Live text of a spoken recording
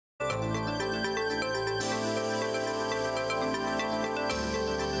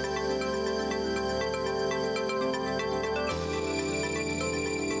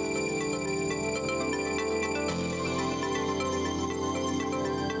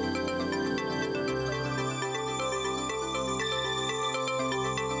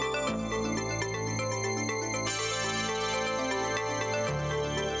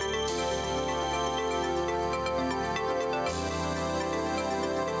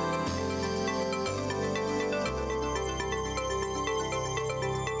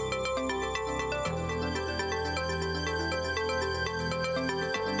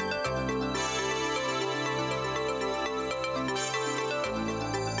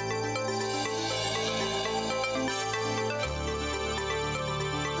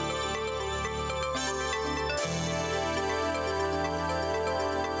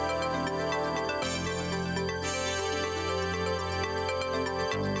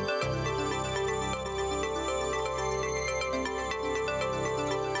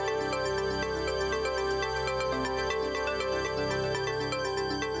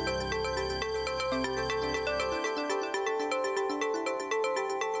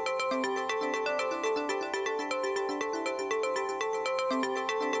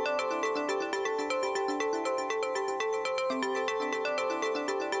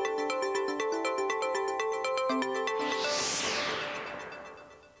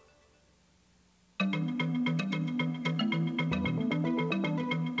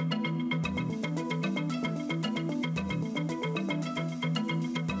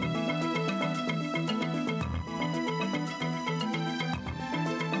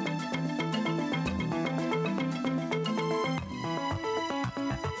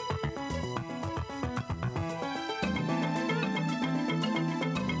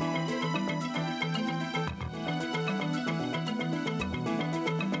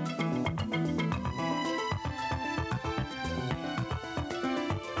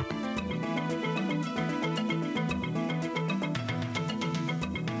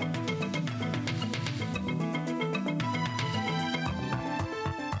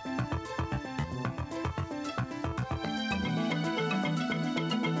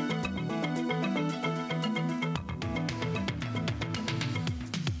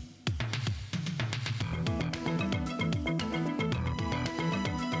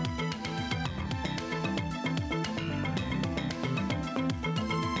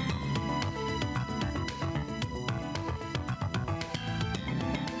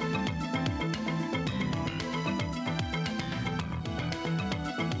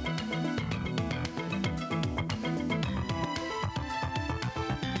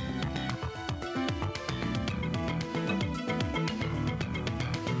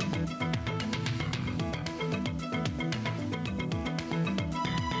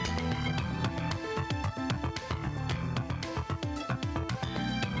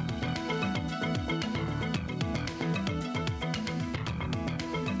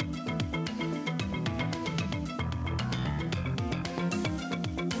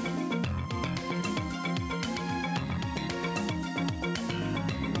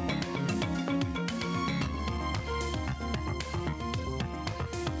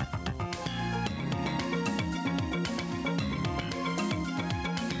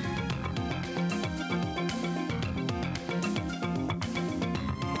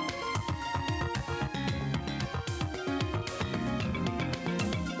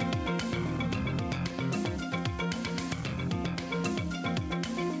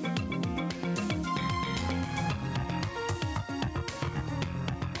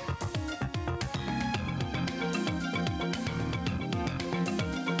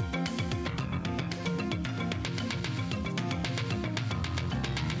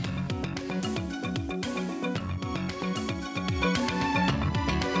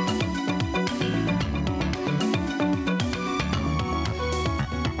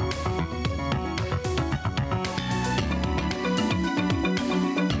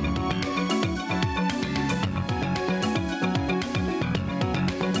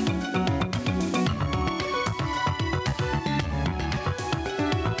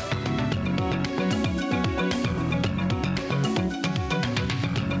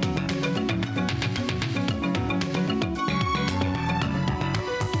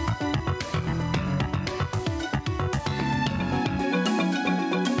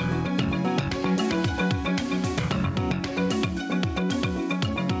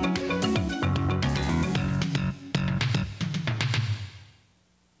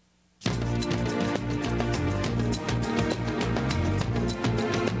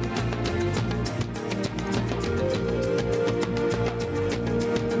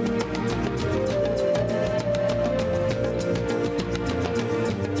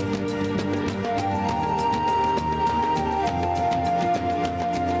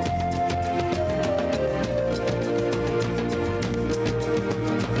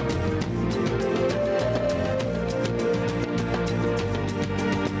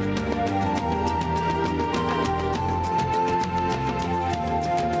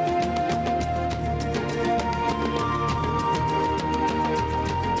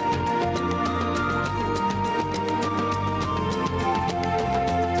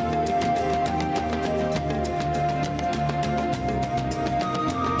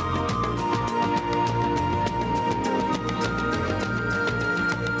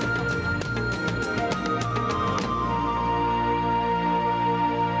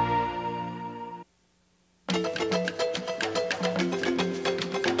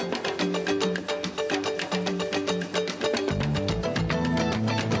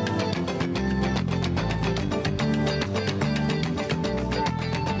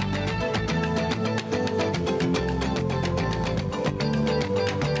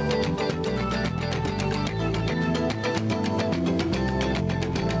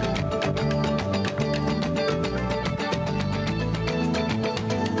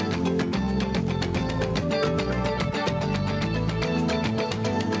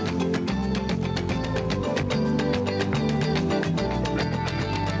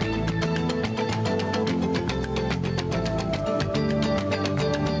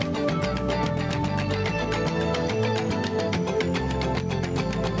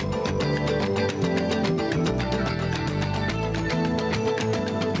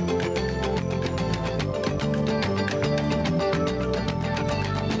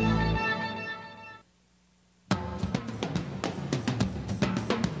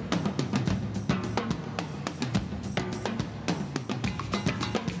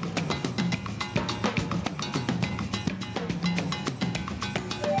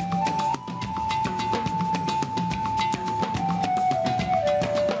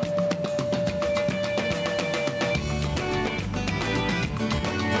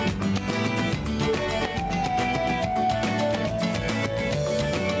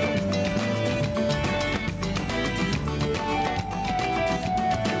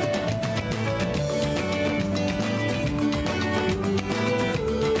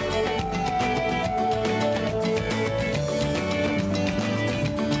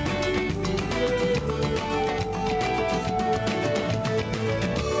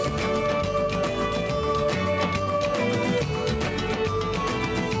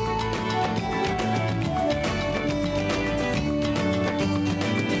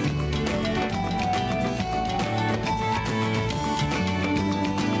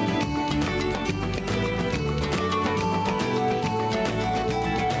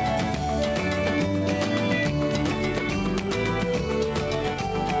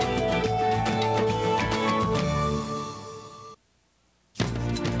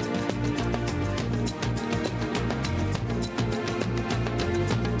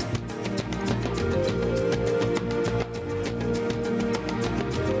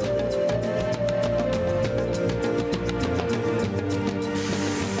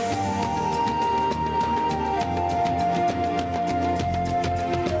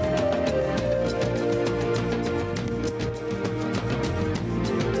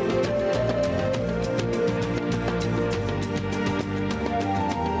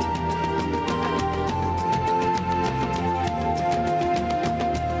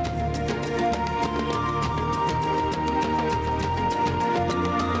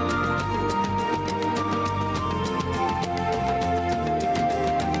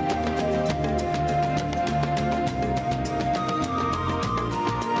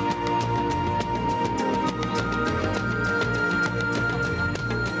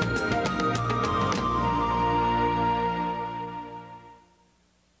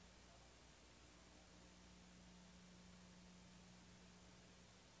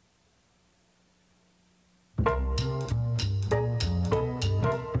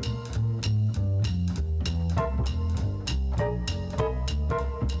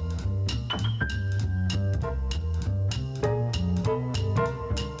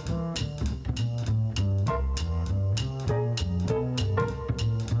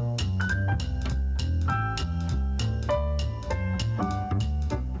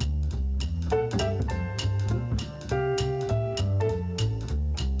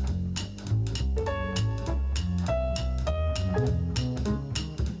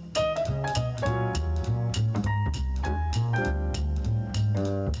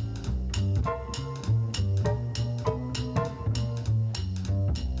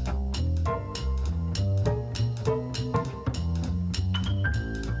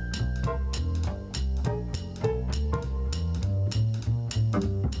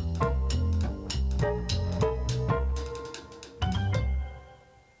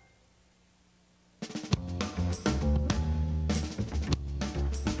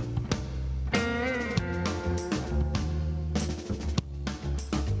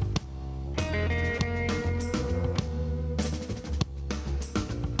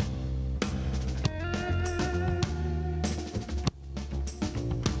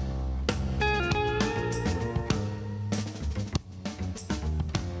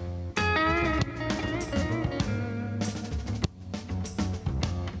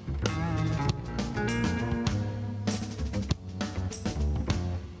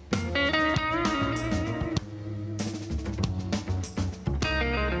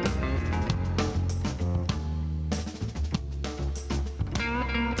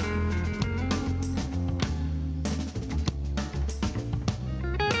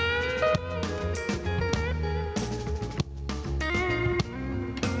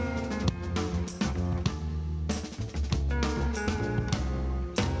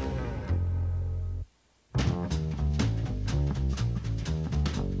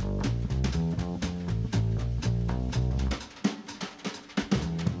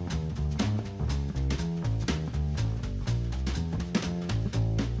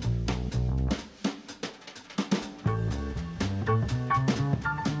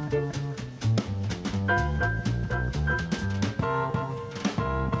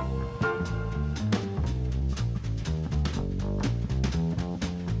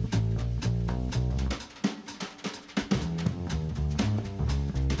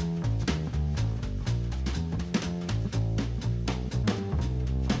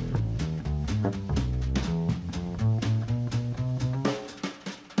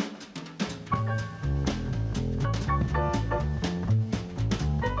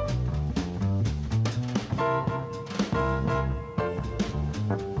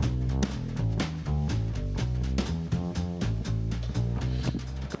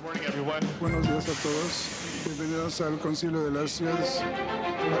everyone. Buenos días a todos. Bienvenidos al Concilio de las Ciudades.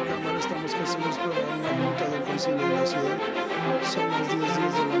 En la Cámara estamos casi listos para una junta del Concilio de la Ciudad. Son las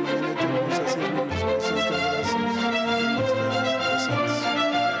 10:10 de la mañana y tenemos a 6 miembros presentes. Gracias por estar presentes.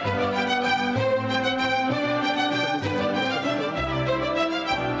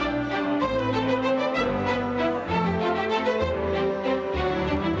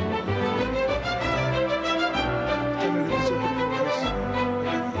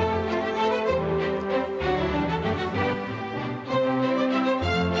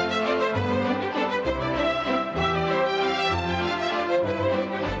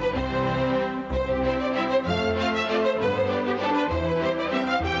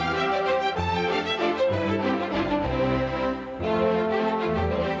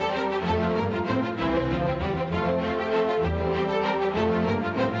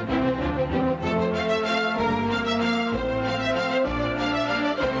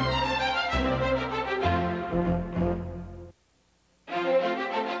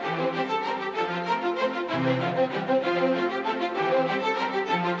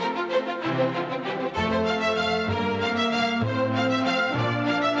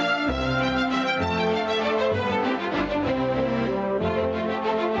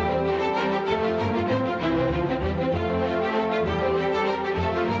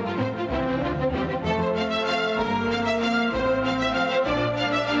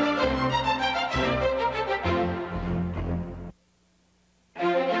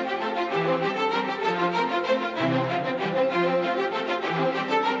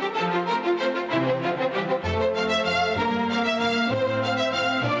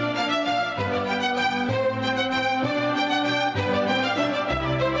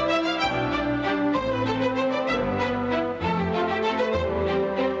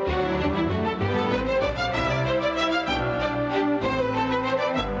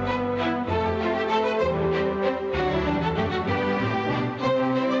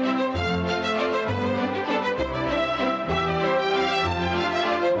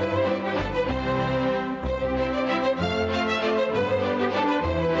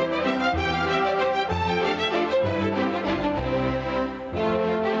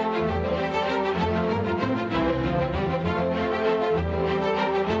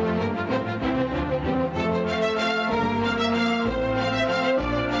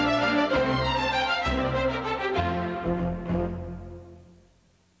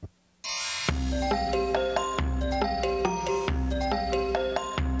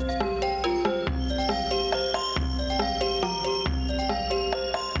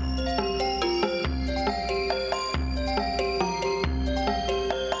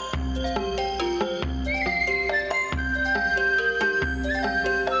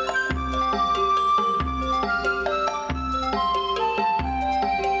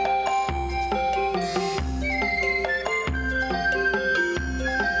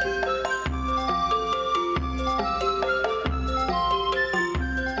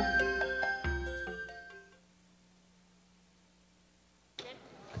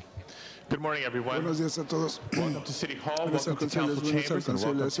 Good morning, everyone. Buenos días a todos. Welcome to City Hall, Buenos welcome to Council Chambers, and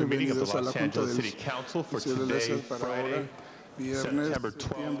welcome to a meeting of the Los Angeles City Council for today, Friday, September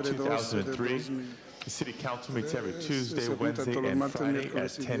 12, 2003. The City Council meets every Tuesday, Wednesday, and Friday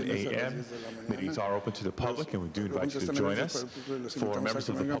at 10 a.m. Meetings are open to the public, and we do invite you to join us. For members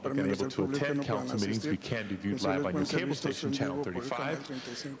of the public unable to attend council meetings, we can be viewed live on your cable station, Channel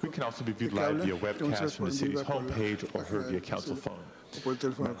 35. We can also be viewed live via webcast from the city's homepage or heard via council phone.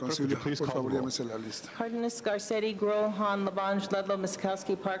 Please call the roll. Cardenas, Garcetti, Grohl, Han, Labange, Ludlow,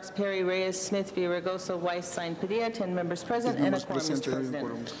 Miskowski, Parks, Perry, Reyes, Smith, Villaraigosa, Weiss, Stein, Padilla, 10 members present, and a quorum, Mr.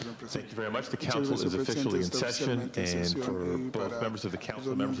 President. Thank you very much. The council is officially in session, and for both members of the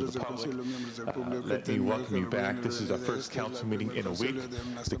council and members of the public, let me welcome you back. This is our first council meeting in a week.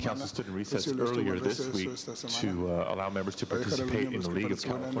 The council stood in recess earlier this week to allow members to participate in the League of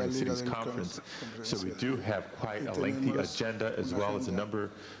California Cities Conference. So we do have quite a lengthy agenda, as well as a number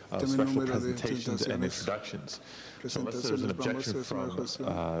of special presentations and introductions. So unless there's an objection from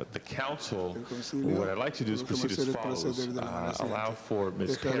the council, what I'd like to do is proceed as follows. Allow for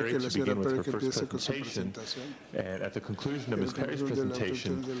Ms. Perry to begin with her first presentation, and at the conclusion of Ms. Perry's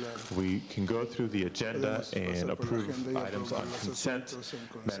presentation, we can go through the agenda and approve items on consent.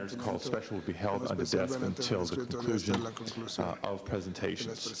 Matters called special will be held on the desk until the conclusion of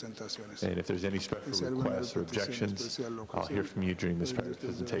presentations. And if there's any special requests or objections, I'll hear from you during Ms. Perry's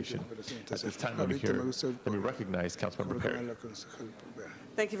presentation. At this time, let me recognize Councilmember Perry.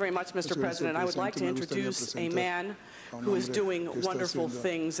 Thank you very much, Mr. President. I would like to introduce a man who is doing wonderful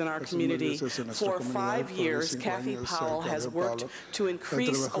things in our community. For 5 years, Kathy Powell has worked to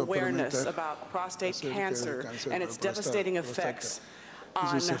increase awareness about prostate cancer and its devastating effects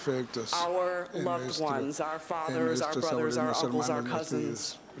on our loved ones, our fathers, our brothers, our uncles, our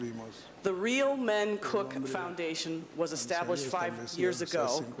cousins. The Real Men Cook Foundation was established 5 years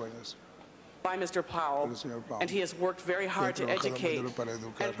ago by Mr. Powell, and he has worked very hard to educate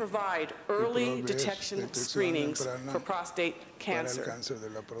and provide early detection screenings for prostate cancer.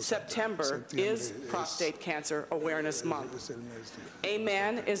 September is Prostate Cancer Awareness Month. A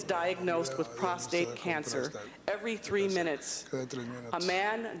man is diagnosed with prostate cancer every 3 minutes. A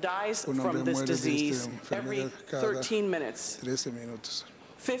man dies from this disease every 13 minutes.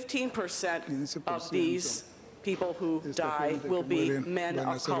 15% of these people who die will be men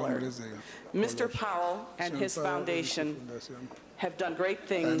of color. Mr. Powell and his foundation have done great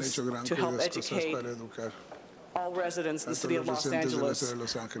things to help educate all residents in the city of Los Angeles.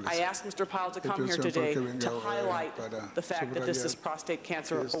 I asked Mr. Powell to come here today to highlight the fact that this is Prostate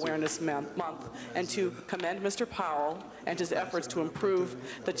Cancer Awareness Month and to commend Mr. Powell and his efforts to improve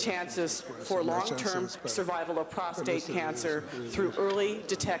the chances for long-term survival of prostate cancer through early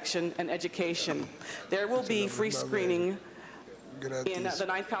detection and education. There will be free screening in the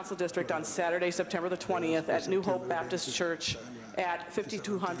 9th Council District on Saturday, September the 20th at New Hope Baptist Church at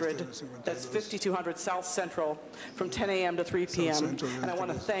 5200, that's 5200 South Central, from 10 a.m. to 3 p.m. And I want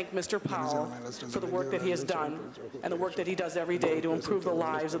to thank Mr. Powell for the work that he has done and the work that he does every day to improve the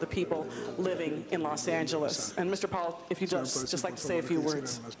lives of the people living in Los Angeles. And Mr. Powell, if you just like to say a few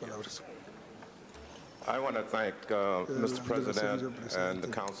words. I want to thank Mr. President and the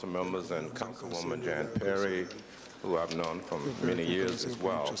council members and Councilwoman Jan Perry, who I've known for many years as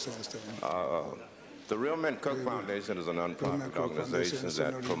well. The Real Men Cook Foundation is a nonprofit organization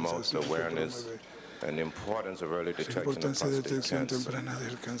that promotes awareness and the importance of early detection of prostate cancer.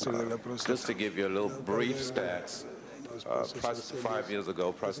 Just to give you a little brief stats, 5 years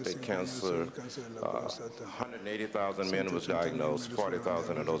ago, prostate cancer, 180,000 men was diagnosed,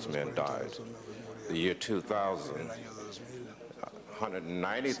 40,000 of those men died. The year 2000,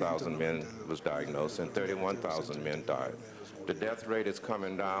 190,000 men was diagnosed and 31,000 men died. The death rate is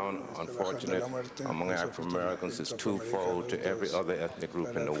coming down. Unfortunately, among African Americans, it's twofold to every other ethnic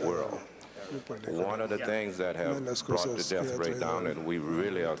group in the world. One of the things that have brought the death rate down and we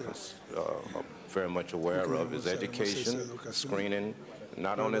really are very much aware of is education, screening,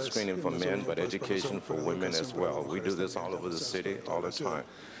 not only screening for men, but education for women as well. We do this all over the city all the time.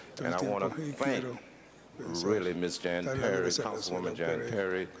 And I want to thank really Ms. Jan Perry, Councilwoman Jan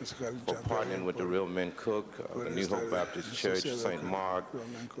Perry, for partnering with the Real Men Cook, the New Hope Baptist Church, St. Mark,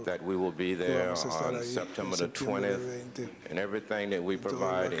 that we will be there on September the 20th, and everything that we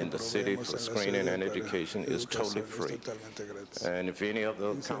provide in the city for screening and education is totally free. And if any of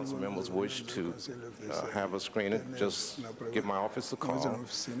the council members wish to have a screening, just give my office a call,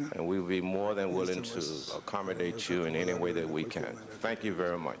 and we will be more than willing to accommodate you in any way that we can. Thank you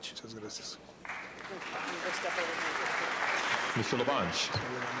very much. Mr. Labange.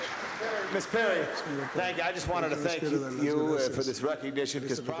 Ms. Perry, thank you. I just wanted to thank you for this recognition,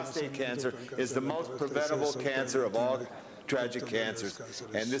 because prostate cancer is the most preventable cancer of all tragic cancers.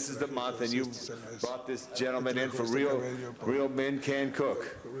 And this is the month, and you brought this gentleman in for Real Men Can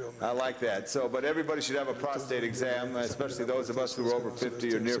Cook. I like that. So, but everybody should have a prostate exam, especially those of us who are over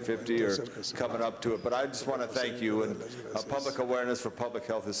 50 or near 50 or coming up to it. But I just want to thank you, and public awareness for public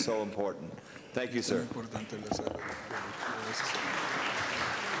health is so important. Thank you, sir.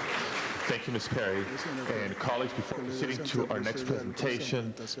 Thank you, Ms. Perry. And colleagues, before proceeding to our next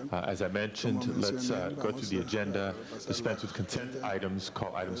presentation, as I mentioned, let's go through the agenda, dispense with consent items,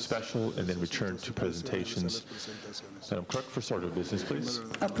 call items special, and then return to presentations. Madam Clerk, first order of business, please.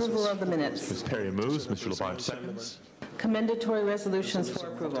 Approval of the minutes. Ms. Perry moves. Mr. Labange seconds. Commendatory resolutions for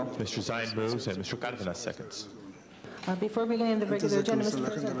approval. Mr. Zion moves, and Mr. Cardenas seconds. Before beginning the regular agenda, Mr.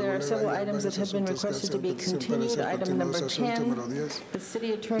 President, there are several items that have been requested to be continued. Item number 10, the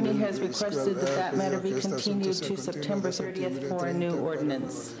city attorney has requested that that matter be continued to September 30th for a new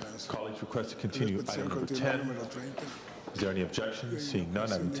ordinance. Colleagues request to continue item number 10. Is there any objection? Seeing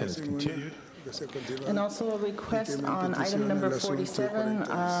none, item 10 is continued. And also a request on item number 47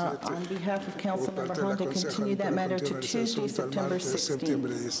 on behalf of Councilmember Hahn to continue that matter to Tuesday, September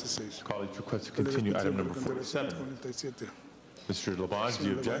 16th. Colleagues request to continue item number 47. Mr. Labange, do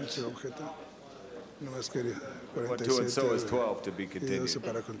you object? Nomás quería. 2 and so is 12 to be y continued. 12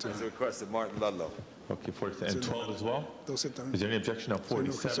 para continuar. As requested, Martin Ludlow. Okay, 47 and 12 as well. 12 también. Is there any objection on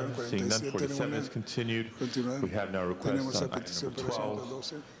 47? Seeing none, 47 is continued. We have now requests on item number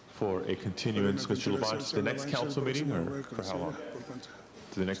 12 for a continuance. Mr. Labange, the next council meeting or for how long?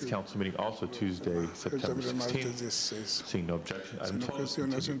 To the next council meeting, also Tuesday, September 16th. Seeing no objection, item 12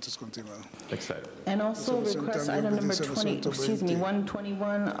 is continued. Next item. And also request item number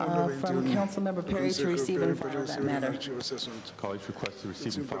 121 from Councilmember Perry to receive and file that matter. Colleagues request to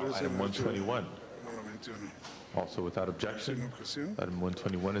receive and file item 121. Also without objection, item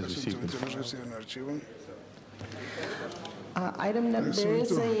 121 is received and filed. There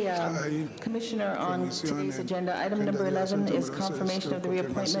is a commissioner on today's agenda. Item number 11 is confirmation of the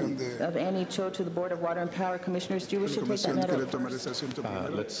reappointment of Annie Cho to the Board of Water and Power Commissioners. Do you wish to take that matter up first?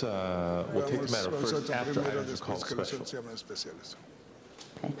 We'll take the matter first after items are called special.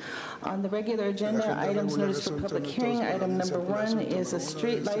 Okay. On the regular agenda, items noticed for public hearing, item number 1 is a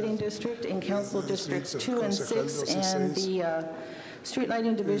street lighting district in Council Districts 2 and 6, and the Street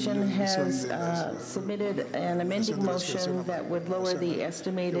Lighting Division has submitted an amending motion that would lower the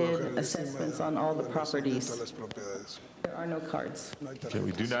estimated assessments on all the properties. There are no cards. Okay,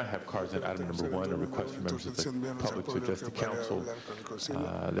 we do not have cards on item number 1, a request from members of the public to address the council.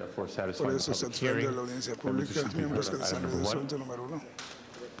 Therefore, satisfying the public hearing, members who should be heard on item number 1.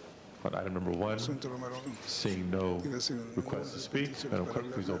 On item number 1, seeing no request to speak, Madam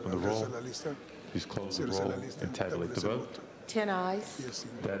Clerk, please open the roll. Please close the roll and tabulate the vote. 10 ayes.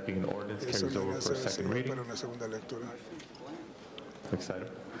 That being an ordinance carries over for a second reading. Next item.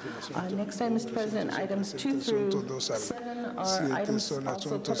 Next item, Mr. President, items 2 through 7 are items,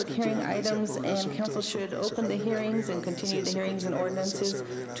 also public hearing items, and council should open the hearings and continue the hearings and ordinances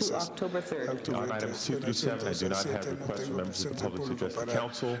to October 3rd. On items 2 through 7, I do not have requests from members of the public to address the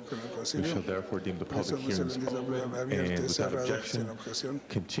council. We shall therefore deem the public hearings open and without objection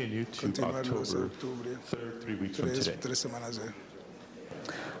continue to October 3rd, 3 weeks from today.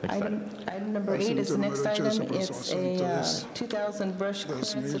 Item number 8 is the next item. It's a 2000 brush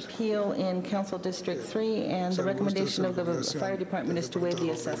clearance appeal in Council District 3, and the recommendation of the fire department is to waive the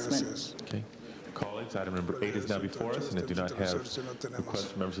assessment. Okay. Colleagues, item number 8 is now before us, and I do not have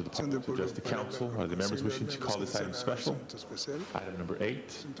requests from members of the public to address the council. Are the members wishing to call this item special? Item number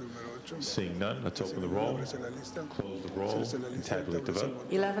 8. Seeing none, let's open the roll, close the roll, and tabulate the vote.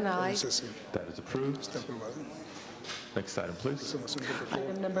 11 ayes. That is approved. Next item, please.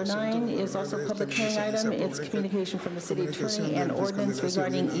 Item number 9 is also a public hearing item. It's communication from the city attorney and ordinance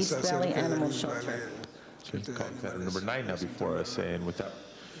regarding East Valley Animal Shelter. Okay, colleagues, item number 9 now before us, and without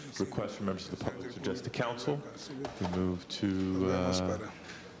request from members of the public to address the council, we move to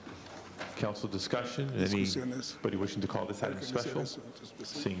council discussion. Anybody wishing to call this item special?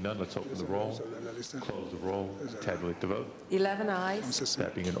 Seeing none, let's open the roll, close the roll, tabulate the vote. 11 ayes.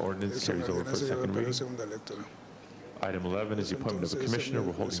 That being an ordinance, carries over for a second reading. Item 11 is the appointment of a commissioner.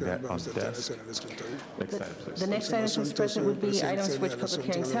 We're holding that on the desk. Next item, please. The next item, Mr. President, would be items for which public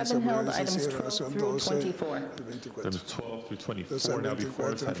hearings have been held, items 12 through 24. Items 12 through 24 now before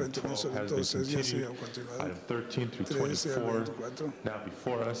us. Item 12 has been continued. Item 13 through 24 now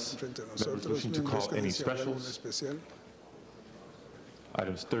before us. Members wishing to call any specials?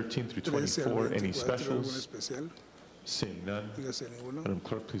 Items 13 through 24, any specials? Seeing none, Madam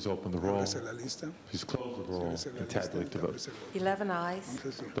Clerk, please open the roll. Please close the roll and tabulate the vote. 11 ayes.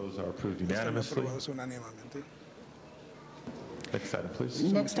 Those are approved unanimously. Next item, please.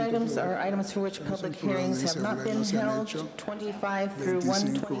 Next items are items for which public hearings have not been held, 25 through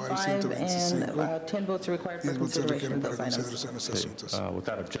 125, and 10 votes are required for consideration of those items. Okay.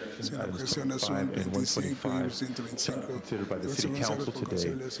 Without objection, items 25 and 125 considered by the City Council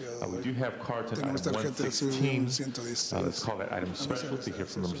today. We do have cards on item 116. Let's call that item special to hear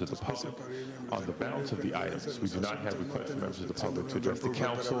from members of the public. On the balance of the items, we do not have requests from members of the public to address the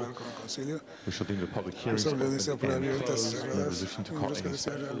council. We shall deem the public hearings open and closed. Members wishing to call any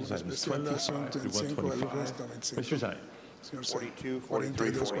specials, items 25 through 125. Mr. Zine. 42,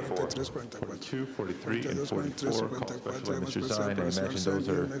 43, 44. 42, 43, and 44. Call special by Mr. Zine. I imagine those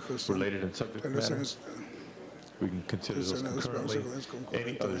are related in subject matter. We can consider those concurrently.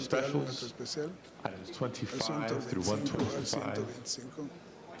 Any other specials? Items 25 through 125.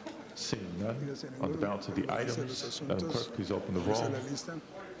 Seeing none, on the balance of the items, Madam Clerk, please open the roll.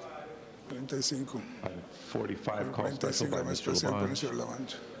 Item 45, call special by Mr.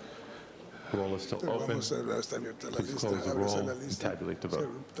 Labange. Roll is still open. Please close the roll and tabulate the vote.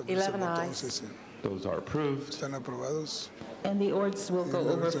 11 ayes. Those are approved. Están aprobados. And the orders will go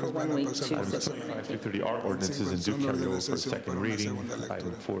over for 1 week to Items September 25 through 19th. 30 are ordinances and do carry over for second reading.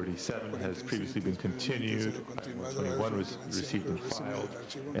 Item 47 has previously been continued. Item 121 was received and filed.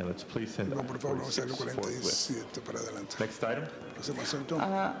 And let's please send item 46 forthwith. Next item.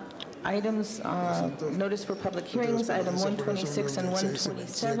 Items, notice for public hearings, item 126 and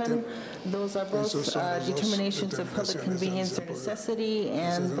 127. Those are both determinations of public convenience or necessity,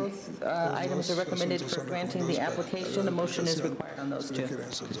 and both items are recommended for granting the application. A motion is required on those two.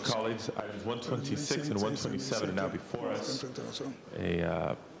 Colleagues, items 126 and 127 are now before us.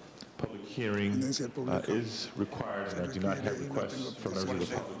 A public hearing is required, and I do not have requests from members of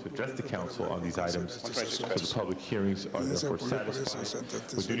the public to address the council on these items, so the public hearings are therefore satisfied.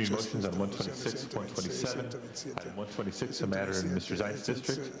 We do need motions on 126, 127. Item 126, a matter in Mr. Zion's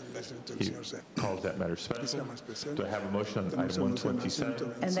district. He calls that matter special. Do I have a motion on item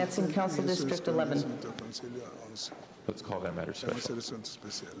 127? And that's in Council District 11. Let's call that matter special.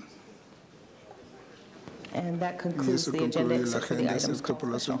 And that concludes the agenda except for the items called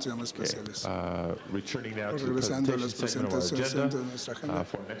special. Returning now to the presentation segment of our agenda.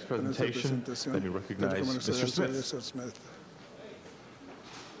 For our next presentation, let me recognize Mr. Smith.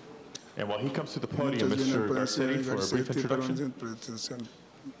 And while he comes to the podium, Mr. Garcetti, for a brief introduction.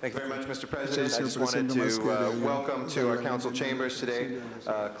 Thank you very much, Mr. President. I just wanted to welcome to our council chambers today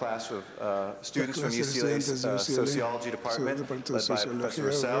a class of students from UCLA's Sociology Department, led by Professor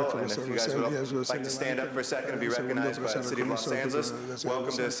Russell. And if you guys would like to stand up for a second and be recognized by the City of Los Angeles,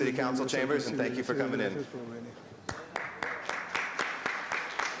 welcome to City Council chambers, and thank you for coming in.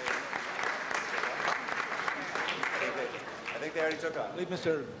 I think they already took off.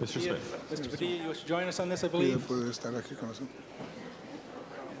 Mr. Smith. Mr. Padilla, you wish to join us on this, I believe.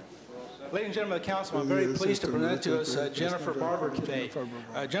 Ladies and gentlemen of the council, I'm very pleased to present to us Jennifer Barber today.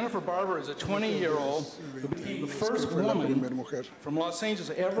 Jennifer Barber is a 20-year-old who became the first woman from Los Angeles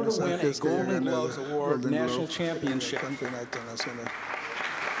ever to win a Golden Gloves Award national championship.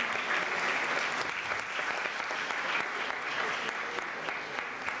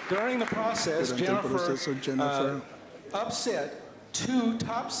 During the process, Jennifer upset two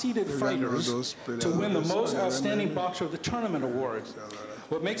top-seeded fighters to win the Most Outstanding Boxer of the Tournament award.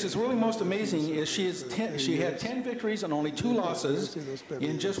 What makes this really most amazing is she had 10 victories and only 2 losses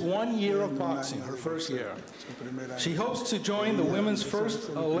in just 1 year of boxing, her first year. She hopes to join the women's first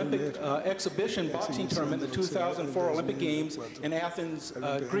Olympic exhibition boxing tournament, the 2004 Olympic Games in Athens,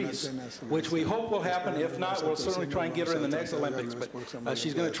 Greece, which we hope will happen. If not, we'll certainly try and get her in the next Olympics. But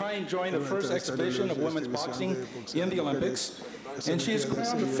she's going to try and join the first exhibition of women's boxing in the Olympics. And she is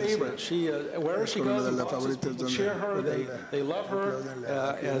crowned a favorite. Wherever she goes in boxing, people cheer her. They love her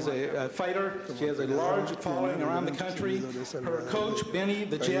as a fighter. She has a large following around the country. Her coach, Benny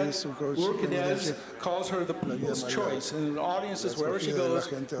the Jet Urquidez, calls her the people's choice. And the audiences, wherever she goes,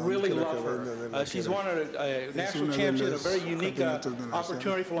 really love her. She's won a national championship, a very unique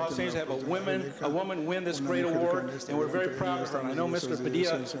opportunity for Los Angeles to have a woman win this great award. And we're very proud of her. And I know Mr.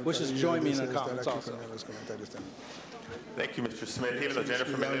 Padilla wishes to join me in the comments also. Thank you, Mr. Smith. Even though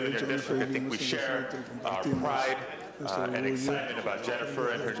Jennifer may live in your district, I think we share our pride and excitement about Jennifer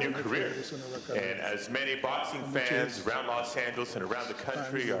and her new career. And as many boxing fans around Los Angeles and around the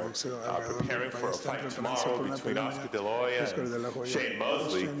country are preparing for a fight tomorrow between Oscar De La Hoya and Shane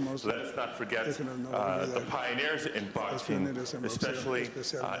Mosley, let us not forget the pioneers in boxing, especially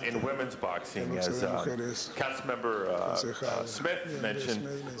in women's boxing. As Councilmember Smith mentioned,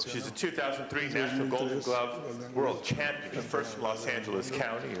 she's a 2003 National Golden Glove World Champion, the first from Los Angeles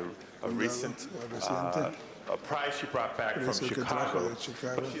County, a recent a prize she brought back from Chicago,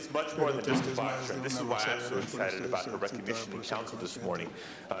 but she's much more than just a boxer, and this is why I'm so excited about her recognition in council this morning.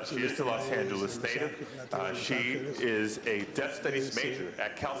 She is a Los Angeles native. She is a Deaf Studies major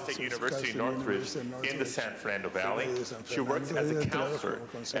at Cal State University Northridge in the San Fernando Valley. She works as a counselor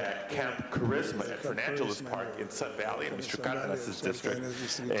at Camp Charisma at Fernangeles Park in Sun Valley in Mr. Cardenas's district.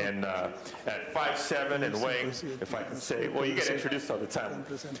 And at 5'7" and weighing, if I can say, well, you get introduced all the time,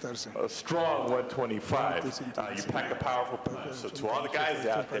 a strong 125. You pack a powerful punch. So to all the guys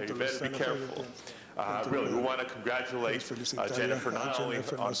out there, you better be careful. Really, we want to congratulate Jennifer not only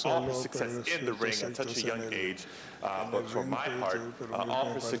on all her success in the ring at such a young age, but for my part,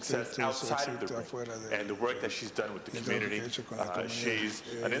 all her success outside of the ring and the work that she's done with the community. She's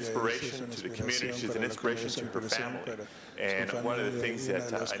an inspiration to the community. She's an inspiration to her family. And one of the things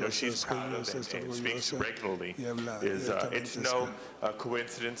that I know she's proud of and speaks regularly is it's no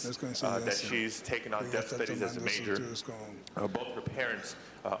coincidence that she's taken on Deaf Studies as a major. Both her parents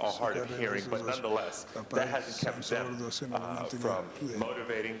are hard of hearing, but nonetheless, that hasn't kept them from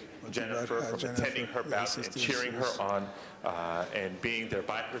motivating Jennifer, from attending her bouts and cheering her on, and being there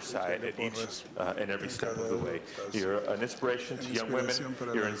by her side at each and every step of the way. You're an inspiration to young women.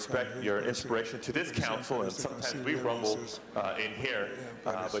 You're an inspiration to this council, and sometimes we rumble in here,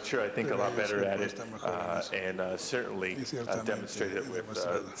 but you're, I think, a lot better at it, and certainly demonstrated it with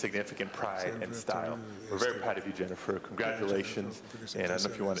significant pride and style. We're very proud of you, Jennifer. Congratulations, and I don't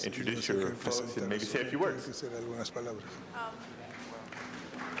know if you want to introduce your folks and maybe say a few words.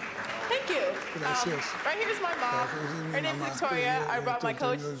 Thank you. Right here's my mom. Her name's Victoria. I brought my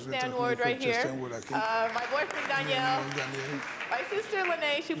coach, Stan Ward, right here. My boyfriend, Danielle. My sister,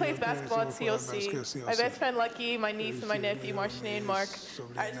 Lene, she plays basketball at COC. My best friend, Lucky. My niece and my nephew, Marshane and Mark.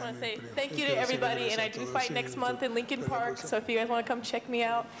 I just want to say thank you to everybody. And I do fight next month in Lincoln Park. So if you guys want to come check me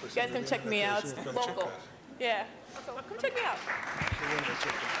out, you guys come check me out. It's local. Yeah. So come check me out.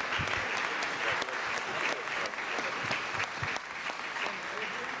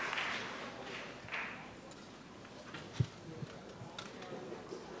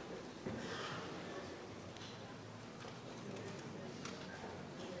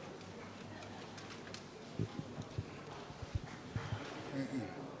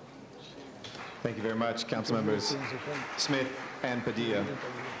 Thank you very much, Council Members Smith and Padilla.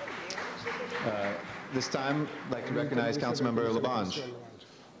 This time, I'd like to recognize Councilmember Labange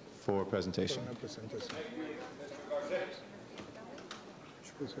for presentation.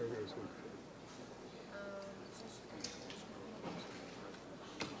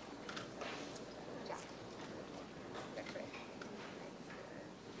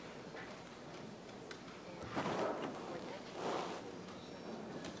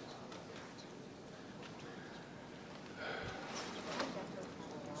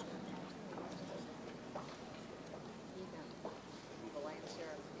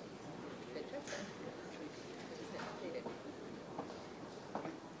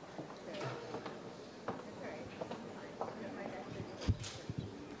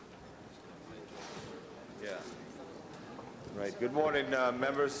 Good morning,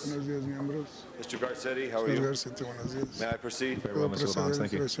 members. Mr. Garcetti, how are you? May I proceed? Very well, Mr. Labange,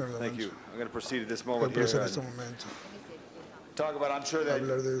 thank you. Thank you. I'm going to proceed at this moment here. Talk about, I'm sure that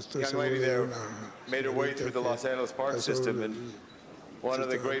young lady there made her way through the Los Angeles Park System, and one of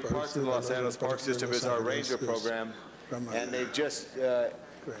the great parts of the Los Angeles Park System is our Ranger program, and they've just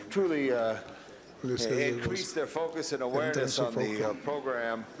truly increase their focus and awareness on the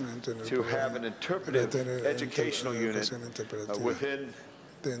program to have an interpretive educational unit within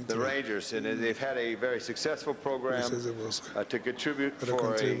the Rangers. And they've had a very successful program to contribute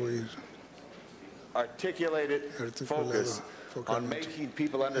for a articulated focus on making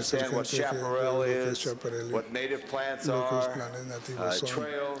people understand what chaparral is, what native plants are,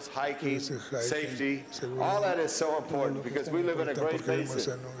 trails, hiking, safety. All that is so important because we live in a great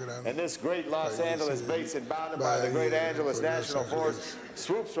basin. And this great Los Angeles basin, bounded by the Great Angeles National Forest,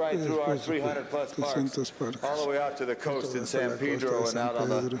 swoops right through our 300-plus parks, all the way out to the coast in San Pedro and out on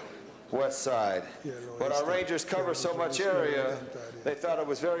the west side. But our Rangers cover so much area, they thought it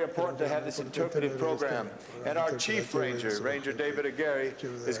was very important to have this interpretive program. And our Chief Ranger, Ranger David Aguirre,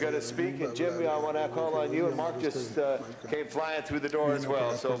 is going to speak. And Jim, I want to call on you. And Mark just came flying through the door as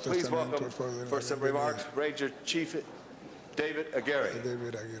well. So please welcome for some remarks, Ranger Chief David Aguirre.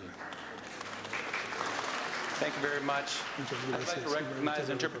 Thank you very much. I'd like to recognize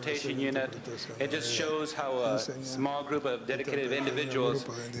the interpretation unit. It just shows how a small group of dedicated individuals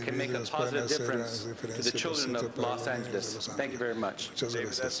can make a positive difference to the children of Los Angeles. Thank you very much. David,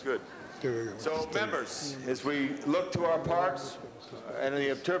 that's good. So members, as we look to our parks and the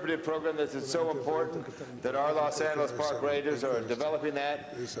interpretive program, this is so important that our Los Angeles Park Rangers are developing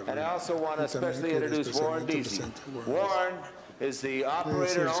that. And I also want to especially introduce Warren Deasy. Warren is the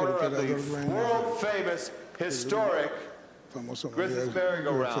operator and owner of the world-famous historic Griffith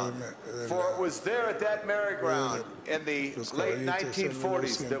merry-go-round. For it was there at that merry-go-round in the late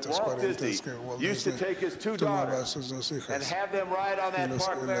 1940s that Walt Disney used to take his two daughters and have them ride on that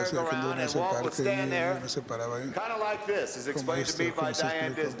park merry-go-round, and Walt would stand there, kind of like this, as explained to me by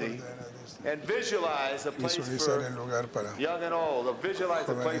Diane Disney, and visualize a place for young and old, visualize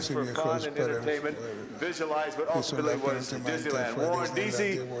a place for fun and entertainment, visualize what ultimately was Disneyland. Warren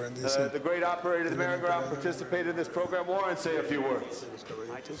Deasy, the great operator of the merry-go-round, participated in this program. Warren, say a few words.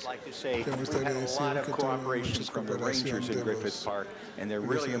 I'd just like to say we've had a lot of cooperation from the Rangers in Griffith Park, and they're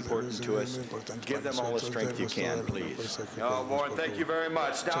really important to us. Give them all the strength you can, please. Oh, Warren, thank you very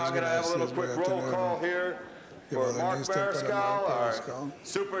much. Now I'm going to have a little quick roll call here. for Mark Mariscal, our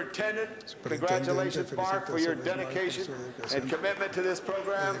superintendent. Congratulations, Mark, for your dedication and commitment to this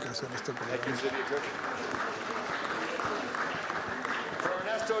program. Thank you, City Attorney. For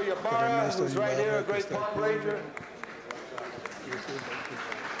Ernesto Ybarra, who's right here, a great park ranger.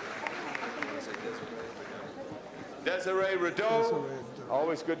 Desiree Rideau,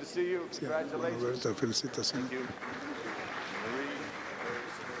 always good to see you. Congratulations. Thank you.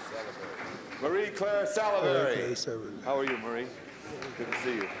 Marie Claire Salivary. How are you, Marie? Good to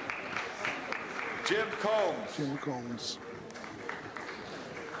see you. Jim Combs. Jim Combs.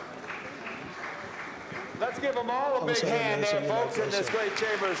 Let's give them all a big hand there, folks, in this great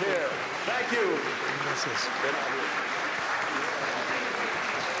chambers here. Thank you.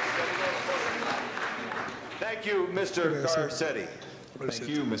 Thank you, Mr. Garcetti. Thank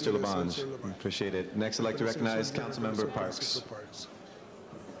you, Mr. Labange. We appreciate it. Next, I'd like to recognize Councilmember Parks.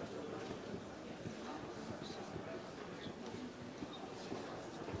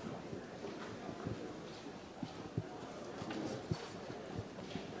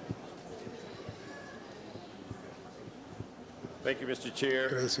 Thank you, Mr.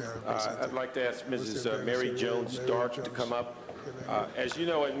 Chair. I'd like to ask Mrs. Mary Jones Dark to come up. As you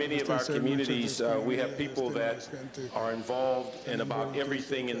know, in many of our communities, we have people that are involved in about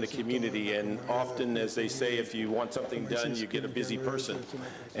everything in the community, and often, as they say, if you want something done, you get a busy person.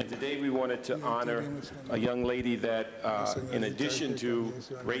 And today we wanted to honor a young lady that, in addition to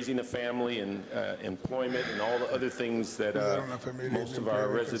raising a family and employment and all the other things that most of our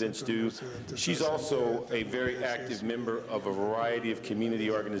residents do, she's also a very active member of a variety of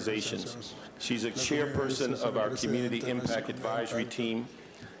community organizations. She's a chairperson of our Community Impact Advisory Team.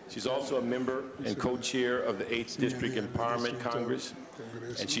 She's also a member and co-chair of the 8th District Empowerment Congress,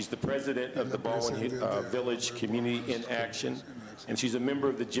 and she's the president of the Baldwin Village Community in Action, and she's a member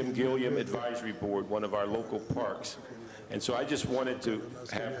of the Jim Gilliam Advisory Board, one of our local parks. And so I just wanted to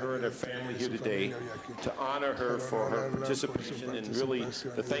have her and her family here today to honor her for her participation and really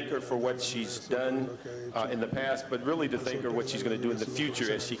to thank her for what she's done in the past, but really to thank her what she's going to do in the future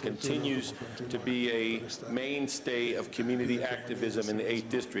as she continues to be a mainstay of community activism in the 8th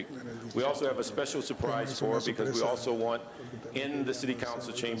District. We also have a special surprise for her because we also want in the City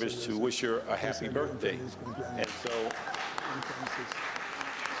Council chambers to wish her a happy birthday. And so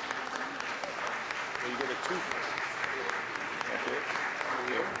you get a tooth.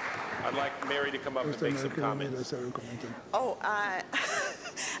 I'd like Mary to come up and make some comments. Oh, I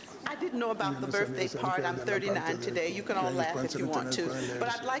didn't know about the birthday part. I'm 39 today. You can all laugh if you want to. But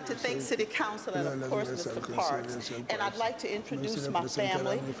I'd like to thank City Council and, of course, Mr. Parks. And I'd like to introduce my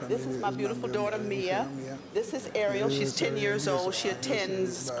family. This is my beautiful daughter, Mia. This is Ariel. She's 10 years old. She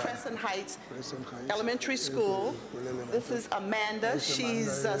attends Crescent Heights Elementary School. This is Amanda.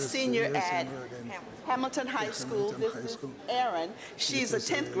 She's a senior at Hamilton High School. This is Erin. She's a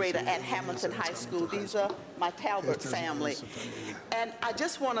 10th grader at Hamilton High School. These are my Talbot family. And I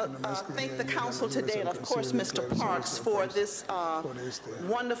just want to thank the council today and, of course, Mr. Parks for this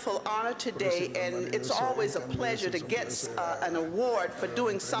wonderful honor today. And it's always a pleasure to get an award for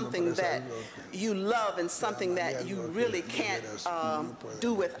doing something that you love and something that you really can't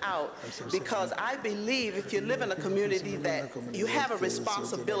do without. Because I believe if you live in a community that you have a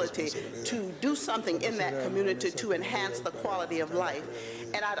responsibility to do something in that community to enhance the quality of life.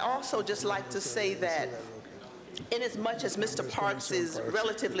 And I'd also just like to say that inasmuch as Mr. Parks is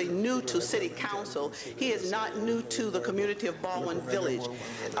relatively new to City Council, he is not new to the community of Baldwin Village.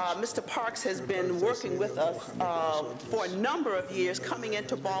 Mr. Parks has been working with us for a number of years, coming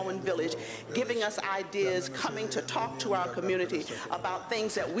into Baldwin Village, giving us ideas, coming to talk to our community about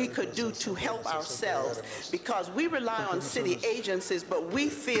things that we could do to help ourselves, because we rely on city agencies, but we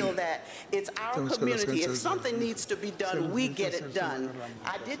feel that it's our community. If something needs to be done, we get it done.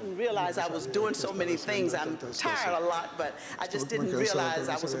 I didn't realize I was doing so many things. I'm tired a lot, but I just didn't realize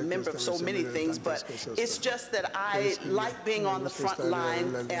I was a member of so many things. But it's just that I like being on the front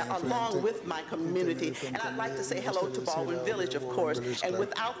line along with my community. And I'd like to say hello to Baldwin Village, of course. And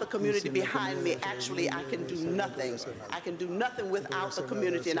without the community behind me, actually, I can do nothing. I can do nothing without the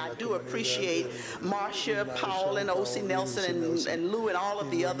community. And I do appreciate Marcia, Powell, and O.C. Nelson, and Lou, and all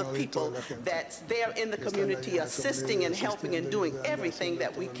of the other people that's there in the community assisting and helping and doing everything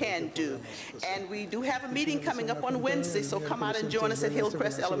that we can do. And we do have a meeting coming up on Wednesday, so come out and join us at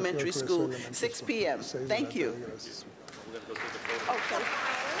Hillcrest Elementary School, 6 p.m. Thank you. Okay.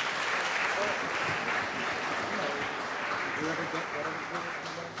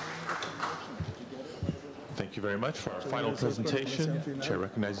 Thank you very much. For our final presentation, Chair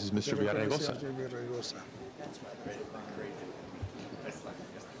recognizes Mr. Villaraigosa.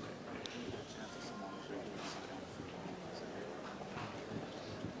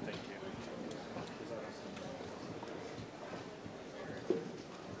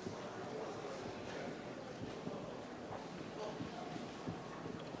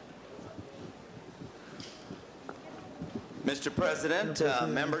 Mr. President,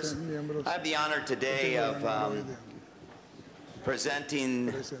 members, I have the honor today of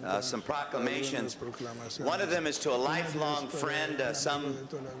presenting some proclamations. One of them is to a lifelong friend.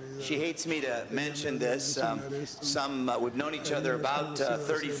 She hates me to mention this. We've known each other about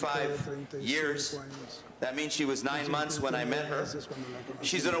 35 years. That means she was 9 months when I met her.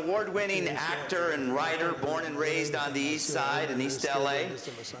 She's an award-winning actor and writer born and raised on the East Side in East LA.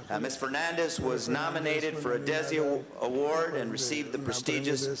 Ms. Fernandez was nominated for a Desi Award and received the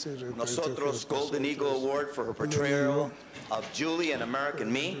prestigious Nosotros Golden Eagle Award for her portrayal of Julie in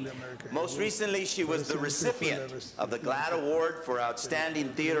American Me. Most recently, she was the recipient of the GLAAD Award for Outstanding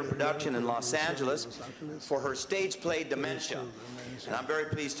Theater Production in Los Angeles for her stage play Dementia. And I'm very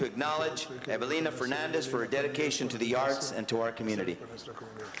pleased to acknowledge Evelina Fernandez for her dedication to the arts and to our community.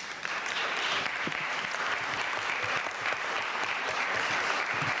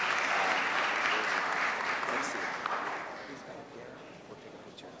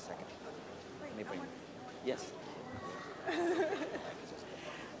 Yes.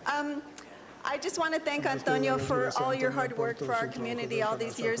 I just want to thank Antonio for all your hard work for our community all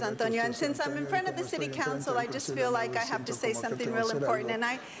these years, Antonio. And since I'm in front of the City Council, I just feel like I have to say something real important. And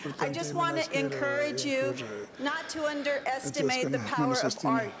I just want to encourage you not to underestimate the power of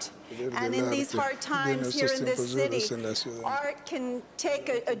art. And in these hard times here in this city, art can take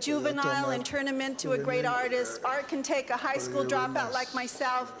a juvenile and turn him into a great artist. Art can take a high school dropout like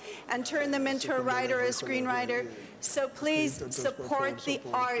myself and turn them into a writer or a screenwriter. So please support the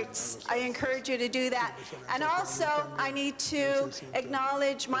arts. I encourage you to do that. And also, I need to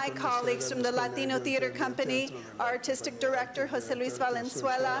acknowledge my colleagues from the Latino Theater Company, our artistic director, Jose Luis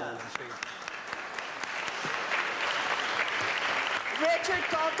Valenzuela, Richard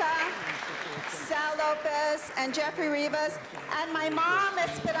Coca, Sal Lopez, and Jeffrey Rivas, and my mom,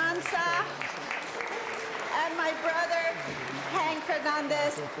 Esperanza, and my brother, Hank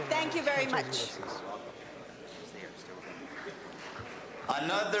Fernandez. Thank you very much.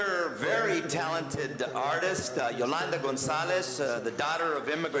 Another very talented artist, Yolanda Gonzalez, the daughter of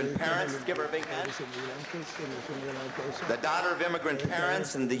immigrant parents. Give her a big hand. The daughter of immigrant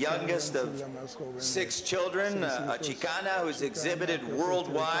parents and the youngest of 6 children, a Chicana who's exhibited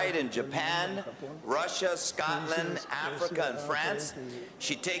worldwide in Japan, Russia, Scotland, Africa, and France.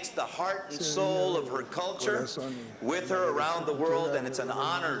 She takes the heart and soul of her culture with her around the world, and it's an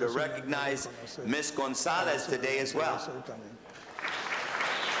honor to recognize Miss Gonzalez today as well.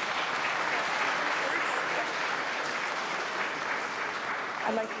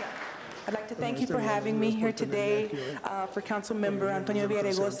 I'd like to thank you for having me here today for Council Member Antonio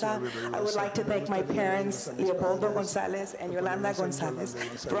Villaraigosa. I would like to thank my parents, Leopoldo Gonzalez and Yolanda Gonzalez,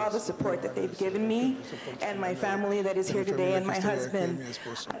 for all the support that they've given me, and my family that is here today, and my husband.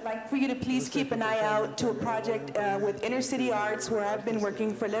 I'd like for you to please keep an eye out to a project with Inner City Arts, where I've been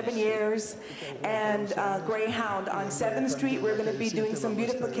working for 11 years, and Greyhound on 7th Street. We're going to be doing some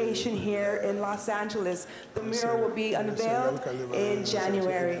beautification here in Los Angeles. The mural will be unveiled in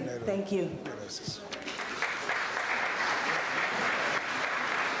January. Thank you.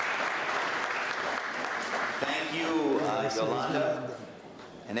 Thank you, Yolanda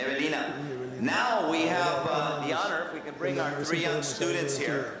and Evelina. Now we have the honor, if we can bring our 3 young students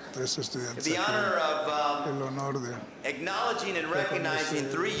here, the honor of acknowledging and recognizing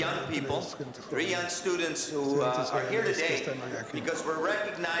 3 young people, 3 young students who are here today because we're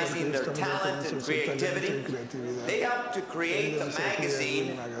recognizing their talent and creativity. They helped to create the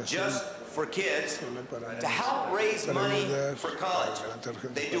magazine Just for Kids to help raise money for college.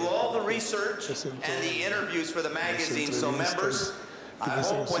 They do all the research and the interviews for the magazine, so members, I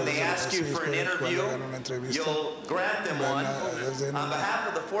hope when they ask you for an interview, you'll grant them one. On behalf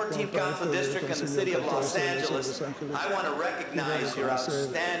of the 14th Council District and the City of Los Angeles, I want to recognize your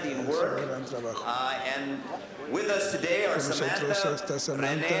outstanding work. And with us today are Samantha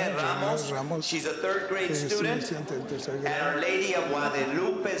Rene Ramos. She's a 3rd grade student at Our Lady of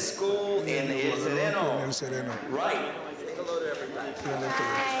Guadalupe School in El Sereno. Right. Say hello to everybody.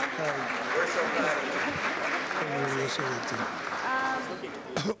 Hi. We're so glad.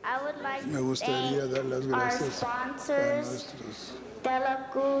 I would like to thank our sponsors,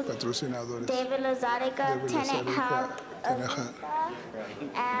 Delacour, David Lazarica, Tenant Health,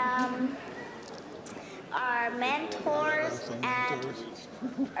 our mentors, and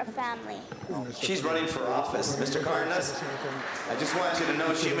our family. She's running for office. Mr. Cardenas, I just want you to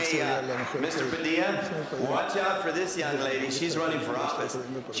know she may, Mr. Padilla, watch out for this young lady. She's running for office.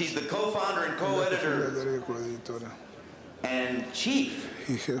 She's the co-founder and co-editor and chief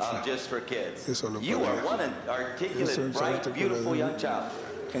of Just for Kids. You are one articulate, bright, beautiful young child.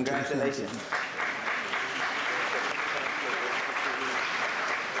 Congratulations.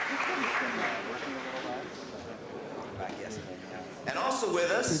 Also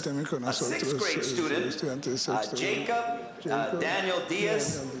with us, a sixth grade student, Jacob Daniel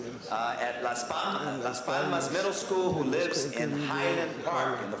Diaz at Las Palmas Middle School, who lives in Highland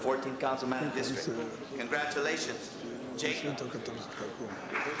Park in the 14th Councilmanic District. Congratulations, Jacob. Would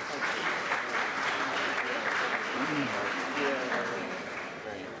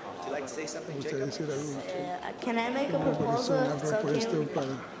you like to say something, Jacob? Can I make a proposal? If it's okay.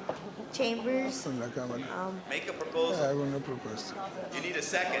 Chambers. Make a proposal. You need a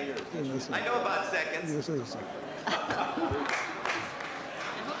second. I know about seconds.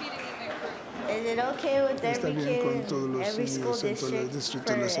 Is it okay with every kid in every school district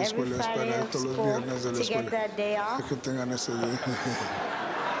for every Friday of school to get that day off?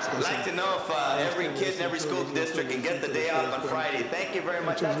 I'd like to know if every kid in every school district can get the day off on Friday. Thank you very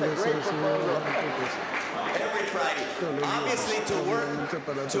much. That's a great proposal. Every Friday. Obviously to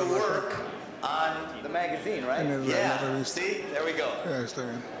work on the magazine, right? Yeah. See? There we go.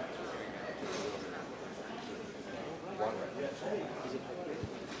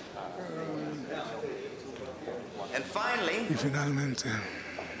 And finally,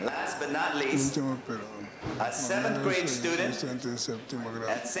 last but not least, a 7th grade student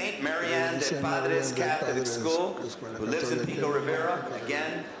at St. Marianne de Padres Catholic School who lives in Pico Rivera.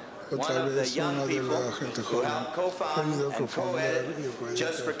 Again, one of the young people who helped co-found and co-edit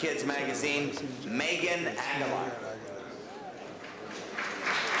Just for Kids magazine, Megan Aguilar.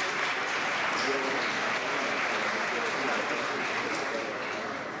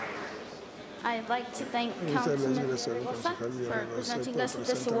 I'd like to thank Councilman Rosa for presenting us with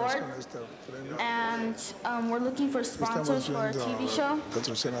this award. And we're looking for sponsors for our TV show.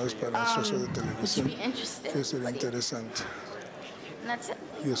 Would you be interested? And that's it.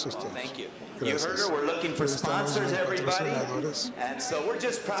 Thank you. You heard her. We're looking for sponsors, everybody. And so we're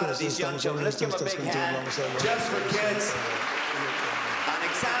just proud of these young children. Let's give them a big hand. Just for Kids. An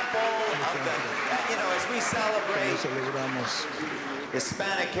example of the, as we celebrate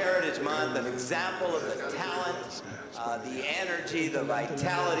Hispanic Heritage Month, an example of the talent, the energy, the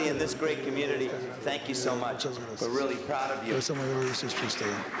vitality in this great community. Thank you so much. We're really proud of you.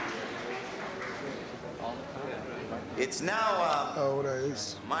 It's now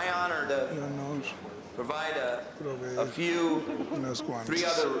my honor to provide three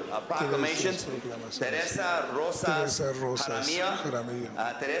other proclamations. Teresa Rosas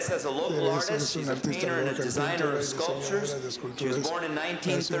Jaramillo. Teresa is a local artist. She's a painter and a designer of sculptures. She was born in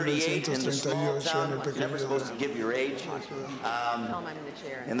 1938 in the small town, you're never supposed to give your age.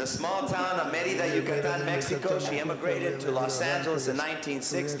 In the small town of Mérida, Yucatan, Mexico, she immigrated to Los Angeles in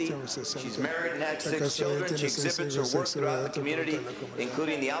 1960. She's married and has 6 children. She exhibits her work throughout the community,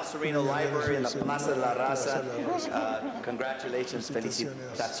 including the El Sereno Library and the Plaza de la Raza. Congratulations,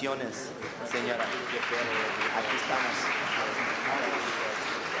 felicitaciones, señora. Aquí estamos.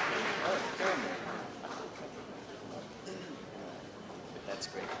 That's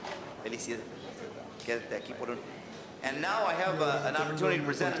great. Felicidades. Quédate aquí por un... And now I have an opportunity to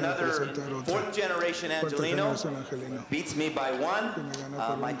present another 4th generation Angelino. Beats me by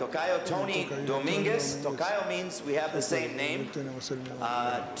 1. My tocayo, Tony Dominguez. Tocayo means we have the same name.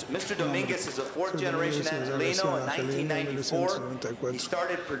 Mr. Dominguez is a 4th generation Angelino in 1994. He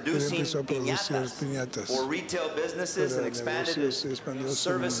started producing piñatas for retail businesses and expanded his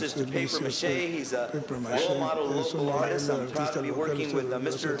services to paper mache. He's a role model local artist. I'm proud to be working with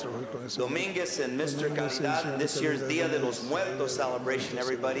Mr. Dominguez and Mr. Caridad in this year's Dia de los Muertos celebration,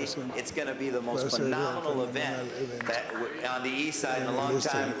 everybody. It's going to be the most phenomenal event on the east side in a long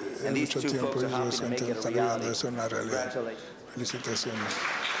time, and these 2 folks are helping to make it a reality. Congratulations.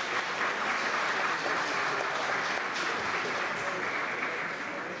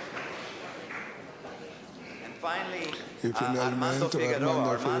 Finally, Armando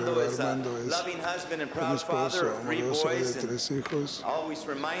Figueroa. Armando is a loving husband and proud father of 3 boys, and always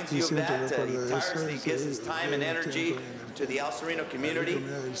reminds you of that. He tirelessly gives his time and energy to the El Sereno community.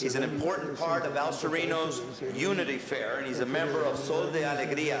 He's an important part of El Sereno's Unity Fair, and he's a member of Sol de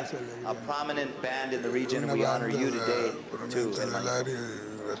Alegría, a prominent band in the region, and we honor you today, too.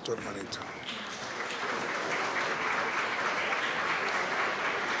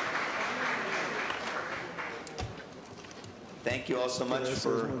 Thank you all so much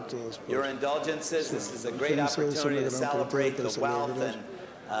for your indulgences. This is a great opportunity to celebrate the wealth and,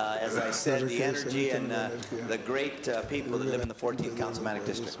 as I said, the energy and the great people that live in the 14th Councilmanic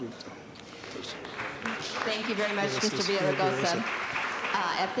District. Thank you very much, Mr. Villaraigosa.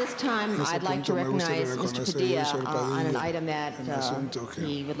 At this time, I'd like to recognize Mr. Padilla on an item that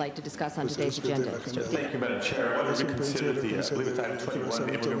he would like to discuss on today's agenda. Thank you, Madam Chair. I want to reconsider the, I believe it's item 21,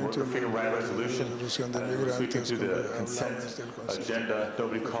 the Immigrant Worker Freedom Right Resolution. We're speaking through the consent agenda.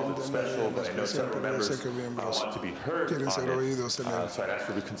 Nobody called it special, but I know several members want to be heard on it. So I'd ask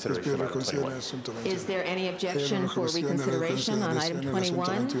for reconsideration of item 21. Is there any objection for reconsideration on item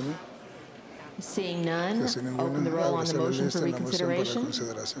 21? Seeing none, open the roll on the motion for reconsideration.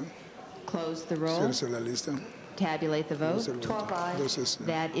 Close the roll. Tabulate the vote. 12 ayes.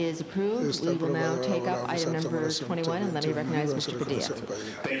 That is approved. We will now take up item number 21, and let me recognize Mr. Padilla.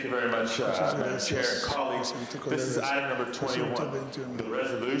 Thank you very much, Madam Chair and colleagues. This is item number 21, the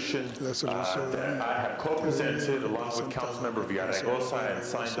resolution that I have co-presented along with Councilmember Villaraigosa and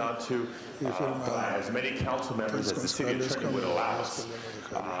signed on to by as many council members as the city attorney would allow us.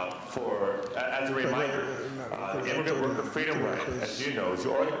 As a reminder, the Immigrant Worker Freedom Right, as you know, is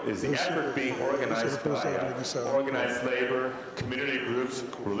the effort being organized by organized labor, community groups,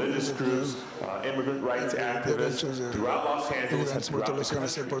 religious groups, immigrant rights activists throughout Los Angeles and throughout the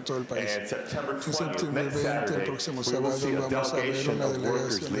country. And September 20th, next Saturday, we will see a delegation of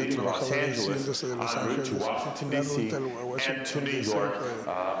workers leaving Los Angeles en route to Washington, D.C. and to New York,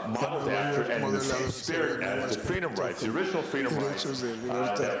 modeled after and in the same spirit as the freedom rights, the original freedom rights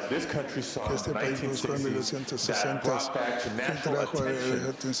that this country saw in the 1960s that brought back to national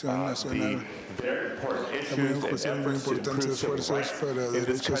attention the very important issues and efforts to improve civil rights in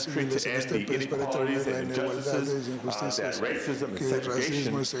this country, to end the inequalities and injustices that racism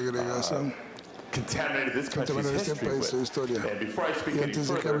and segregation contaminated this country's history with. And before I speak any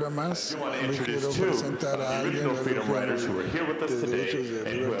further, I do want to introduce two of the original freedom riders who are here with us today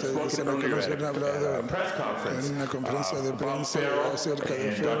and who have spoken earlier at a press conference, Bob Farrell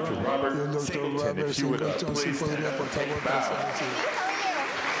and Dr. Robert Singleton. If you would please take a bow.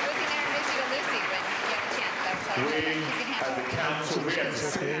 We, as a council, we as a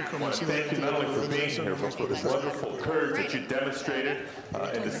city, want to thank you not only for being here, but for the wonderful courage that you demonstrated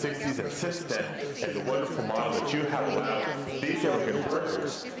in the 60s and since then, and the wonderful model that you have allowed these immigrant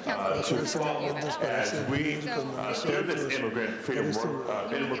workers to follow as we, through this immigrant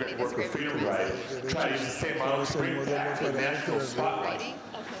worker freedom right, try to use the same model to bring back to the national spotlight.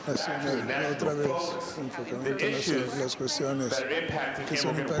 The issues that are impacting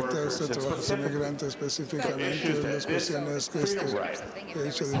immigrant workers and specifically the issues that this freedom right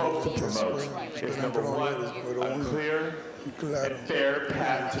hopes to promote is number one, a clear and fair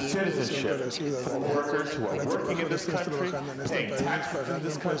path to citizenship for workers who are working in this country, paying taxes in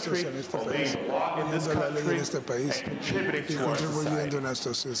this country, obeying the law in this country, and contributing to our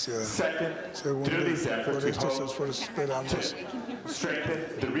society. Second, through these efforts, we hope to strengthen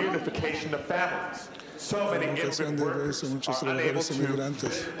the reunification of families. So many immigrant workers are unable to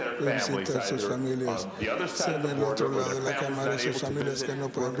visit their families either on the other side of the border or their families are unable to visit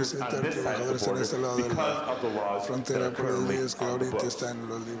workers on this side of the border because of the laws that are currently on the books. In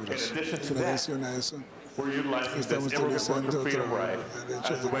addition to that, we're utilizing this immigrant worker freedom right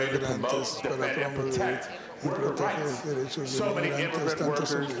as a way to promote, defend, and protect worker rights. So many immigrant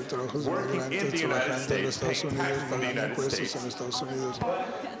workers working in the United States, paying taxes in the United States,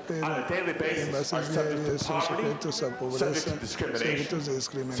 but on a daily basis are subject to poverty, subject to discrimination,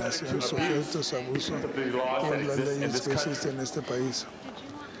 subject to abuse of the laws that exist in this country.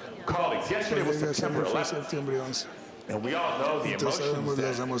 Colleagues, yesterday was September 11th. And we all know the emotions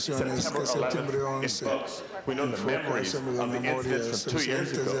that September 11th invokes. We know the memories of the incidents from 2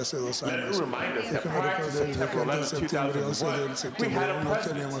 years ago. Let me remind us that prior to September 11th, 2001, we had a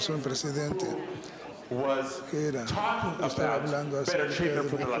president who was talking about better treatment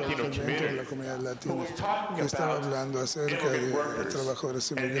for the Latino community, who was talking about immigrant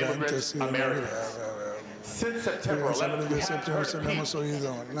workers and immigrant Americans. Since September 11th, we haven't heard peace.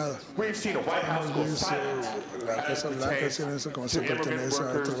 We've seen a White House go silent as it pertains to immigrant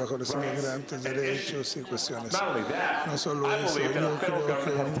workers' rights and issues. Not only that, I believe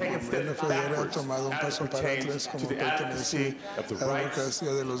that the federal government has taken steps backwards as it pertains to the advocacy of the rights of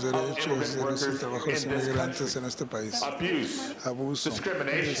immigrant workers in this country. Abuse,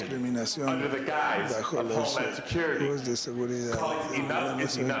 discrimination under the guise of Homeland Security. Colleagues, enough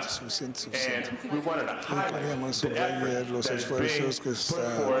is enough. And we wanted to queríamos subrayar los esfuerzos que están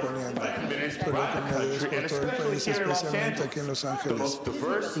poniendo por las comunidades por todo el país, especialmente aquí en Los Ángeles,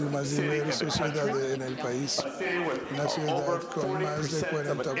 la más diversa ciudad en el país, una ciudad con más de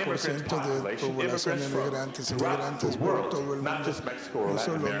 40% de población inmigrantes por todo el mundo, no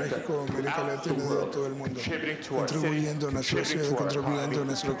solo México, América Latina, de todo el mundo, contribuyendo a nuestra ciudad, contribuyendo a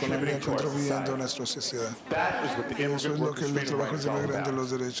nuestra economía, contribuyendo a nuestra sociedad. Eso es lo que los trabajos de inmigrantes,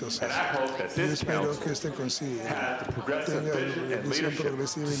 los derechos hacen. Y espero que este concilio tenga visión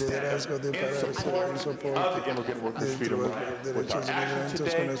progresiva y liderazgo de pararse en soporte de los derechos de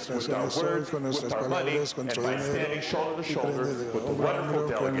inmigrantes con nuestras acciones, con nuestras palabras, con nuestro dinero y prende de hombro a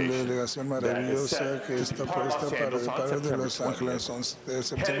hombro con la delegación maravillosa que está puesta para el paro de Los Ángeles de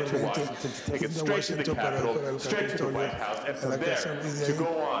septiembre 20 de Washington para el Capitolio, a la Casa y de ahí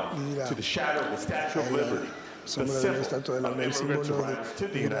irá sombra de la Estatua de la Unión, símbolo de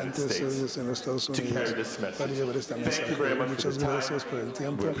migrantes en los Estados Unidos, para llevar esta mensaje. Muchas gracias por el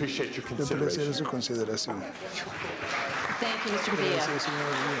tiempo y apreciar su consideración. Thank you, Mr. Padilla.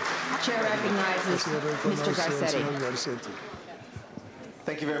 Chair recognizes Mr. Garcetti.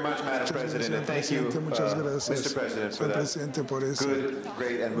 Thank you very much, Madam President, and thank you, Mr. President, for that good,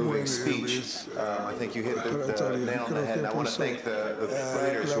 great, and moving speech. I think you hit the nail on the head, and I want to thank the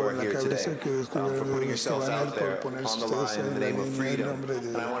writers who are here today for putting yourselves out there on the line in the name of freedom.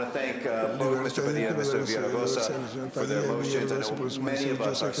 And I want to thank both Mr. Padilla and Mr. Villaraigosa for their motions. I know many of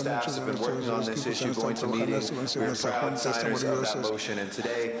us, our staffs, have been working on this issue, going to meetings. We are proud signers of that motion, and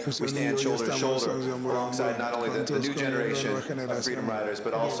today we stand shoulder to shoulder alongside not only the new generation of freedom riders,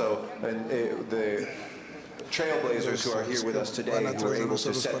 but also the trailblazers who are here with us today, who are able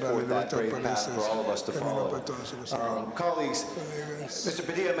to set forth that great path for all of us to follow. Colleagues, Mr.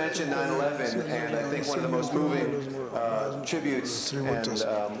 Padilla mentioned 9/11, and I think one of the most moving tributes and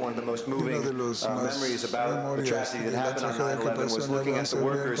one of the most moving memories about the tragedy that happened on 9/11 was looking at the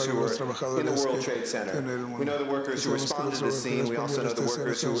workers who were in the World Trade Center. We know the workers who responded to the scene. We also know the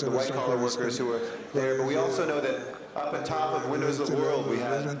workers who, the white-collar workers who were there, but we also know that up at top of Windows of the World, we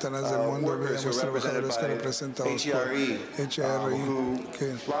had workers who were represented by HRE, who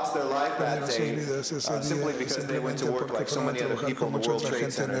lost their life that day simply because they went to work like so many other people in the World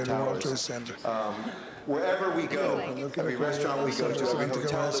Trade Center towers. Wherever we go, every restaurant we go to, every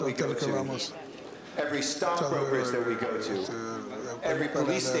hotel that we go to, every stockbrokers that we go to, every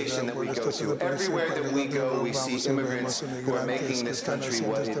police station that we go to, everywhere that we go, we see immigrants who are making this country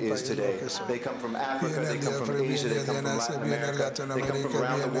what it is today. They come from Africa, they come from Asia, they come from Latin America, they come from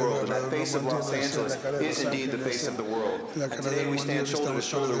around the world. And that face of Los Angeles is indeed the face of the world. And today we stand shoulder to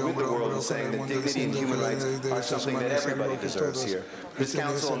shoulder with the world in saying that dignity and human rights are something that everybody deserves here. This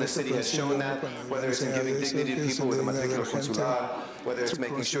council and this city has shown that, whether it's in giving dignity to people with a matrícula consular, whether it's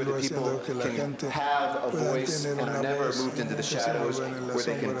making sure that people can have a voice and are never moved into the shadows, where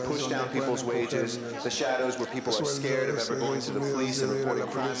they can push down people's wages, the shadows where people are scared of ever going to the police and reporting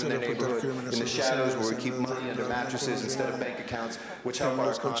crimes in their neighborhood, in the shadows where we keep money under mattresses instead of bank accounts, which help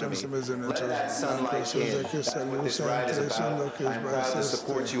our economy. Let that sunlight in. That's what this ride is about. I'm proud to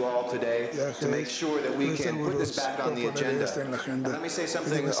support you all today to make sure that we can put this back on the agenda. And let me say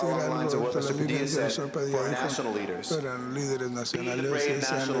something along the lines of what Mr. Padilla said for our national leaders. Be the brave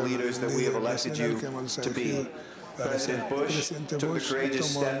national leaders that we have elected you to be. President Bush took the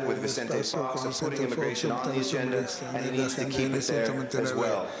courageous step with Vicente Fox of putting immigration on the agenda, and he needs to keep it there as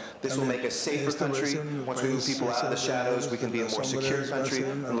well. This will make a safer country. Once we move people out of the shadows, we can be a more secure country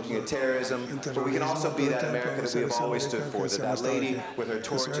and looking at terrorism. But we can also be that America that we have always stood for, that lady with her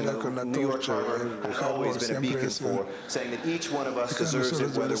torch in the New York Harbor has always been a beacon for, saying that each one of us deserves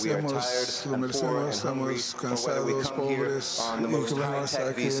it, whether we are tired and poor and hungry, or whether we come here on the most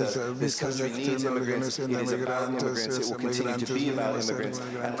high-tech visa. This country needs immigrants. It is about immigrants. It will continue to be about immigrants.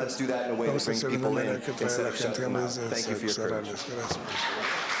 And let's do that in a way that brings people in instead of shutting them out. Thank you for your courage.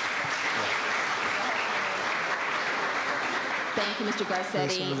 Thank you, Mr.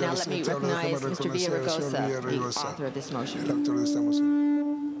 Garcetti. Now let me recognize Mr. Villaraigosa, the author of this motion.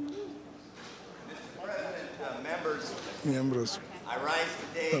 Miembros,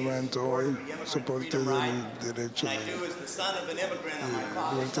 levanto hoy soporte del derecho de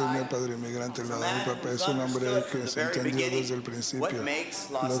mi padre inmigrante, la de mi papá es un hombre que se entendió desde el principio lo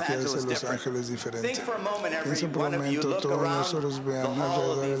que hace Los Ángeles diferente. Piensa por un momento, todos nosotros vean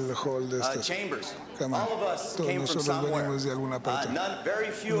alrededor del hall de esta cámara, todos nosotros venimos de alguna parte.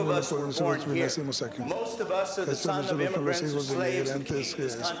 Ninguno de nosotros nacimos aquí. Estos nosotros son los hijos de inmigrantes,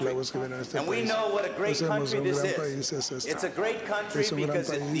 esclavos que vienen a este país. Sabemos un gran país es este. country because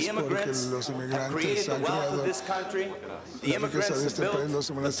the immigrants have created the wealth of this country. The immigrants have built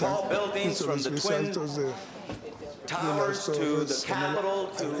the tall buildings from the Twin Towers to the Capitol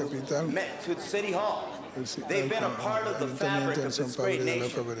to the City Hall. They've been a part of the fabric of this great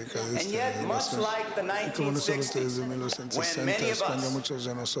nation. And yet, much like the 1960s, when many of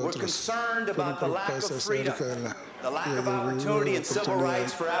us were concerned about the lack of freedom, the lack of opportunity and civil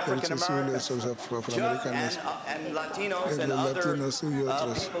rights for African Americans and Latinos and other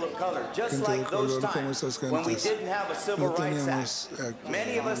people of color, just like those times when we didn't have a Civil Rights Act,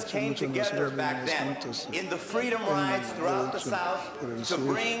 many of us came together back then in the freedom rides throughout the South to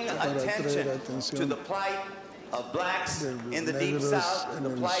bring attention to the plight of blacks in the Deep South, the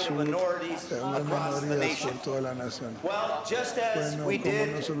plight of minorities across the nation. Well, just as we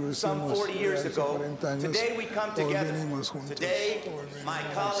did some 40 years ago, today we come together. Today, my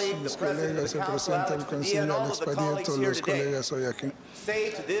colleague, the President of the Council, Alex Padilla, and all of the colleagues here today,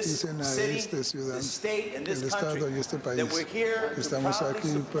 say to this city, this state, and this country that we're here to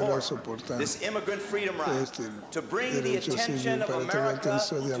proudly support this immigrant freedom ride, to bring the attention of America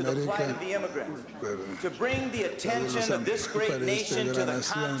to the plight of the immigrant, to bring the attention of this great nation to the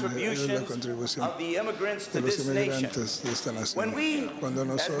contributions of the immigrants to this nation. When we,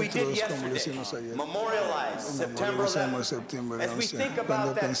 as we did yesterday, memorialize September 11th, as we think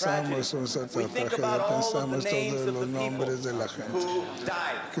about that tragedy, we think about all of the names of the people who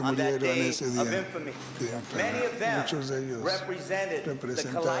died on that day of infamy. Many of them represented the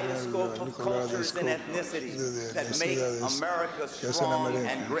kaleidoscope of cultures and ethnicities that make America strong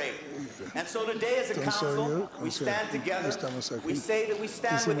and great. And so today as a council, we stand together. We say that we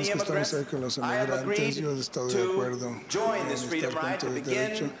stand with the immigrants. I have agreed to join this freedom ride, to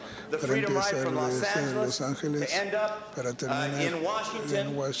begin the freedom ride from Los Angeles, to end up in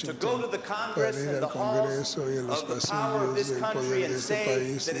Washington, to go to the Congress and the halls of the power of this country and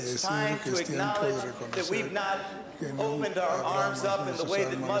say that it's time to acknowledge that we've not opened our arms up in the way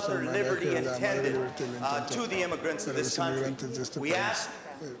that Mother Liberty intended to the immigrants of this country. We ask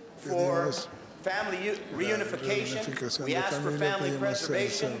for family reunification, we ask for family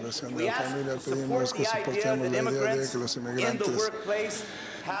preservation, we ask to support the idea that immigrants in the workplace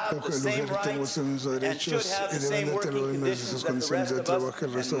have the same rights and should have the same working conditions that the rest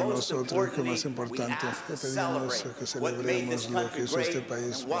of us, and most importantly, we ask to celebrate what made this country great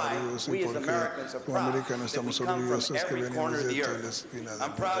and why we as Americans are proud that we come from every corner of the earth.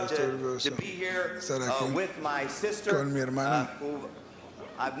 I'm proud to be here with my sister, who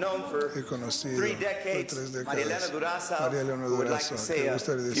I've known for 3 decades, Maria Elena Durazo, who would like to say a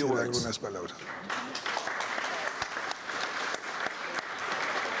few words.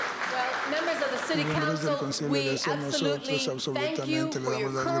 Members of the City Council, we absolutely thank you for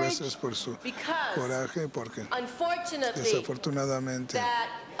your courage, because unfortunately that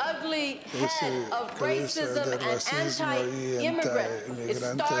ugly head of racism and anti-immigrant is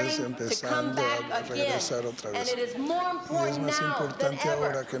starting to come back again. And it is more important now than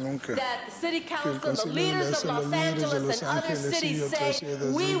ever that the City Council, the leaders of Los Angeles and other cities say,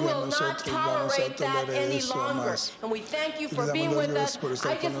 we will not tolerate that any longer. And we thank you for being with us.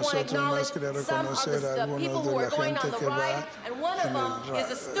 I just want to acknowledge some of the people who are going on the ride, and one of them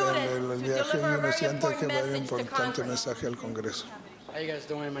is a student to deliver a very important message to Congress. How you guys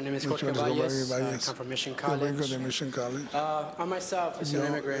doing? My name is Jorge Valles. I come from Mission College. I myself is an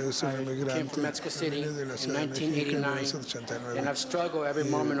immigrant. I came from Mexico City in 1989, and I've struggled every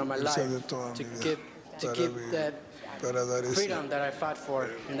moment of my life to give that freedom that I fought for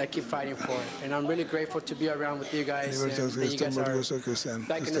and I keep fighting for. And I'm really grateful to be around with you guys, and that you guys are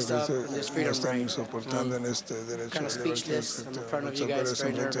backing us up in this freedom ride. I'm kind of speechless. I'm in front of you guys,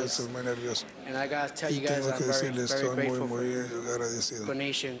 very nervous. And I got to tell you guys, I'm very, very grateful for your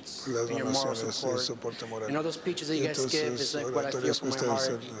donations and your moral support. And all those speeches that you guys give is like what I feel from my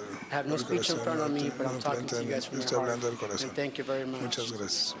heart. I have no speech in front of me, but I'm talking to you guys from my heart. And thank you very much. So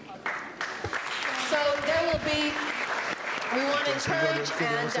there will be, we want to encourage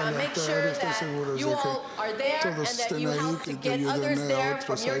and make sure that you all are there and that you help to get others there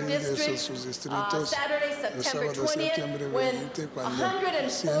from your districts. Saturday, September 20th, when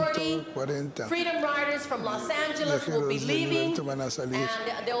 140 Freedom Riders from Los Angeles will be leaving, and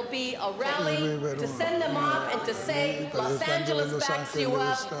there will be a rally to send them off and to say Los Angeles backs you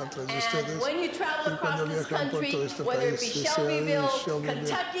up. And when you travel across this country, whether it be Shelbyville,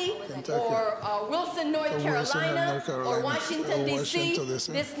 Kentucky, or Wilson, North Carolina, or Washington, D.C.,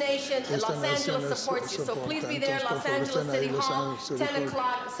 this nation and Los Angeles supports you. So please be there, Los Angeles City Hall, 10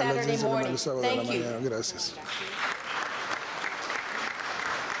 o'clock Saturday morning. Thank you.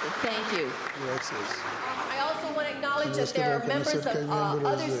 Thank you. I also want to acknowledge acknowledge that there are members of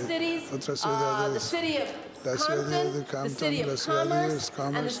other cities, the city of Compton, the city of Commerce,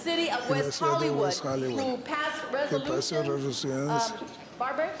 and the city of West Hollywood, who passed resolutions.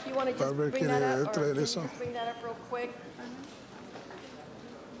 Barbara, you want to just bring that up, or can you just bring that up real quick?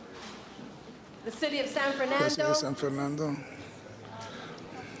 The city of San Fernando.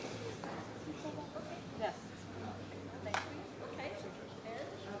 Yes.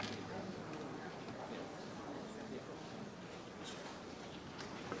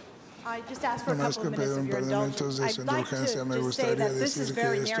 I just asked for a couple of minutes of your indulgence. I'd like to just say that this is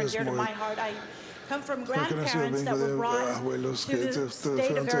very near and dear to my heart. I come from grandparents that were brought to the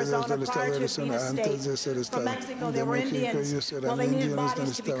state of Arizona prior to being a state. From Mexico, they were Indians. Well, they needed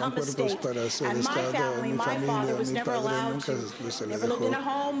bodies to become a state. And my family, my father was never allowed to. Never lived in a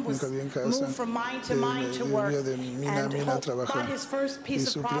home, was moved from mine to work, and bought his first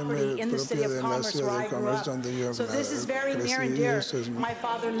piece of property in the city of Commerce where I grew up. So this is very near and dear. My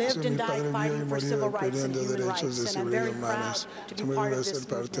father lived and died fighting for civil rights and human rights, and I'm very proud to be part of this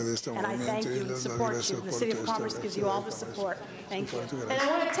movement. And I thank you and support you. The City of Commerce gives you all the support. Thank you. And I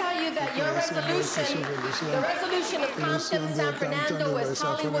want to tell you that your resolution, the resolution of Compton, San Fernando, West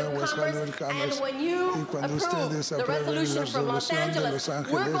Hollywood, Commerce, and when you approve the resolution from Los Angeles,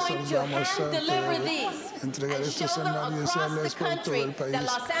 we're going to hand-deliver these and show them across the country that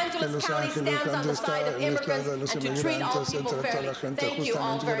Los Angeles County stands on the side of immigrants and to treat all people fairly. Thank you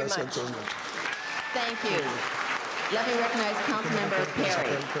all very much. Thank you. Let me recognize Councilmember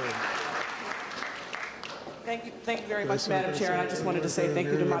Perry. Thank you very much, Madam Chair. And I just wanted to say thank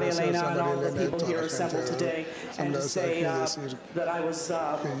you to Maria Elena and all the people here assembled today, and to say that I was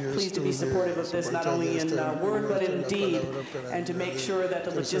pleased to be supportive of this, not only in word but in deed, and to make sure that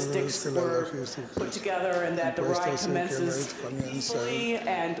the logistics were put together and that the ride commences peacefully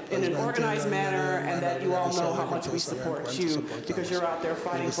and in an organized manner, and that you all know how much we support you because you're out there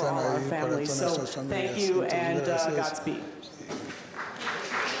fighting for all our families. So thank you and Godspeed.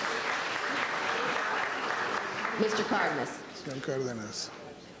 Mr. Cardenas.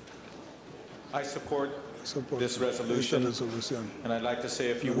 I support this resolution, and I'd like to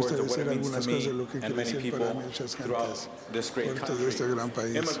say a few words of what it means to me and many people throughout this great country.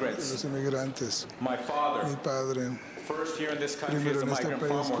 Immigrants. My father, first here in this country as a migrant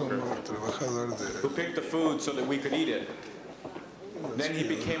farm worker, who picked the food so that we could eat it. Then he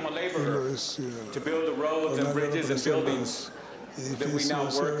became a laborer to build the roads and bridges and buildings that we now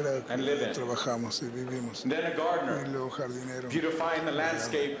work and live in. Then a gardener, beautifying the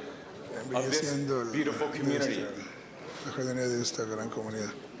landscape of this beautiful community.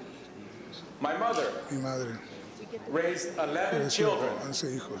 My mother raised 11 children.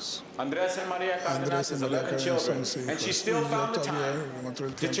 Andres and Maria Cardenas is 11 children, and she still found the time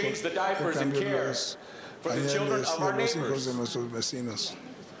to change the diapers and care for the children of our neighbors.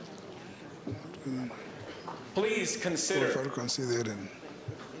 Please consider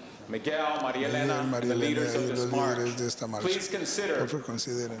Miguel, Maria Elena, and the leaders of this march. Please consider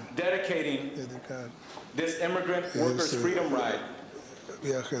dedicating this immigrant workers' freedom ride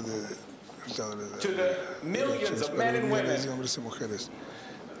to the millions of men and women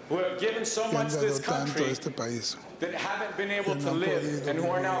who have given so much to this country that haven't been able to live and who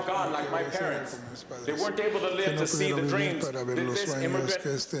are now gone, like my parents. They weren't able to live to see the dreams that this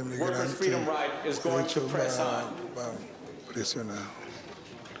immigrant workers' freedom ride is going to press on.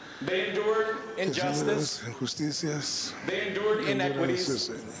 They endured injustice, they endured inequities,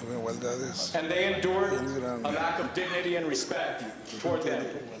 and they endured a lack of dignity and respect toward them,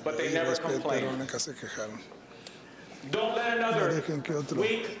 but they never complained. Don't let another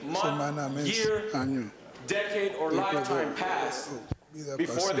week, month, year, decade, or lifetime pass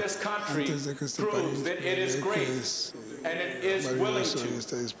before this country proves that it is great and it is willing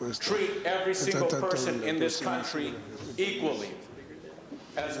to treat every single person in this country equally,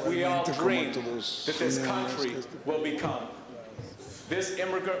 as we all dream that this country will become. This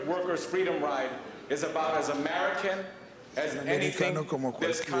immigrant workers' freedom ride is about as American as anything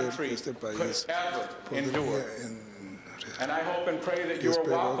this country could ever endure. And I hope and pray that you are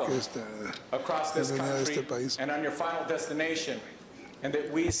welcome across this country and on your final destination, and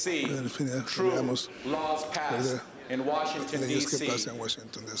that we see true laws passed in Washington, D.C.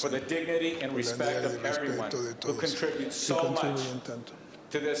 for the dignity and respect of everyone who contributes so much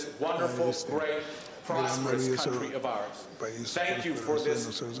to this wonderful, great, prosperous country of ours. Thank you for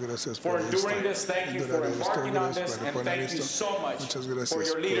this, for enduring this, thank you for embarking on this, and thank you so much for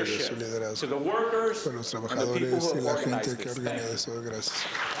your leadership to the workers and the people who have organized this.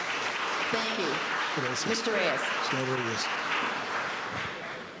 Thank you. Mr. Reyes.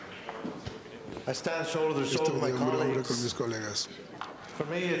 I stand shoulder to shoulder Estoy with de my hombre a hombre con colleagues. mis colegas. For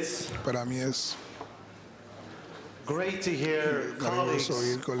me, it's Para mí es great to hear colleagues, maravilloso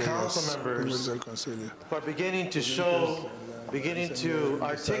oír council colegas, members, miembros del concilio, who are beginning to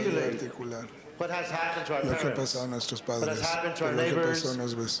articulate what has happened to our lo que ha parents, pasado a nuestros what has padres, happened to our lo que neighbors, pasó a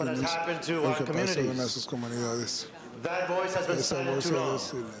los what has vecinos, happened to lo our que pasó en communities. nuestras comunidades. That voice has been Esa silent voz too ha long.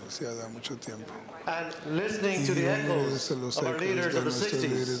 silenciada mucho tiempo. And listening Y to the echoes los of our ecos leaders de of the nuestros 60s,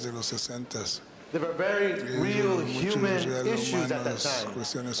 líderes de los 60s. there were very real Muchos human real issues at that humanos, time.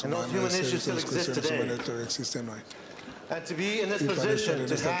 cuestiones And those human humanas, issues still ciertas exist cuestiones today. humanas todavía existen hoy. And to be in this Y para estar position, en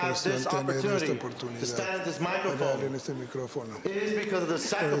to esta have posición, this tener esta opportunity, to oportunidad, stand at this hablar microphone, en este micrófono, is because of the es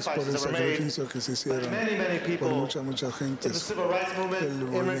por sacrifices el that were made sacrificio que se hicieron by many por people mucha gente, in the civil rights el movement,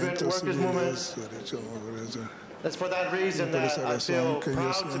 immigrant movimiento workers movement. civiles, derechos mujeres. It's for that Y reason por that esa I feel razón que yo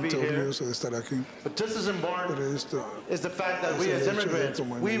proud to be siento here. orgulloso de estar aquí. But just as important Pero esto is the fact that es we el as hecho de immigrants,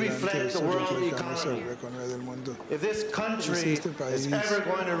 como we reflect inmigrantes the world reflejamos economy. la economía del mundo. If this country este país is ever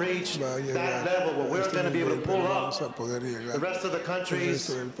going to reach va a llegar that level where we're a este going to be able to nivel, pull pero up vamos a poder llegar the rest of the el countries,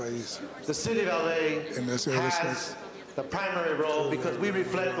 resto del país. the city of LA En la ciudad de has the primary role because we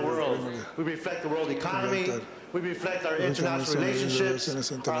reflect the world. We reflect the world economy. We reflect our international relationships, our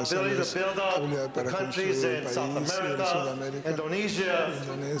ability to build up the countries in South America, Indonesia,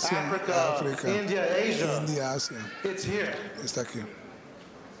 Africa, India, Asia. It's here. Está aquí.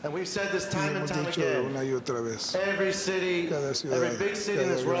 And we've said this Y time and hemos time dicho again. una y otra vez. Every city, Cada ciudad, every big city in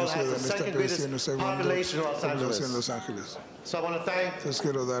cada this gran world has ciudad the en este second país tiene greatest segundo population of Los población en Angeles. Los Ángeles. So I want to thank Entonces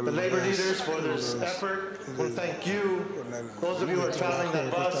quiero dar the labor las leaders for this effort. I want to thank you, those of you who are traveling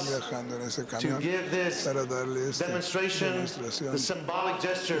that bus, to give this demonstration, the symbolic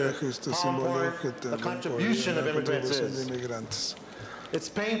gesture, how important the contribution of immigrants is. It's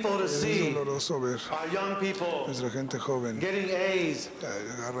painful to see our young people getting A's,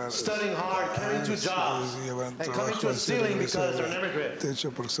 studying hard, carrying 2 jobs, and coming to a ceiling because they're an immigrant.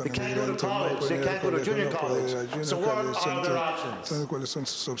 They can't go to college, they can't go to junior college. So what are their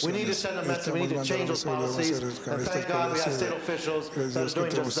options? We need to send a message, we need to change those policies, and thank God we have state officials that are doing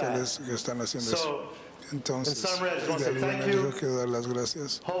just that. So, Entonces, in summary, I just want de to say alguna thank manera you. quiero dar las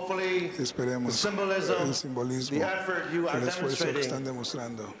gracias. Hopefully, the Esperemos symbolism, el simbolismo, the effort you are el esfuerzo que están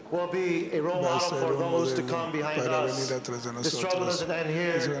demonstrating demostrando will be a role va a model ser for un those to modelo come behind para us. venir atrás de The struggle nosotros. doesn't end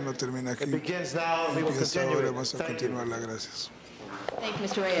Eso here. ya no termina aquí. It begins now, and we will Empieza continue ahora, it. vamos a Thank you. continuar las gracias. Thank you,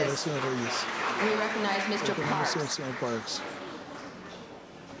 Mr. Reyes. Gracias, Reyes. We recognize Mr. Reconocemos Parks. al señor Parks.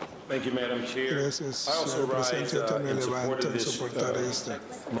 Thank you, Madam Chair. Gracias, I also señor rise presidente. Yo también in support levanto of en this soportar esta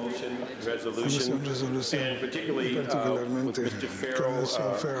motion, resolution, and particularly with Mr.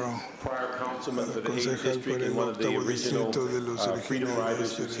 Farrell, prior councilman for the 8th District and one of the original Freedom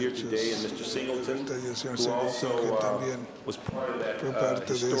Riders who's here today, and Mr. Singleton, who also was part of that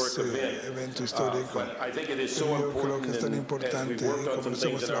historic event. But I think it is so important, and as we worked on some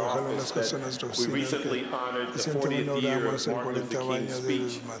things in our office, that we recently honored the 40th year of Martin Luther King's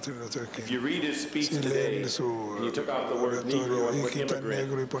speech. If you read his speech today, and you took out the word Negro and put immigrant,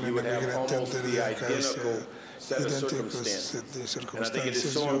 you would have almost the identical set of circumstances. And I think it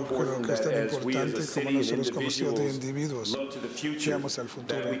is so important that as we as a city and individuals look to the future,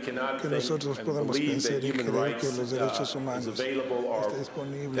 that we cannot think and believe that human rights is available or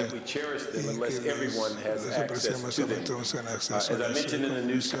that we cherish them unless everyone has access to them. As I mentioned in the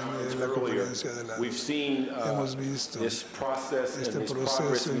news conference earlier, we've seen this process and this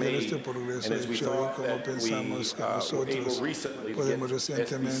progress made, and as we thought that we were able recently to get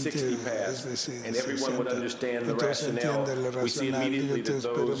SB 60 passed, and everyone would understand the rationale, we see immediately that those who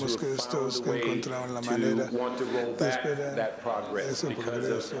have found a way to want to roll back that progress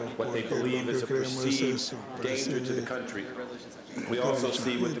because of what they believe is a perceived danger to the country. We also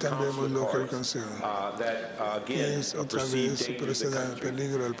see with the consular cards that, again, a perceived danger to the country.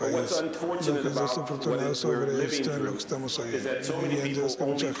 But what's unfortunate about what we're living through is that so many people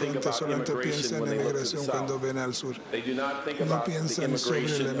only think about immigration when they look to the south. They do not think about the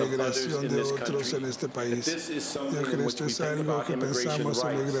immigration of others in this country. That this is something in which we think about immigration rights.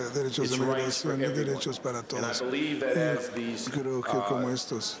 It's rights for everyone. And I believe that as these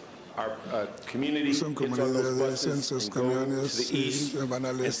our community son gets on those comunidades en buses sus and go to camiones the east van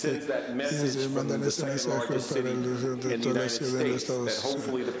al and este sends that y message from mandan the este second mensaje largest para city el in the de toda la United ciudad de los States, that Estados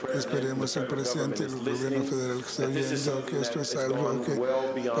hopefully the President and the Esperemos el federal presidente government y is el gobierno listening, federal que está that this is viendo que something esto that es has algo gone que well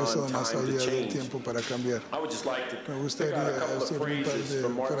pasó beyond más time to allá del change. tiempo para cambiar. I would just like to Me pick out gustaría a couple of hacer un par phrases de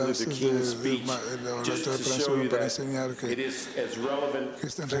from Martin Luther frases King's de speech just relato de to Francisco show you para that enseñar que it is as relevant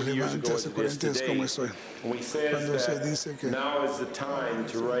es tan 40 years ago relevante as hace it is 40 años como today. es hoy. When he says Cuando se that dice que now is the time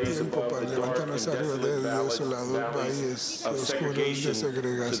to raise tiempo para levantarnos arriba de desolados valles oscuros de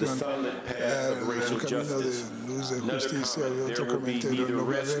segregación, el camino de luz de justicia y otro comentario. No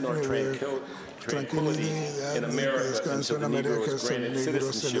va a haber tranquilidad ni descanso en América, que el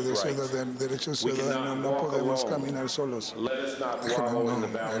negro se le desea derechos ciudadanos. No podemos caminar solos.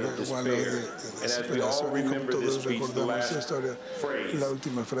 Déjenos igual de desesperación. Y como todos recordamos esta historia, la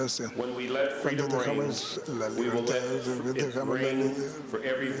última frase, cuando dejamos la libertad, dejamos la libertad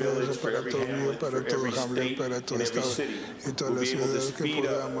para todo bien, para todo Hamlet, para todo Estado y todas las ciudades que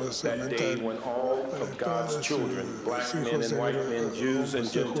podamos aumentar para todos los hijos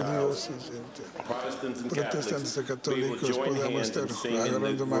de judíos protestantes y católicos podamos estar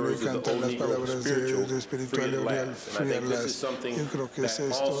agarrando mano y cantar las palabras de espiritual y friarlas. Yo creo que es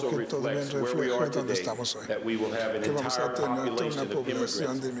esto que todo bien refleja donde estamos hoy, que vamos a tener toda una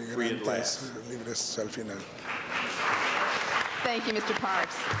población de inmigrantes libres al final. Thank you, Mr.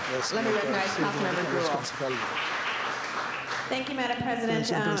 Parks. Let me recognize Councilmember Gruel. Thank you, Madam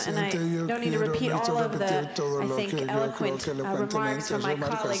President, and I don't need to repeat all of the, I think, eloquent remarks from my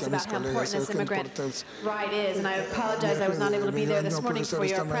colleagues about how important this immigrant right is, and I apologize I was not able to be there this morning for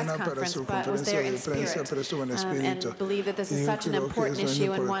your press conference, but was there in spirit, and believe that this is such an important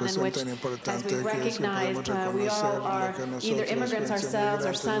issue and one in which, as we recognized, we all are either immigrants ourselves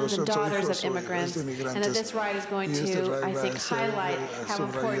or sons and daughters of immigrants, and that this ride is going to, I think, highlight how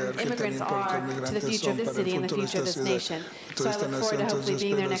important immigrants are to the future of this city and the future of this nation. So I look forward to hopefully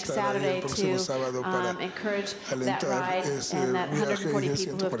being there next Saturday to encourage that ride and that 140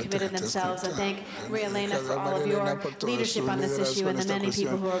 people who have committed themselves. And thank Maria Elena for all of your leadership on this issue and the many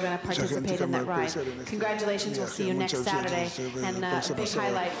people who are going to participate in that ride. Congratulations. We'll see you next Saturday. And a big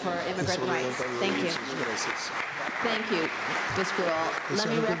highlight for immigrant rights. Thank you. Thank you, Ms. Gruel. Let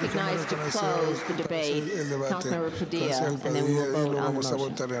me recognize to close the debate Councilmember Padilla, and then we will vote on the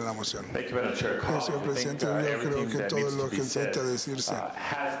motion. Thank you, Madam Chair. Señor Presidente, yo creo que todo lo que intenta decirse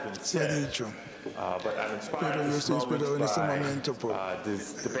se ha dicho. Pero yo estoy inspirado en este momento por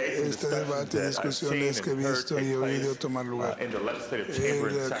este debate y discusiones que he visto y he oído tomar lugar en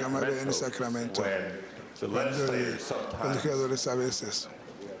la Cámara en Sacramento, los legisladores a veces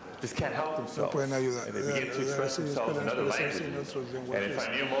no pueden ayudar. And they begin to express themselves in other languages. And if I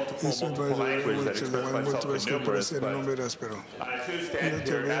knew multiple languages that express myself in numerous, but I too stand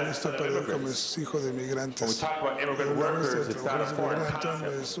here as a son of immigrants. When we talk about immigrant workers, it's not a foreign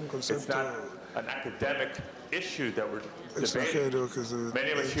concept. It's not an academic issue that we're debating.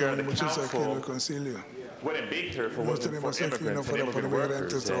 Many of us here on the council wouldn't be here for immigrants and immigrant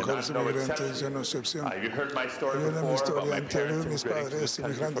workers, and not no exception. You heard my story before about my parents immigrating to this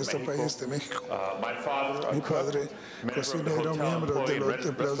country from Mexico. My father, a cook, member of the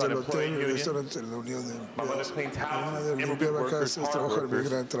hotel employee, restaurant employee union. My mother cleans houses, immigrant workers, farm workers,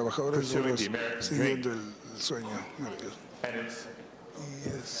 pursuing the American dream. And it's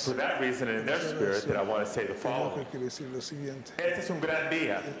for that reason and in their spirit that I want to say the following. Este es un gran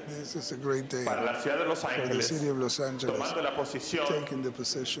día para la ciudad de Los Ángeles, tomando la posición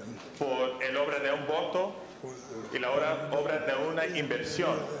por el obra de un voto y la obra de una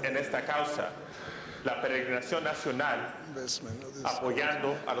inversión en esta causa, la peregrinación nacional,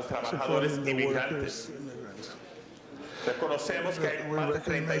 apoyando a los trabajadores inmigrantes. Reconocemos que hay más de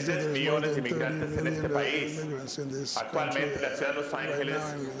 36 millones de inmigrantes en este país. Actualmente la ciudad de Los Ángeles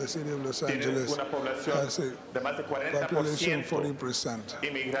tiene una población de más de 40%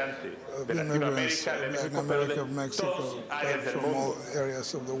 inmigrante de Latinoamérica, de México, pero de todas áreas del mundo.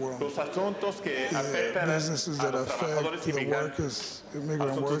 Los asuntos que afectan a los trabajadores inmigrantes,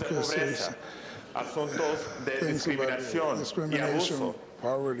 asuntos de pobreza, asuntos de discriminación y abuso,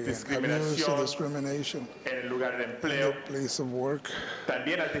 discriminación en el lugar de empleo,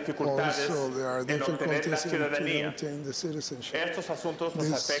 también las dificultades en obtener la ciudadanía. Estos asuntos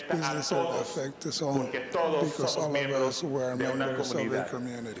nos afectan a todos, porque todos somos miembros de una comunidad.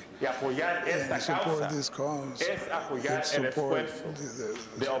 Y apoyar esta causa es apoyar el esfuerzo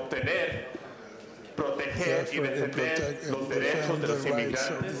de obtener, proteger y defender los derechos de los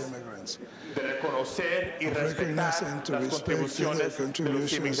inmigrantes, de reconocer y respetar las contribuciones de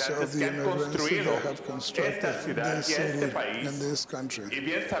los inmigrantes que han construido esta ciudad y este país. Y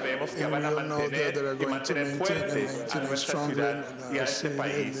bien sabemos que van a mantener y mantener fuertes a nuestra ciudad y a este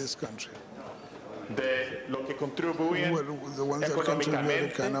país. De lo que contribuyen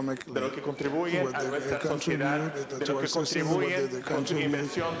económicamente, de lo que contribuyen a nuestra sociedad, de lo que contribuyen con su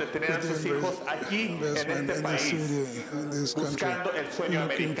inversión de tener a sus hijos aquí en este país, buscando el sueño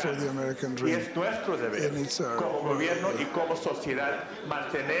americano. Y es nuestro deber como gobierno y como sociedad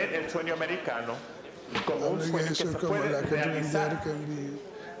mantener el sueño americano como un sueño que se puede realizar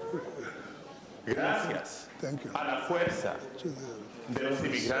Gracias a la fuerza de los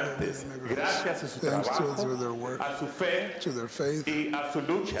inmigrantes, gracias a su trabajo, a su fe y a su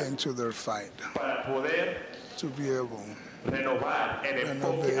lucha para poder renovar el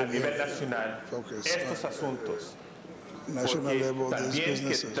enfoque a nivel nacional estos asuntos. Porque también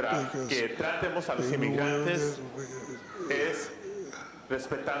que tratemos a los inmigrantes es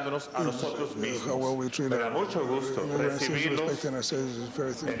respetándonos a nosotros mismos. Me da mucho gusto recibirlos en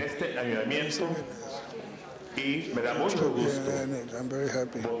este ayuntamiento y me da mucho gusto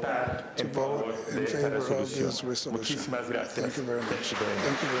votar en favor de esta resolución. Muchísimas gracias.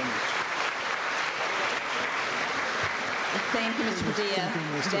 Thank you, Mr. Padilla.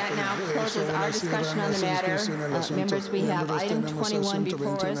 That now closes our discussion on the matter. Members, we have item 21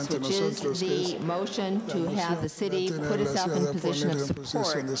 before us, which is the motion to have the city put itself in position of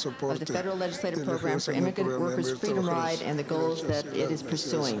support of the federal legislative program for immigrant workers' freedom ride and the goals that it is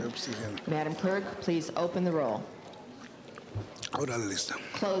pursuing. Madam Clerk, please open the roll.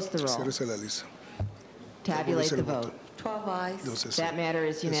 Close the roll. Tabulate the vote. 12 ayes. That matter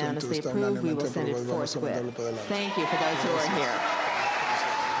is unanimously approved. We will send it forthwith. Thank you for those who are here.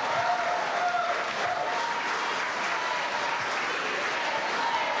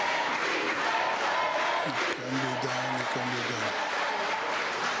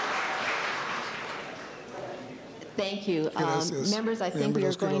 Thank you. Members, I think we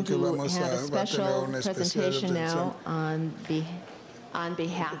are going to have a special presentation now on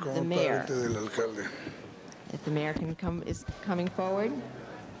behalf of the mayor. If the mayor can come, is coming forward.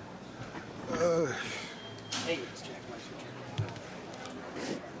 Hey,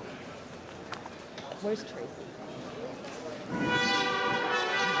 Where's Tracy?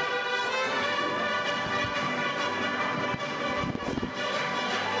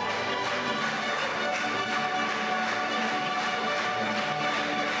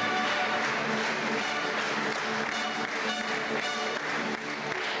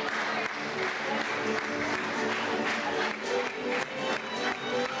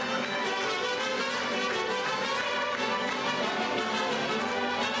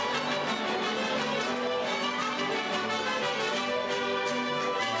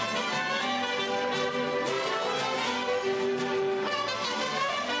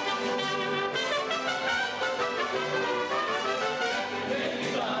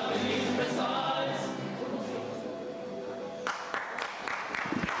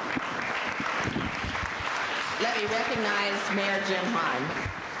 Recognize Mayor Jim Hahn.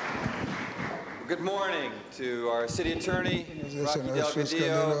 Good morning to our city attorney, Rocky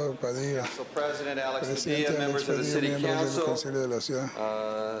Delgadillo, Council President Alex Padilla, members of the City Council,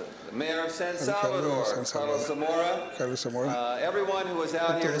 Mayor of San Salvador, Carlos Zamora, everyone who was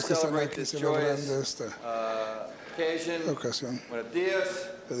out here to celebrate this joyous occasion. Buenos dias.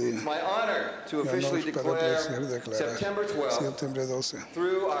 It's my honor to officially declare September 12th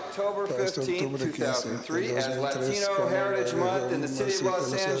through October 15th, 2003 as Latino Heritage Month in the city of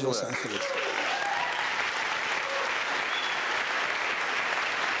Los Angeles.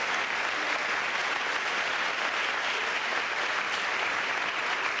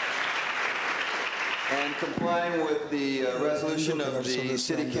 And complying with the resolution of the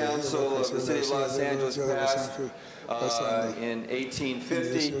City Council of the City of Los Angeles passed in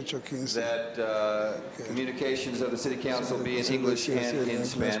 1850 that communications of the City Council be in English and in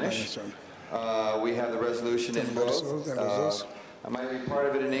Spanish. We have the resolution in both. I might be part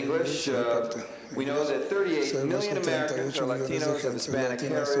of it in English. We know that 38 million Americans are Latinos of Hispanic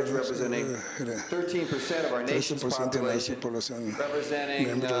heritage, representing 13% of our nation's population,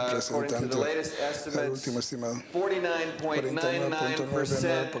 representing, according to the latest estimates,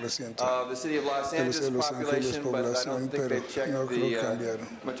 49.99% of the city of Los Angeles population, but I don't think they've checked the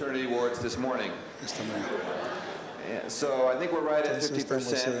maternity wards this morning. So I think we're right at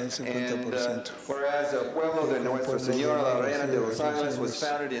 50%, and whereas El Pueblo de Nuestra Señora La Reina de los Ángeles was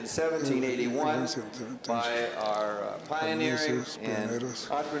founded in 1781 by our pioneering and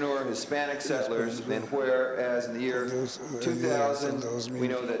entrepreneur Hispanic settlers, and whereas in the year 2000 we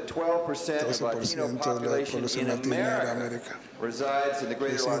know that 12% of Latino population in America resides in the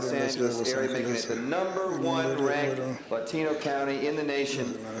greater Los Angeles area, making it the #1 ranked Latino county in the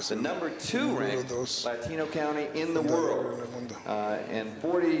nation, the #2 ranked Latino county in the world. And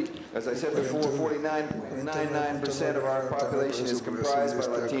as I said before, 49.99% of our population is comprised by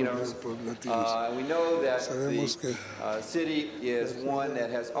Latinos. We know that the city is one that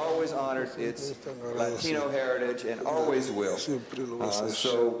has always honored its Latino heritage and always will.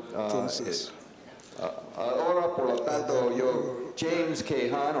 Ahora, por lo tanto, yo, James K.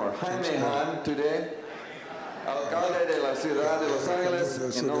 Hahn, or Jaime Hahn today, Alcalde de la ciudad de Los Ángeles,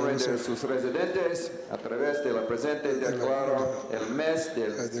 en nombre de sus residentes, a través de la presente declaro el mes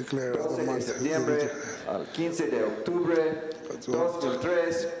del 12 de septiembre al 15 de octubre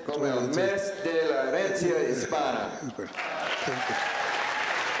 2003 como el mes de la herencia hispana.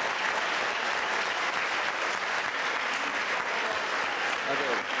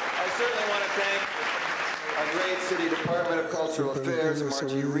 I certainly want to thank our great City Department of Cultural Affairs,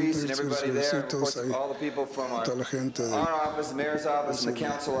 Margie Reese, and everybody there, and of course all the people from our office, the mayor's office, and the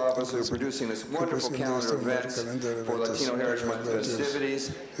council office who are producing this wonderful calendar of events for Latino Heritage Month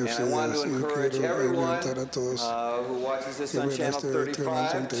festivities. And I want to encourage everyone who watches this on Channel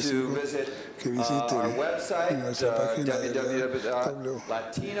 35 to visit our website,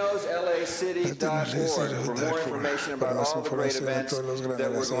 www.latinoslacity.org, for more information about all the great events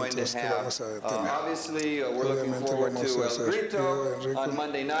that we're going to have. Obviously, we're looking forward to El Grito on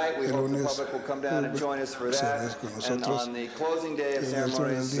Monday night. We hope the public will come down and join us for that. And on the closing day of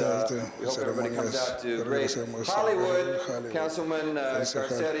ceremonies, we hope everybody comes out to Great Hollywood. Councilman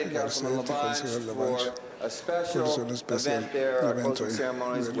Garcetti and Councilman LaBonge for a special event there, our closing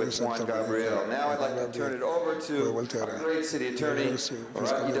ceremonies with Juan Gabriel. Now I'd like to turn it over to our great city attorney,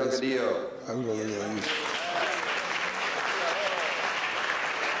 Rocky Delgadillo.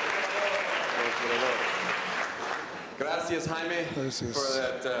 Gracias, Jaime, for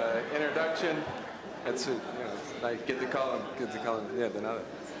that introduction. It's, I get to call him, yeah, de nada.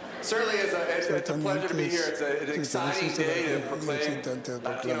 Certainly, it's a pleasure to be here. It's an exciting day to proclaim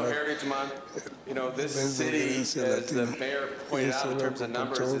Latino Heritage Month. You know, this city, as the mayor pointed out in terms of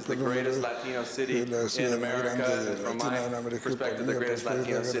numbers, is the greatest Latino city in America, and from my perspective, the greatest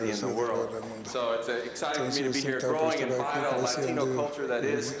Latino city in the world. So it's exciting for me to be here, growing in vital Latino culture that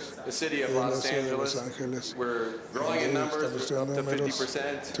is the city of Los Angeles. We're growing in numbers, up to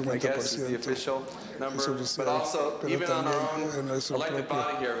 50%, I guess is the official number. But also, even on our own elected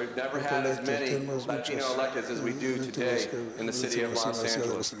body here, we've never had as many Latino electeds as we do today in the city of Los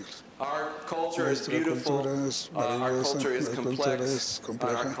Angeles. Our culture is beautiful, our culture is complex, and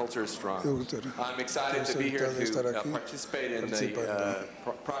our culture is strong. I'm excited to be here to participate in the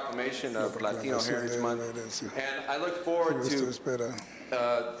proclamation of Latino Heritage Month, and I look forward to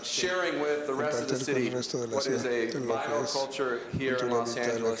sharing with the rest of the city what is a vital culture here in Los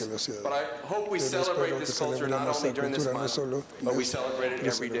Angeles. But I hope we celebrate this culture not only during this month, but we celebrate it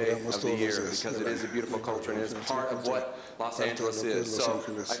every day of the year, because it is a beautiful culture and it is part of what Los Angeles is. So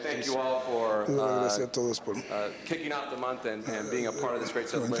I thank you all for kicking off the month and being a part of this great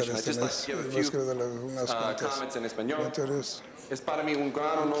celebration. I'd just like to give a few comments en español. Es para mí un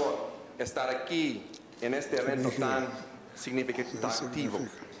gran honor estar aquí en este evento tan significativo.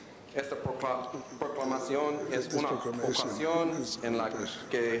 Esta proclamación es una ocasión en la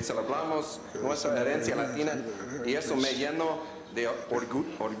que celebramos nuestra herencia latina y eso me llena de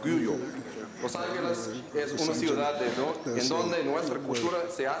orgullo. Los Ángeles es una ciudad en donde nuestra cultura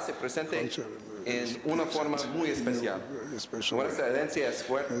se hace presente en una forma muy especial. Nuestra herencia es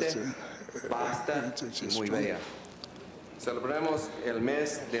fuerte, vasta y muy bella. Celebremos el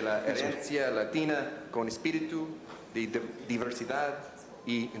mes de la herencia latina con espíritu de diversidad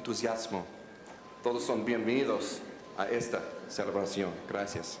y entusiasmo. Todos son bienvenidos a esta celebración.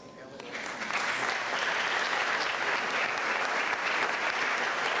 Gracias.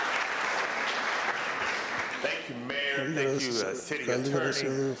 Thank you, Mayor. Thank you, City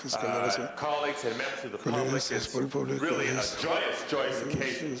Attorney, colleagues and members of the public. It's really a joyous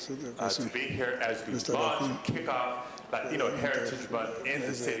occasion to be here as we launch and kick off Latino Heritage Month in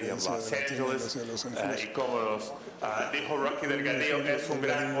the city of Los Angeles. Y como nos dijo Rocky Delgadillo, es un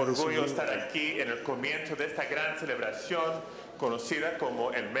gran orgullo estar aquí en el comienzo de esta gran celebración conocida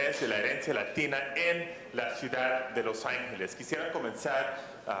como el mes de la herencia latina en la ciudad de Los Ángeles. Quisiera comenzar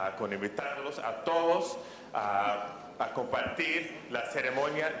con invitándolos a todos a compartir la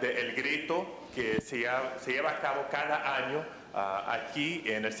ceremonia de El Grito que se lleva a cabo cada año aquí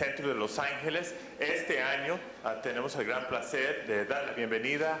en el centro de Los Ángeles. Este año tenemos el gran placer de dar la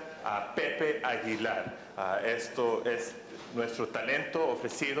bienvenida a Pepe Aguilar. Esto es nuestro talento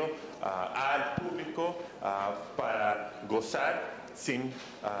ofrecido al público para gozar sin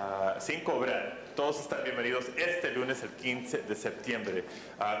cobrar. Todos están bienvenidos este lunes, el 15 de septiembre.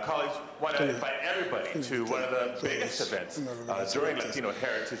 Colleagues, want to invite everybody to one of the biggest events during Latino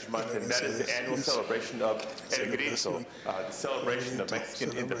Heritage Month, and that is the annual celebration of El Grito, the celebration of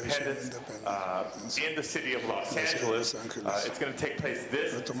Mexican independence in the city of Los Angeles. It's going to take place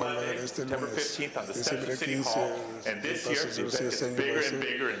this Monday, September 15th, on the steps of City Hall, and this year the event gets bigger and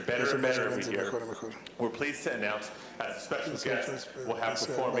bigger and better every year. We're pleased to announce, as a special guest, we'll have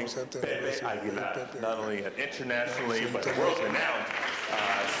performing Pepe Aguilar. not only an internationally but world-renowned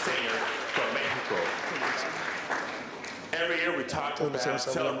singer from Mexico. Every year we talk about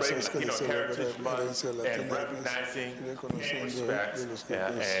celebrating Latino Heritage Month and recognizing and respect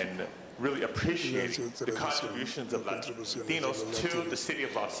and really appreciate the contributions of Latinos to the city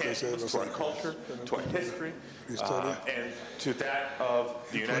of Los Angeles, to our culture, to our history, and to that of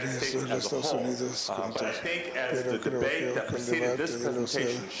the United States as a whole. But I think as the debate that preceded this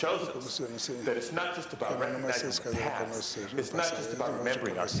presentation shows us that it's not just about recognizing the past, it's not just about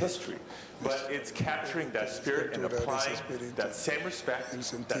remembering our history, but it's capturing that spirit and applying that same respect,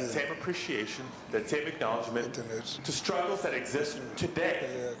 that same appreciation, that same acknowledgement to struggles that exist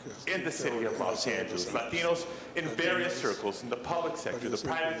today in the city of Los Angeles. Latinos in various circles, in the public sector, the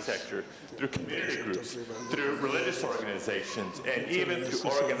private sector, through community groups, through religious organizations, and even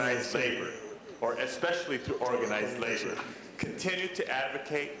through organized labor, or especially through organized labor, continue to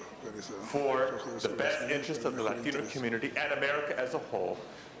advocate for the best interest of the Latino community and America as a whole,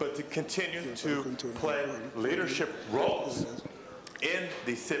 but to continue to play leadership roles in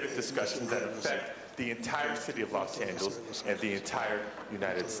these civic discussions that affect the entire city of Los Angeles and the entire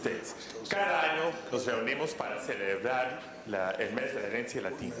United States. Cada año nos reunimos para celebrar el mes de la herencia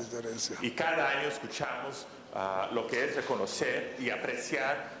latina. Y cada año escuchamos lo que es reconocer y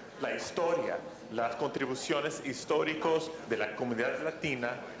apreciar la historia, las contribuciones históricas de la comunidad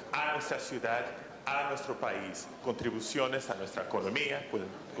latina a nuestra ciudad, a nuestro país, contribuciones a nuestra economía,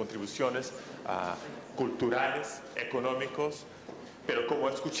 contribuciones culturales, económicos. Pero como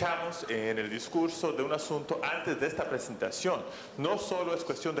escuchamos en el discurso de un asunto antes de esta presentación, no solo es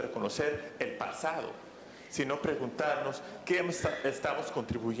cuestión de reconocer el pasado, sino preguntarnos qué estamos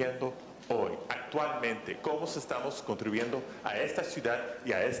contribuyendo hoy, actualmente, cómo estamos contribuyendo a esta ciudad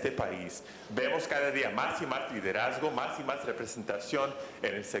y a este país. Vemos cada día más y más liderazgo, más y más representación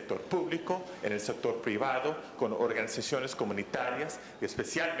en el sector público, en el sector privado, con organizaciones comunitarias y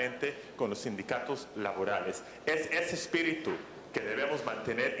especialmente con los sindicatos laborales. Es ese espíritu que debemos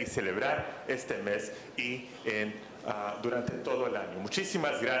mantener y celebrar este mes y durante todo el año.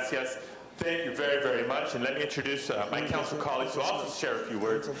 Muchísimas gracias. Thank you very, very much. And let me introduce my council colleagues who also share a few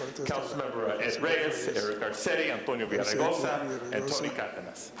words. Councilmember Ed Reyes, Eric Garcetti, Antonio Villaraigosa, and Tony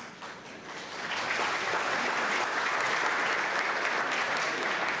Cárdenas.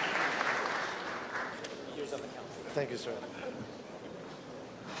 Thank you, sir.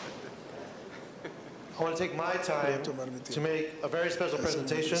 I want to take my time to make a very special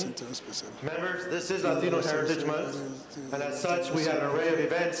presentation. Members, this is Latino Heritage Month, and as such, we have an array of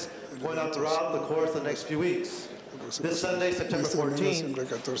events going on throughout the course of the next few weeks. This Sunday, September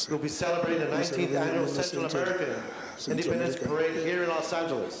 14th, we'll be celebrating the 19th Annual Central American Independence Parade here in Los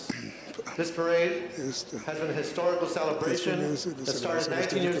Angeles. This parade has been a historical celebration that started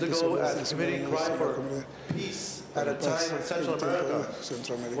 19 years ago as a committee cry for peace at a time when Central America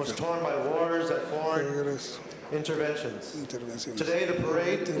was torn by wars and foreign interventions. Today, the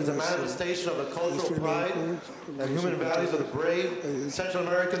parade is a manifestation of the cultural pride and human values of the brave Central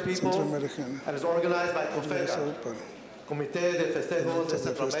American people and is organized by COFECA, Comité de Festejos de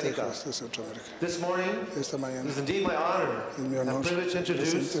Centroamérica. This morning, it is indeed my honor and privilege to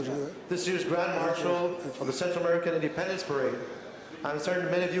introduce this year's Grand Marshal of the Central American Independence Parade. I'm certain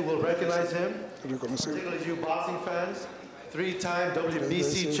many of you will recognize him, particularly you boxing fans, three-time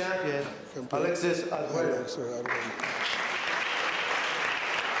WBC champion, Alexis Arguello.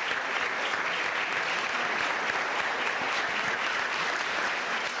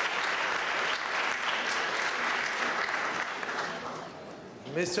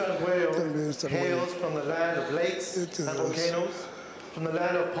 Mr. Arguello hails from the land of lakes and volcanoes, from the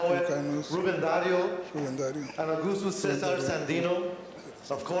land of poet Rubén Darío and Augusto César Sandino.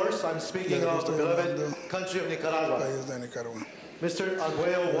 Of course, I'm speaking of the beloved country of Nicaragua. Mr.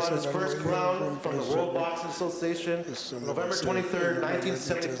 Arguello won his first crown from the World Boxing Association on November 23,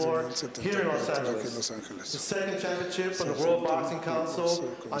 1974, here in Los Angeles. His second championship from the World Boxing Council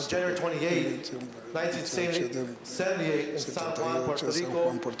on January 28, 1978 in San Juan, Puerto Rico,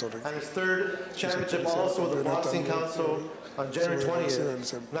 and his third championship also with the Boxing Council on January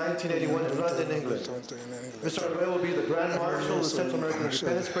 20th, 1981 in London, England. Mr. Arguello will be the Grand Marshal of the Central American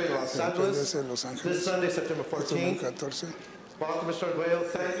Independence Parade in Los Angeles this Sunday, September 14th. Welcome, Mr. Arguello.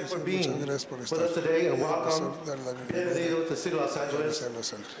 Thank you for being with us today, and welcome. Bienvenido to City Los Angeles.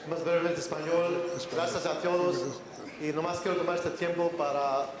 Más brevemente español, gracias a todos. Y nomás quiero tomar este tiempo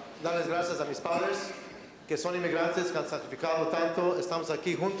para darles gracias a mis padres, que son inmigrantes, que han sacrificado tanto. Estamos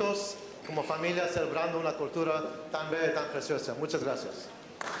aquí juntos, como familia, celebrando una cultura tan bella y tan preciosa. Muchas gracias.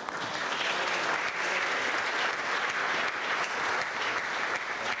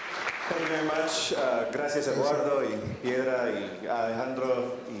 Thank you very much. Gracias Eduardo y Piedra y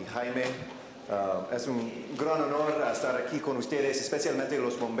Alejandro y Jaime. Es un gran honor estar aquí con ustedes, especialmente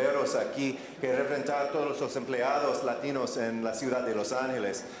los bomberos aquí, que representan a todos los empleados latinos en la ciudad de Los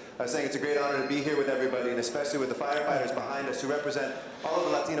Ángeles. I was saying it's a great honor to be here with everybody, and especially with the firefighters behind us who represent all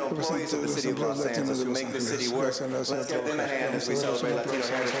of the Latino employees of the city of Los Angeles who make this city work. Let's give them a hand as we celebrate Latino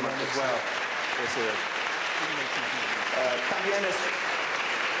Heritage Month as well.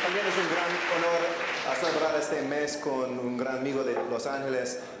 También es un gran honor celebrar este mes con un gran amigo de Los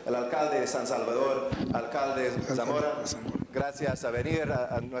Ángeles, el alcalde de San Salvador, alcalde Zamora. Gracias a venir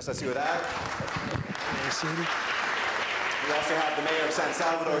a nuestra ciudad. We also have the mayor of San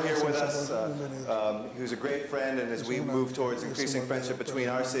Salvador here with us, who's a great friend, and as we move towards increasing friendship between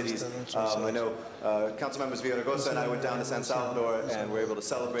our cities, I know council members Villaraigosa and I went down to San Salvador and were able to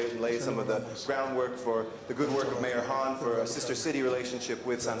celebrate and lay some of the groundwork for the good work of Mayor Han for a sister city relationship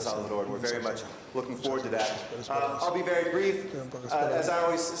with San Salvador, and we're very much looking forward to that. I'll be very brief. As I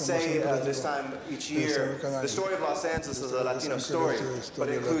always say this time each year, the story of Los Angeles is a Latino story, but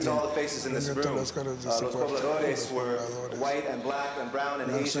it includes all the faces in this room. Los pobladores were white and black and brown and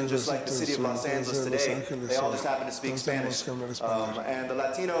Asian, just like the city of Los Angeles today. They all just happen to speak Spanish. And the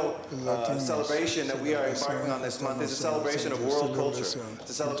Latino celebration that we are embarking on this month is a celebration of world culture. It's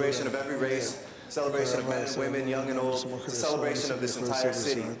a celebration of every race, celebration of men and women, young and old, it's a celebration of this entire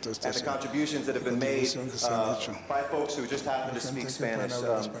city and the contributions that have been made by folks who just happen to speak Spanish.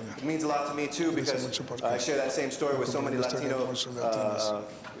 It means a lot to me too, because I share that same story with so many Latino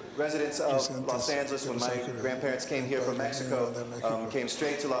residents of Los Angeles. When my grandparents came here from Mexico, came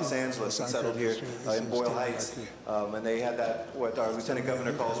straight to Los Angeles and settled here in Boyle Heights. And they had that, what our Lieutenant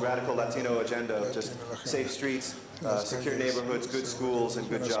Governor calls radical Latino agenda of just safe streets, secure neighborhoods, good schools, and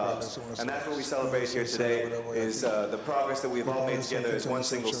good jobs. And that's what we celebrate here today, is the progress that we've all made together as one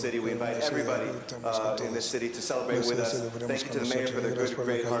single city. We invite everybody in this city to celebrate with us. Thank you to the mayor for the good,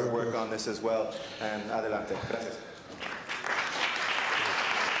 great hard work on this as well. And adelante. Gracias.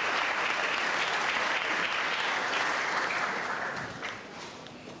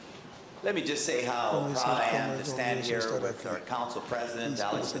 Let me just say how proud I am to stand here with our council president,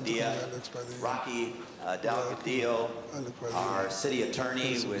 Alex Padilla, Rocky Del Castillo, our city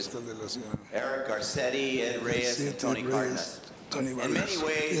attorney with Eric Garcetti, Ed Reyes, and Tony Cardenas. In many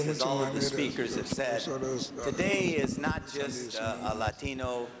ways, as all of the speakers have said, today is not just a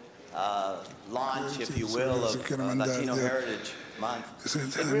Latino launch, if you will, of Latino Heritage Month.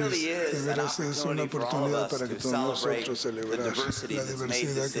 It really is an opportunity for all of us to celebrate the diversity that's made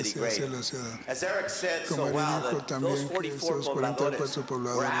this city great. As Eric said so well, that those 44 pobladores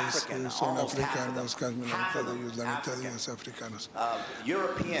were African, almost half of them. Half of them African.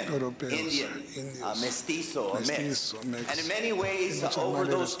 European, Indian, mestizo, mixed. And in many ways, over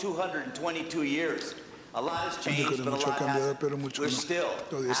those 222 years, a lot has changed, but a lot hasn't. We're still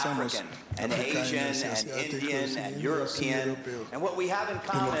African and Asian and Indian and European. And what we have in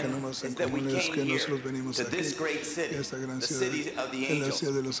common is that we came here to this great city, the city of the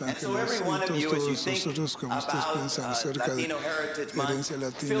angels. And so every one of you, as you think about Latino Heritage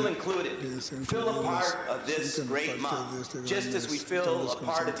Month, feel included, feel a part of this great month, just as we feel a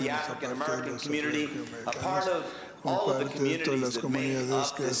part of the African American community, a part of all of the communities that make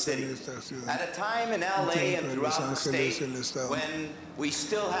up this city. At a time in LA and throughout the state when we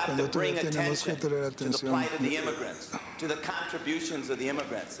still have to bring attention to the plight of the immigrants, to the contributions of the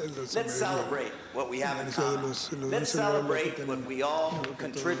immigrants. Let's celebrate what we have in common. Let's celebrate what we all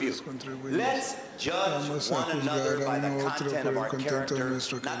contribute. Let's judge one another by the content of our character,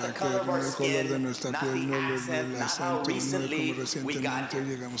 not the color of our skin, not the accent, not how recently we got here.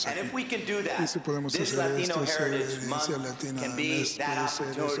 And if we can do that, this Latino Heritage Month can be that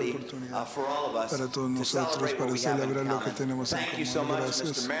opportunity for all of us to celebrate what we have in common. Thank you so much,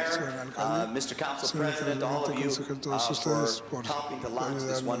 Mr. Mayor, Mr. Council President, all of you for helping to launch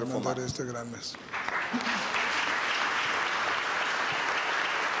this wonderful month.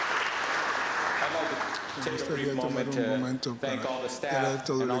 Take a brief moment to thank all the staff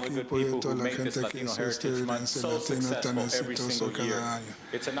and all the good people who make this Latino Heritage Month so successful every single year.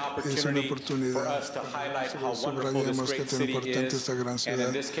 It's an opportunity for us to highlight how wonderful this great city is, and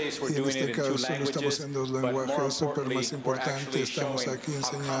in this case we're doing it in 2 languages, but more importantly, we're actually showing how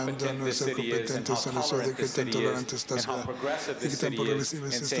competent this city is, and how tolerant this city is, and how progressive this city is,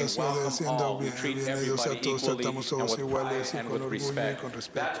 and saying welcome all, we treat everybody equally and with pride and with respect.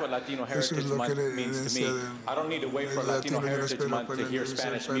 That's what Latino Heritage Month means to me. I don't need to wait for Latino Heritage Month to hear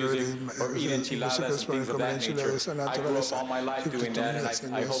Spanish music or eat enchiladas and things of that nature. I grew up all my life doing that,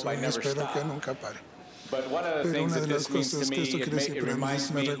 and I hope I never stop. But one of the things that this means to me, it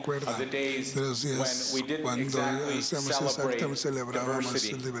reminds me of the days when we didn't exactly celebrate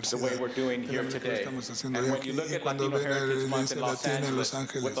diversity the way we're doing here today. And when you look at Latino Heritage Month in Los Angeles,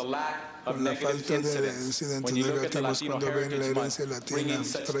 with the lack of negative incidents, when you look at the Latino Heritage Month, bringing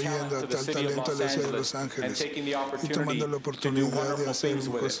such talent to the city of Los Angeles and taking the opportunity to do wonderful things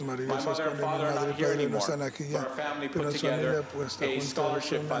with it. My mother and father are not here anymore, but our family put together a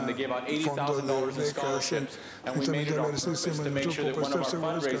scholarship fund. They gave out $80,000 in scholarships, and we made it on purpose to make sure that one of our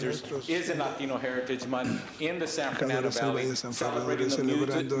fundraisers is in Latino Heritage Month in the San Fernando Valley, celebrating the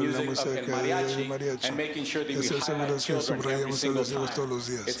music of El Mariachi and making sure that we highlight children every single time.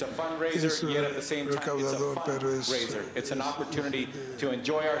 It's a fundraiser, yet at the same time, it's a fundraiser. It's an opportunity to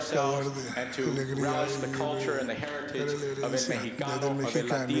enjoy ourselves and to relish the culture and the heritage of El Mexicano, of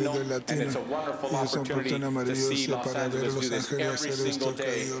El Latino, and it's a wonderful opportunity to see Los Angeles do this every single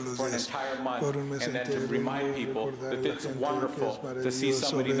day for an entire month, and then to remind people that it's wonderful to see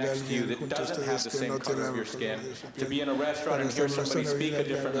somebody next to you that doesn't have the same color of your skin, to be in a restaurant and hear somebody speak a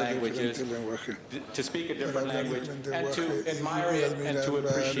different language, to speak a different language, and to admire it and to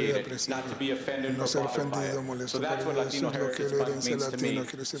appreciate it, not to be offended or bothered by it. So that's what Latino Heritage Month means to me.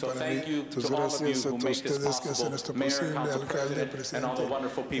 So thank you to all of you who make this possible, Mayor, Council President, and all the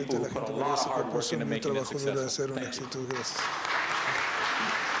wonderful people who put a lot of hard work into making it successful. Thank you.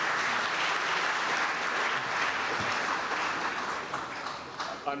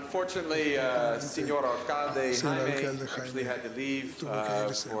 Unfortunately, Senor Alcalde Jaime actually had to leave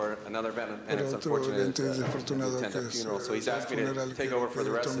for another event, and it's unfortunate to attend a funeral. So he's asked me to take over for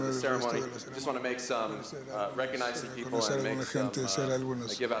the rest of the ceremony. Just want to make some, recognize some people and make some,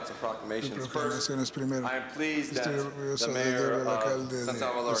 give out some proclamations. First, I am pleased that the mayor of San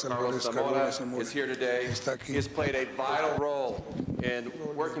Salvador, Carlos Zamora, is here today. He has played a vital role in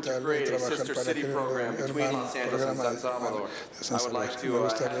working to create a sister city program between Los Angeles and San Salvador. I would like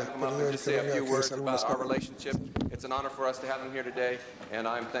to come up and just say a few words about our relationship. It's an honor for us to have him here today, and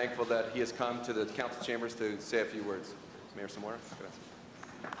I'm thankful that he has come to the council chambers to say a few words. Mayor Zamora.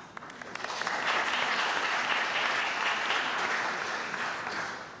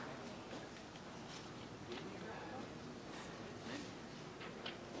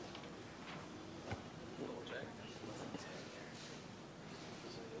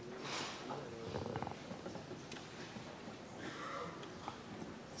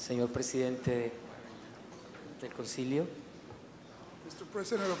 Señor Presidente del Concilio, Mr.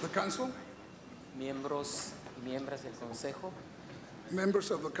 President of the Council, miembros y miembros del Consejo,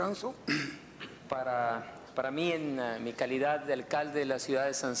 members of the Council, para mí en mi calidad de alcalde de la ciudad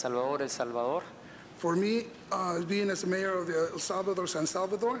de San Salvador, El Salvador, for me, being as mayor of the El Salvador, San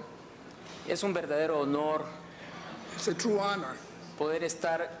Salvador, es un verdadero honor it's a true honor poder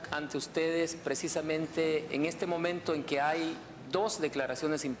estar ante ustedes precisamente en este momento en que hay dos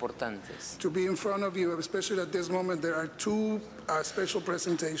declaraciones importantes. to be in front of you, especially at this moment. There are two special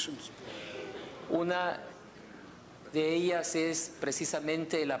presentations. Una de ellas es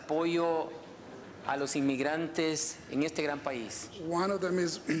precisamente el apoyo a los inmigrantes en este gran país. One of them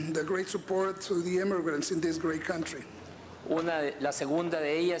is the great support to the immigrants in this great country. La segunda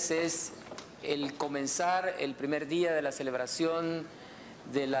de ellas es el comenzar el primer día de la celebración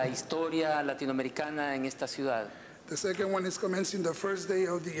de la historia latinoamericana en esta ciudad. The second one is commencing the first day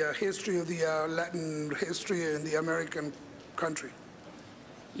of the history of the Latin history in the American country.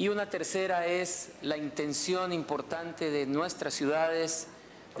 Y una tercera es la intención importante de nuestras ciudades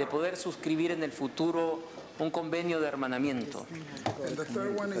de poder suscribir en el futuro un convenio de hermanamiento. And the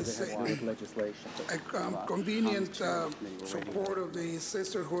third one is a convenient support of the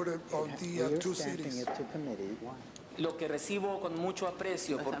sisterhood of the two cities. Lo que recibo con mucho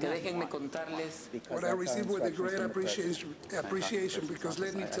aprecio, porque déjenme contarles What I receive with a great appreciation, because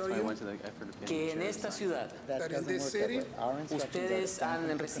let me tell you que en esta ciudad that in this city, ustedes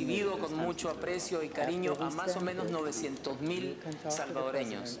han recibido con mucho aprecio y cariño a más o menos 900,000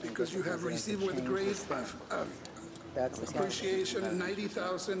 salvadoreños. because you have received with great appreciation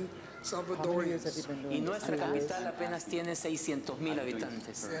 90,000 Salvadorians. Y nuestra capital apenas tiene 600,000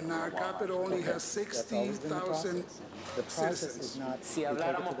 habitantes. And our capital only has 60,000 citizens. Si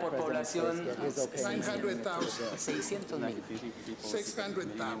habláramos por población, 900,000. 600,000.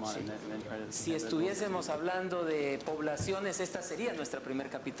 600,000. Si estuviésemos hablando de poblaciones, esta sería nuestra primer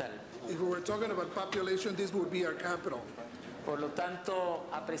capital. If we were talking about population, this would be our capital. Por lo tanto,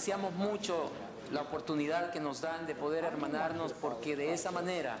 apreciamos mucho la oportunidad que nos dan de poder hermanarnos, porque de esa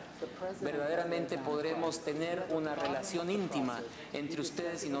manera verdaderamente podremos tener una relación íntima entre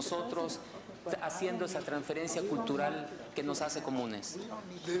ustedes y nosotros, haciendo esa transferencia cultural que nos hace comunes.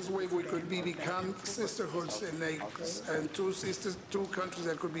 This way we could become sisterhoods and two countries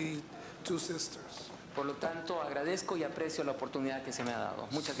that could be two sisters. Por lo tanto, agradezco y aprecio la oportunidad que se me ha dado.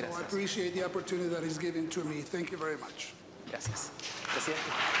 Muchas So I gracias. appreciate the opportunity that is given to me. Thank you very much. Gracias.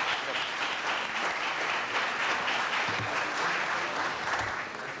 Presidente.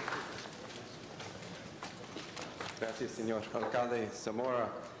 Gracias, Señor Alcalde Zamora.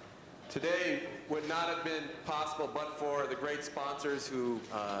 Today would not have been possible but for the great sponsors who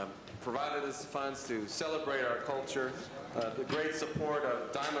provided us funds to celebrate our culture, the great support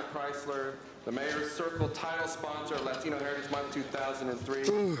of Daimler Chrysler, the Mayor's Circle title sponsor, Latino Heritage Month 2003. I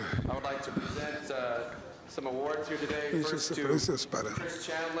would like to present some awards here today. First to Chris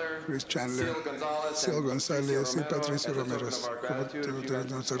Chandler, Sil Gonzalez, y Patricio Romero.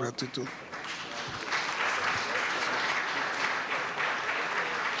 Nuestra gratitud.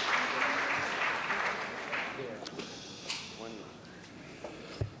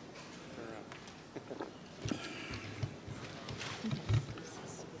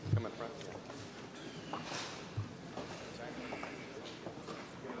 Come in front.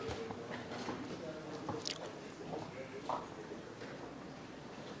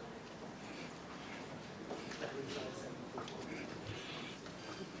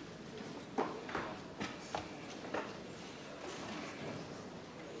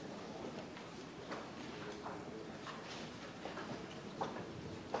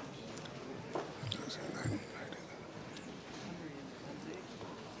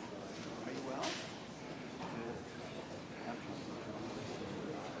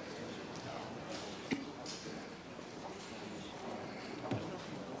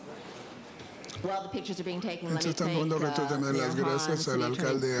 While the pictures are being taken, let me Mientras take están dando retos, dame las gracias al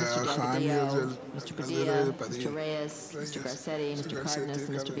alcalde, a Jaime, Mr. Padilla, Mr. Reyes, Mr. Garcetti, Mr. Cardenas,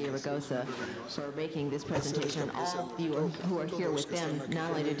 and Mr. Villaraigosa for making this presentation, and all of you who are here with them,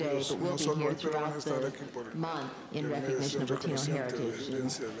 not only today, but will be here throughout the month in recognition of Latino heritage.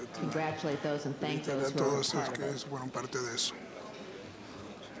 And congratulate those and thank those who are part of it.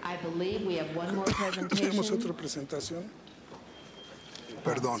 I believe we have one more presentation. Tenemos otra presentación.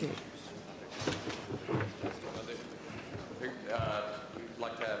 Perdón.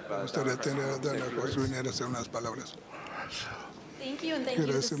 Me gustaría tener a Dana José hacer unas palabras. Thank you, and thank you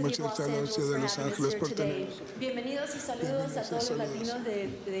to the City of Los Angeles for having us here today. Bienvenidos y saludos a todos los latinos de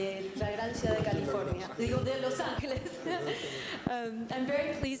la gran ciudad de California, digo de Los Ángeles. I'm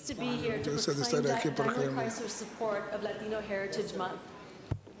very pleased to be here to proclaim Daimler Chrysler's support of Latino Heritage Month.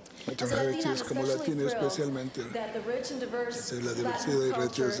 Latino Heritage como latino especialmente, la diversidad y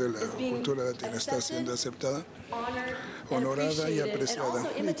riqueza de la cultura latina está siendo aceptada, honorada y apreciada,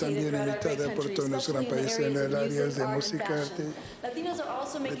 y también imitada por todos los gran países en el área de música, arte. Latinos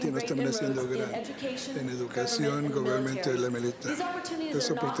también haciendo gran en educación, gobierno y la militar.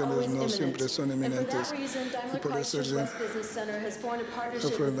 Las oportunidades no siempre son eminentes, y por eso ya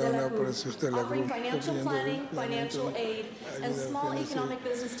ofrenda una operación de la grupo,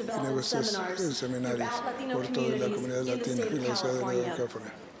 y negocios y seminarios por toda la comunidad latina y la ciudad de Nueva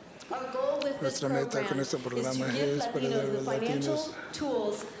California. Nuestra meta con este programa es para dar a los latinos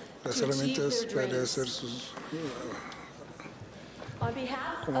las herramientas para hacer sus...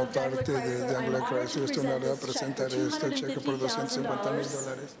 Como parte de Daimler Chrysler, estoy honorado de presentar este cheque por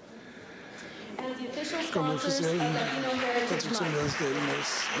 $250,000 como oficial de patrocinadores del mes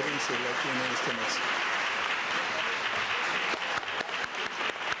Herencia Latina este mes.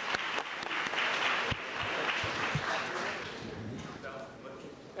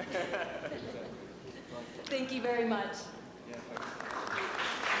 Thank you very much.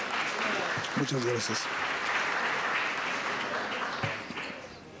 Muchas gracias.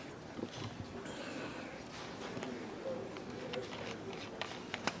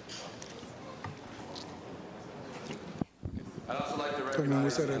 También me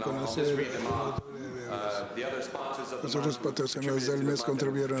gusta reconocer los otros patrocinadores del mes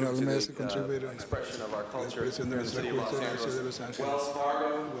contribuyeron al mes y contribuyeron a la expresión de nuestra cultura en la ciudad de Los Ángeles.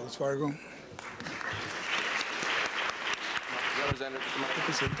 Wells Fargo.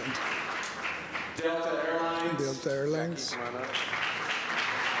 Representante. Delta Airlines.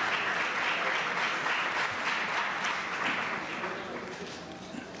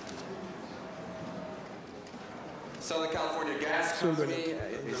 Southern California Gas Company,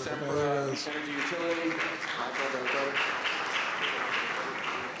 Sempra Energy Utility,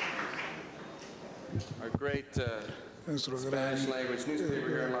 our great Spanish language newspaper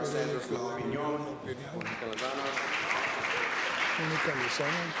here in Los Angeles, La Opinión, Única Lozano.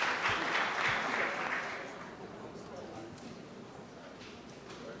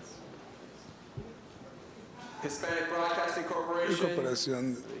 Hispanic Broadcasting y Corporation.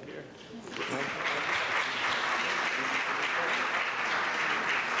 Corporación.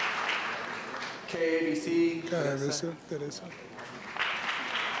 KABC. KABC, Teresa.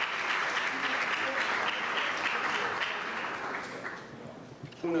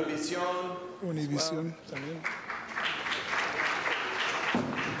 Univision también.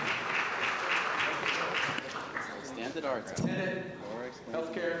 Standard Arts. Tenet.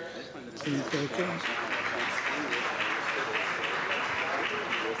 Healthcare.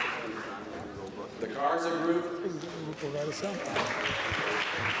 The Garza Group. Grupo Garza.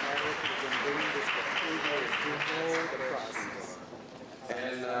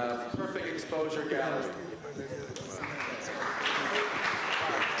 And Perfect Exposure Gallery.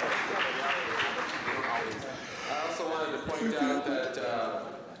 I also wanted to point out that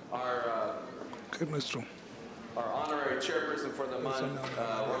our honorary chairperson for the month,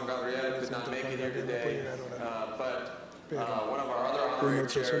 Juan Gabriel, could not make it here today, but one of our other honorary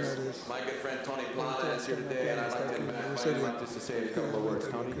chairs, my good friend Tony Plana, is here today, and I'd like to invite him just to say a couple of words.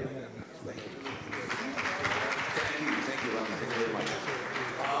 Tony? Thank you, Ron. Thank you very much.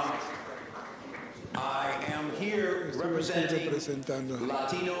 I am here representing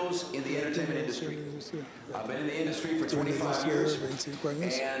Latinos in the entertainment industry. I've been in the industry for 25 years,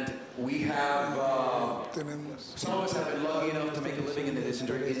 and we have, some of us have been lucky enough to make a living in this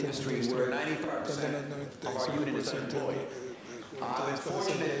industry where 95% of our unit is unemployed. I've been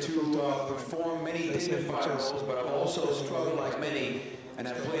fortunate to perform many dignified roles, but I've also struggled like many, and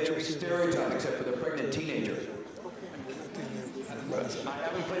I've played every stereotype except for the pregnant teenager. I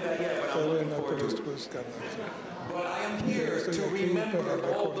haven't played that yet, but I'm looking forward to it. But I am here to remember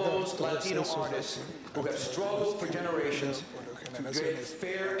all those Latino artists who have struggled for generations to get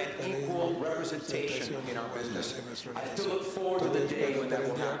fair and equal representation in our business. I still look forward to the day when that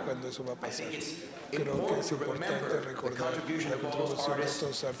will happen. I think it's important to remember the contribution of all those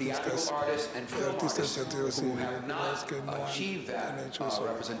artists, theatrical artists, and film artists who have not achieved that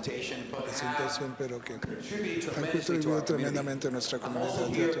representation, but have contributed tremendously to our community. I'm also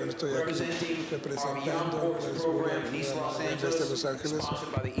here representing our Young Orcs program in East Los Angeles,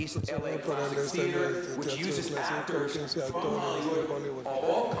 sponsored by the East LA Classic Theater, which uses actors from Hollywood of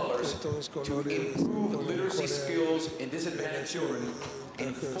all colors to improve literacy skills in disadvantaged children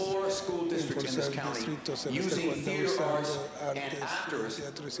in 4 school districts in this county, using theater arts and actors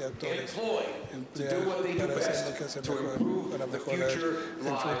employed to do what they do best to improve the future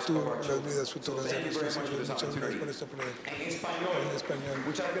lives of our children. So thank you very much for this opportunity. En español,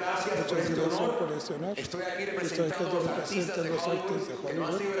 muchas gracias por este honor. Estoy aquí representando a los artistas de Hollywood que no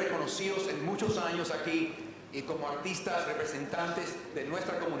han sido reconocidos en muchos años aquí, y como artistas representantes de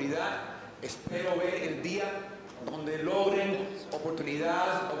nuestra comunidad, espero ver el día donde logren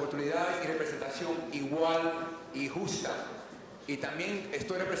oportunidades y representación igual y justa. Y también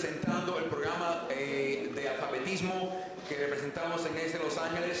estoy representando el programa de alfabetismo que representamos en este Los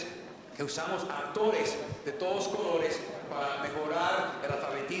Ángeles, que usamos actores de todos colores para mejorar el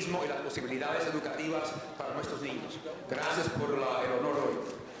alfabetismo y las posibilidades educativas para nuestros niños. Gracias por el honor hoy.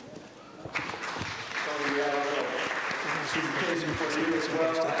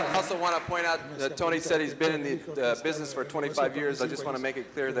 I also want to point out that Tony said he's been in the business for 25 years. I just want to make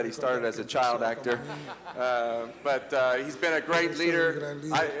it clear that he started as a child actor. But he's been a great leader.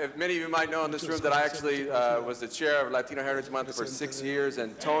 Many of you might know in this room that I actually was the chair of Latino Heritage Month for 6 years,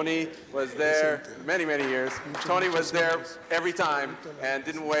 and Tony was there many, many years. Tony was there every time and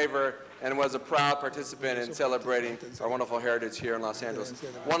didn't waver, and was a proud participant in celebrating our wonderful heritage here in Los Angeles.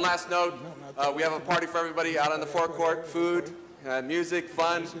 One last note, we have a party for everybody out on the forecourt, food, music,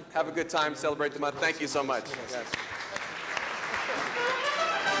 fun. Have a good time, celebrate the month. Thank you so much. Yes.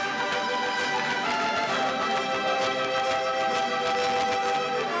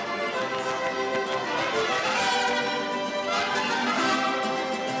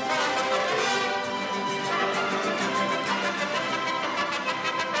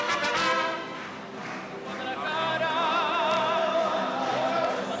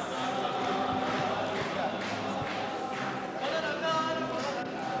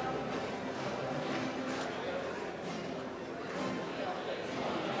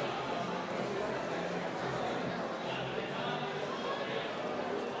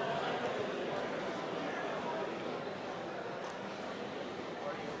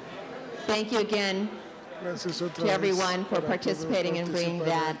 Thank you again to everyone for participating and bringing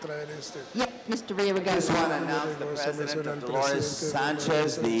that. Yep, Mr. Villagran. I just want to announce the president of Dolores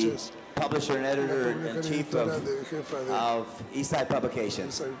Sanchez, the publisher and editor-in-chief of Eastside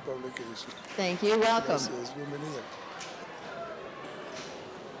Publications. Thank you. Welcome.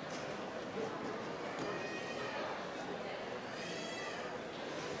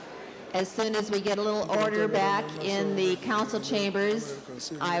 As soon as we get a little order back in the council chambers,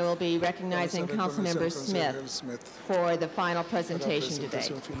 I will be recognizing Councilmember Smith for the final presentation today.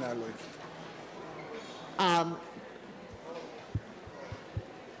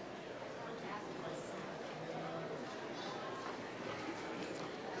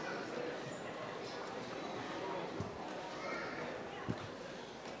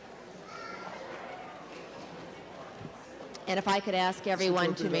 And if I could ask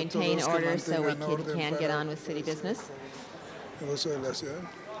everyone to maintain order so we can get on with city business.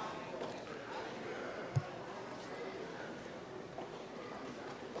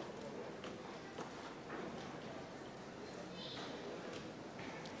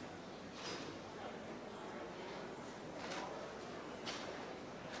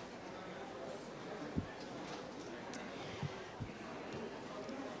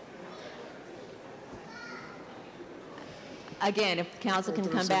 Again, if the council can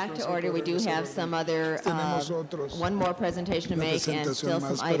come back to order, we do have some other, one more presentation to make and still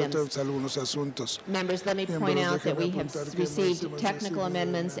some items. Members, let me point out that we have received technical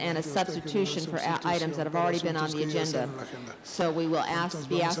amendments and a substitution for items that have already been on the agenda. So we will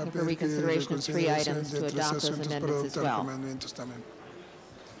be asking for reconsideration of 3 items to adopt those amendments as well.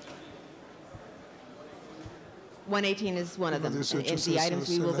 118 is one of them. It's the items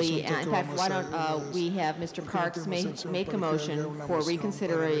we will be, in fact, why don't we have Mr. Parks make a motion for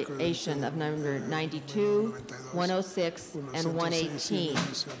reconsideration of number 92, 106, and 118.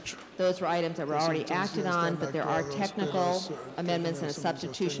 Those were items that were already acted on, but there are technical amendments and a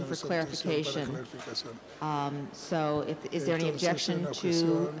substitution for clarification. So is there any objection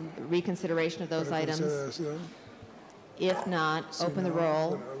to reconsideration of those items? If not, open the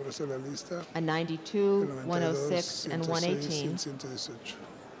roll. A 92, 106, and 118.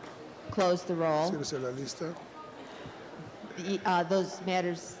 Close the roll. Those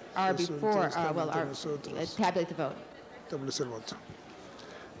matters are before, tabulate the vote.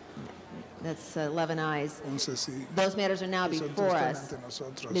 That's 11 ayes. Those matters are now before us.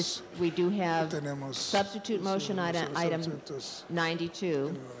 We do have substitute motion item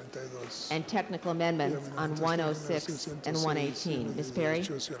 92 and technical amendments on 106 and 118. Ms. Perry?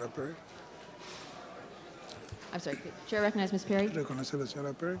 I'm sorry, Chair recognize Ms. Perry?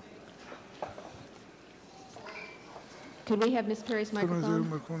 Could we have Ms. Perry's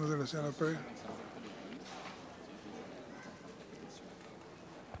microphone?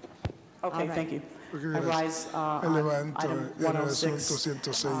 Okay, thank you. I rise on item 106.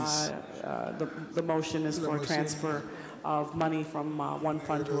 The motion is for transfer of money from one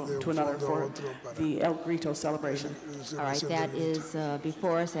fund to another for the El Grito celebration. All right, that is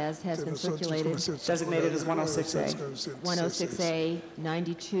before us as has been circulated. Designated as 106A. 106A,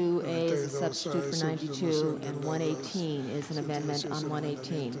 92A is a substitute for 92, and 118 is an amendment on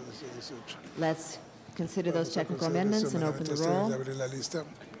 118. Let's consider those technical amendments and open the roll.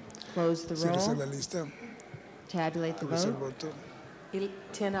 Close the roll. Tabulate the vote.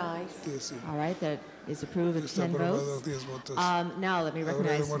 10 ayes. All right, that is approved with 10 votes. Now let me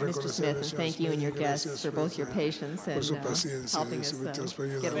recognize Mr. Smith and thank you and your guests for both your patience and helping us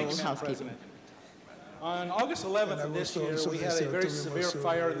get a little housekeeping. On August 11th of this year, we had a very severe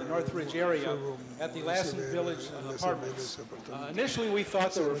fire in the Northridge area at the Lassen Village Apartments. Initially, we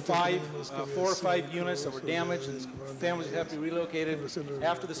thought there were 4 or 5 units that were damaged and families would have to be relocated.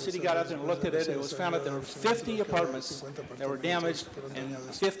 After the city got out there and looked at it, it was found that there were 50 apartments that were damaged and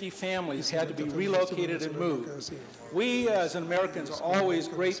 50 families had to be relocated and moved. We, as Americans, are always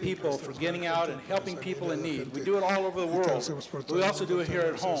great people for getting out and helping people in need. We do it all over the world. We also do it here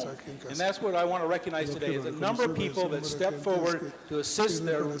at home. And that's what I want to recognize today, is the number of people that step forward to assist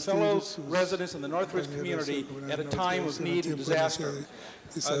their fellow residents in the Northridge community at a time of need and disaster.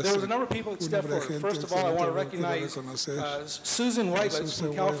 There was a number of people that stepped forward. First of all, I want to recognize Susan Whitelets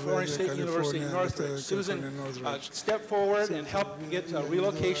from California State University in Northridge. Susan stepped forward and helped get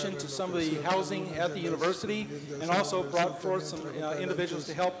relocation to some of the housing at the university, and also brought forth some individuals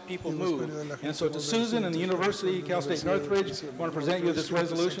to help people move. And so to Susan and the University, Cal State Northridge, I want to present you this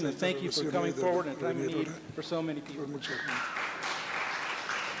resolution and thank you for coming forward in a time of need for so many people.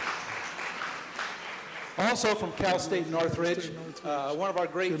 Also from Cal State Northridge, one of our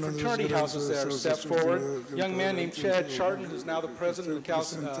great fraternity houses there stepped forward. A young man named Chad Charton, who's now the president of the Cal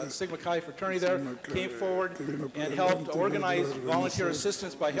Sigma Chi fraternity there, came forward and helped organize volunteer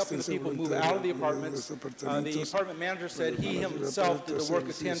assistance by helping the people move out of the apartments. The apartment manager said he himself did the work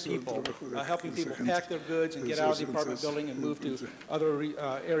of 10 people, helping people pack their goods and get out of the apartment building and move to other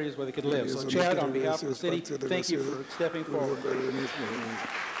areas where they could live. So Chad, on behalf of the city, thank you for stepping forward.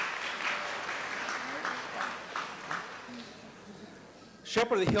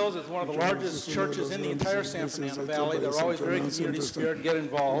 Shepherd of the Hills is one of the largest churches in the entire San Fernando Valley. They're always very community spirit and get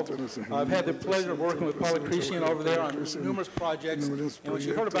involved. I've had the pleasure of working with Paula Christian over there on numerous projects. And when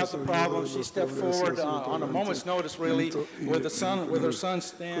she heard about the problem, she stepped forward on a moment's notice, really, with her sons,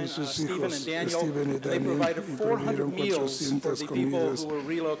 Stephen and Daniel. And they provided 400 meals for the people who were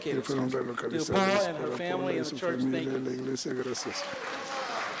relocated. So to Paula and her family and the church, thank you.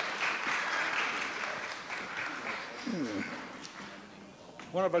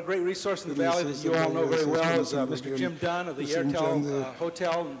 One of our great resources in the Valley that you all know very well is Mr. Jim Dunn of the Airtel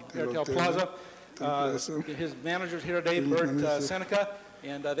Hotel, Airtel Plaza. His manager's here today, Bert Seneca,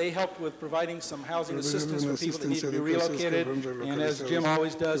 and they helped with providing some housing assistance for people that need to be relocated. And as Jim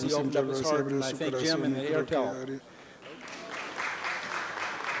always does, he opened up his heart, and I thank Jim and the Airtel.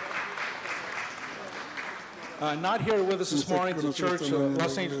 Not here with us this morning is the church,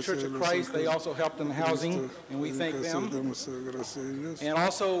 Los Angeles Church of Christ. They also helped in the housing, and we thank them. And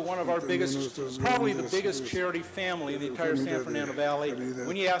also one of our biggest, probably the biggest charity family in the entire San Fernando Valley.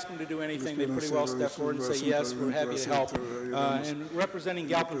 When you ask them to do anything, they pretty well step forward and say, yes, we're happy to help. And representing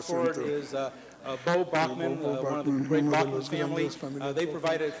Galpin Ford is Bo Bachman, one of the great Bachman family. They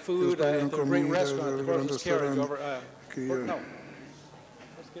provided food at the great restaurant, the Horse's Carriage over, no.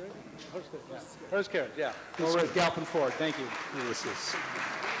 Horse's Carriage, yeah. Over at Galpin Ford. Thank you.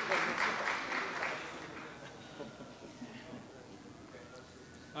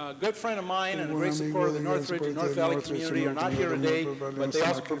 A good friend of mine and a great supporter of the Northridge and North Valley community are not here today, but they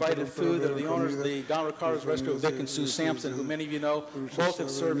also provided food. They're the owners of the Don Ricardo's Restaurant, Vic and Sue Sampson, who many of you know. Both have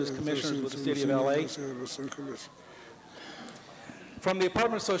served as commissioners with the city of LA. From the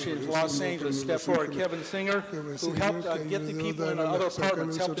Apartment Association of Los Angeles, step forward Kevin Singer, who helped get the people in other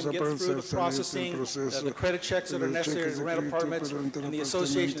apartments, helped them get through the processing, the credit checks that are necessary to rent apartments, and the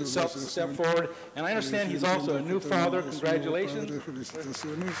association itself to step forward. And I understand he's also a new father. Congratulations.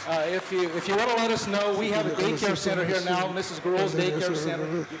 If you want to let us know, we have a daycare center here now, Mrs. Gruel's Daycare Center.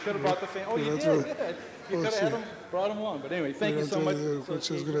 You could have brought the family. Oh, you did? Good. You could have had them, brought them along. But anyway, thank you so much.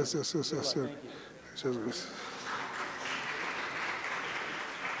 Muchas gracias, asociación. Muchas gracias.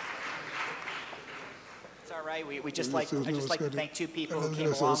 I'd just like to thank two people who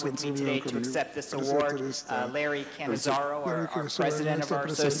came along with me today to accept this award, Larry Canizaro, our president of our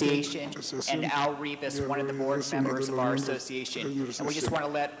association, and Al Rivas, one of the board members of our association. And we just want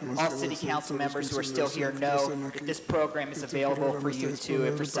to let all city council members who are still here know that this program is available for you too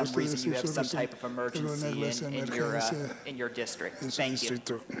if for some reason you have some type of emergency in your district. Thank you.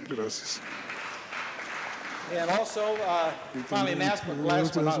 And also, finally, last but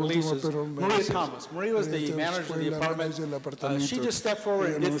not least, is Maria Thomas. Maria was the manager of the apartment. She just stepped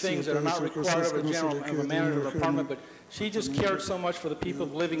forward and did things that are not required of a manager of an apartment, but she just cared so much for the people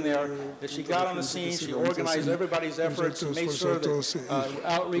living there that she got on the scene, she organized everybody's efforts, and made sure that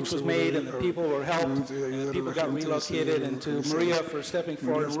outreach was made and the people were helped, and the people got relocated. And to Maria for stepping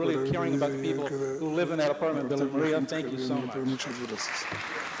forward and really caring about the people who live in that apartment building. Maria, thank you so much.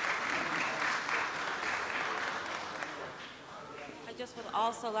 I just would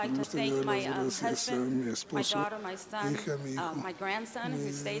also like to thank my husband, my daughter, my son, my grandson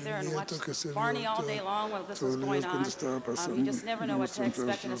who stayed there and watched Barney all day long while this was going on. You just never know what to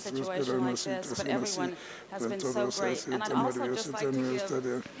expect in a situation like this, but everyone has been so great. And I'd also just like to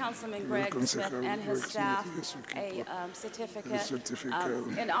give Councilman Greg Smith and his staff a certificate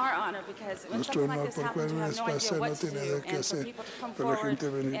in our honor, because when something like this happens, you have no idea what to do. And for people to come forward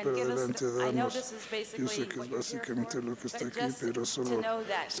and give us, I know this is basically what you're here for, but just to know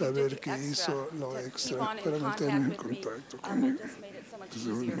that saber que hizo lo extra para mantenerme en contacto conmigo. Es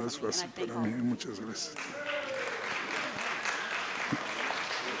más fácil para mí. Muchas gracias.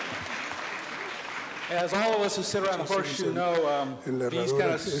 As all of us who sit around the horseshoe know, these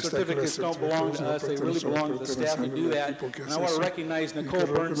kind of certificates don't belong to us. They really belong to the staff who do that. And I want to recognize Nicole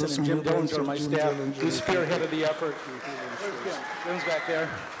Burnson and Jim Dillinger on my staff who spearheaded the effort. Jim's back there.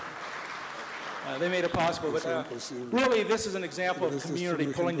 They made it possible, but really this is an example of community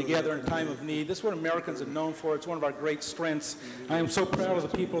pulling together in time of need. This is what Americans are known for. It's one of our great strengths. I am so proud of the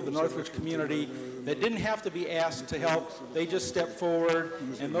people of the Northridge community that didn't have to be asked to help. They just stepped forward,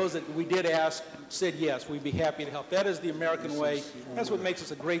 and those that we did ask said yes, we'd be happy to help. That is the American way. That's what makes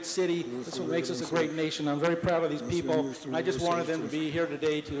us a great city. That's what makes us a great nation. I'm very proud of these people. I just wanted them to be here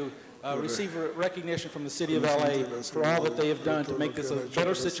today to receive recognition from the city of LA for all that they have done to make this a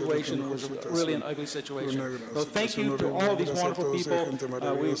better situation. It was really an ugly situation. So thank you to all of these wonderful people.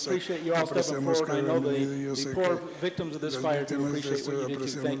 We appreciate you all stepping forward. I know the poor victims of this fire do appreciate what you did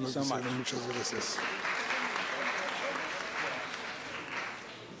too. Thank you so much.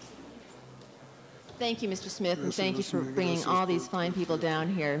 Thank you, Mr. Smith, and thank you for bringing all these fine people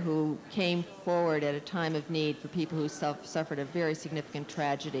down here who came forward at a time of need for people who suffered a very significant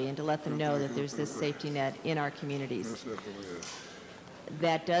tragedy, and to let them know that there's this safety net in our communities.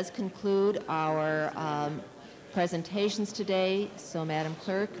 That does conclude our presentations today. So, Madam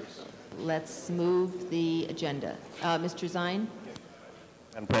Clerk, let's move the agenda. Mr. Zine?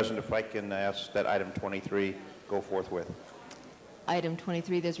 Madam President, if I can ask that item 23 go forthwith. Item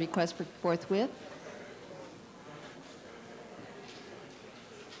 23, there's a request for forthwith.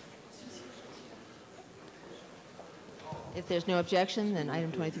 If there's no objection, then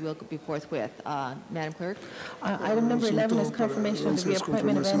item 23 will be forthwith. Madam Clerk? Item number 11 is confirmation of the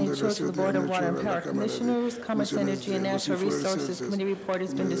reappointment of Annie Cho to the Board of Water and Power Commissioners. Commerce, Energy, and Natural Resources Committee report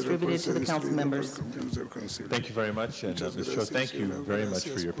has been distributed to the council members. Thank you very much. And Ms. Cho, thank you very much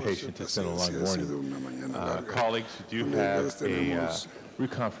for your patience. It's been a long morning. Colleagues, we do have a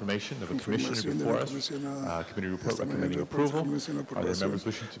reconfirmation of a commissioner before us. Committee report recommending approval. Are there members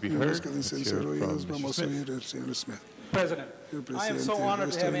wishing to be heard? Let's hear from Mr. Smith. President, I am so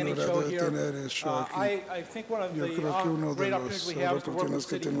honored to have Annie Cho here. I think one of the great opportunities we have is to work with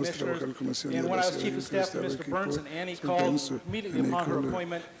city commissioners. And when I was chief of staff to Mr. Burns and Annie called immediately upon her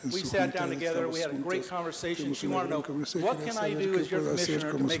appointment, we sat down together. We had a great conversation. She wanted to know, what can I do as your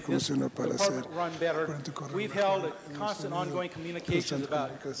commissioner to make this department run better? We've held constant ongoing communications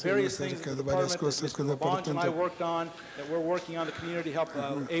about various things in the department that Mr. LaBonge and I worked on, that we're working on the community, help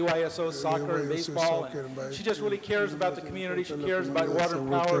AYSO, soccer, and baseball. And she just really cares about the community. She cares about water and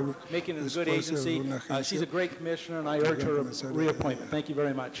power, making it a good agency. She's a great commissioner, and I urge her reappointment. Thank you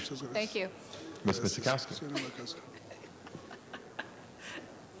very much. Thank you. Ms. Misikowski.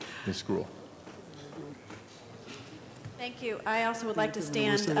 Ms. Gruhl. Thank you. I also would like to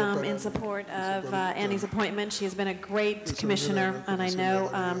stand in support of Annie's appointment. She has been a great commissioner, and I know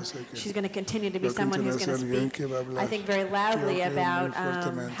she's going to continue to be someone who's going to speak, I think, very loudly about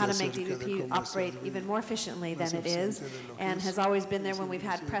how to make DVP operate even more efficiently than it is, and has always been there when we've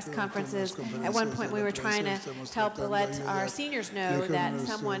had press conferences. At one point, we were trying to help let our seniors know that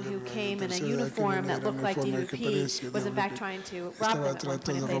someone who came in a uniform that looked like DVP was, in fact, trying to rob them at one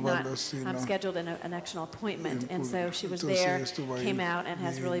point if they had not scheduled an actual appointment. And so she was there, came out, and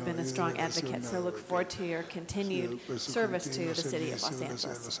has really been a strong advocate. So look forward to your continued service to the city of Los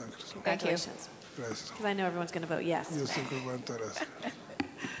Angeles. Congratulations. Because I know everyone's going to vote yes.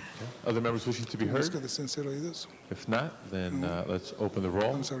 Other members wishing to be heard? If not, then let's open the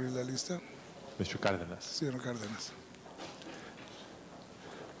roll. Mr. Cardenas.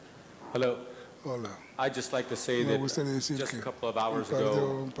 Hello. Hola. I'd just like to say that just a couple of hours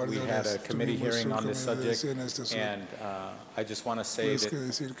ago, we had a committee hearing on this subject, and I just want to say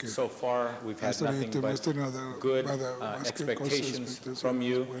that so far we've had nothing but good expectations from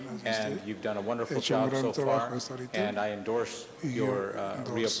you, and you've done a wonderful job so far, and I endorse your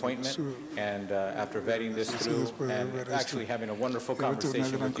reappointment, and after vetting this through and actually having a wonderful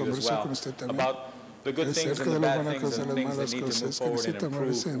conversation with you as well about the good things and the bad things and the things that need to move forward and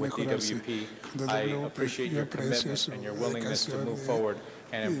improve with DWP. I appreciate your commitment and your willingness to move forward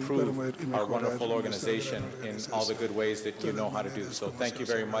and improve our wonderful organization in all the good ways that you know how to do. So thank you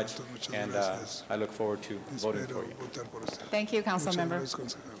very much, and I look forward to voting for you. Thank you, Council Member.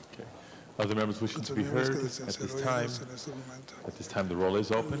 Other members wishing to be heard at this time? At this time, the roll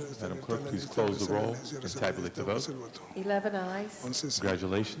is open. Madam Clerk, please close the roll and tabulate the vote. 11 ayes.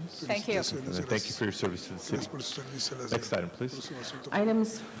 Congratulations. Thank you. And thank you for your service to the city. Next item, please.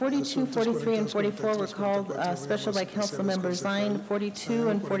 Items 42, 43, and 44 were called special by Council Member Zine. 42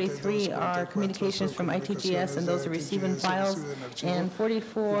 and 43 are communications from ITGS, and those are receiving files. And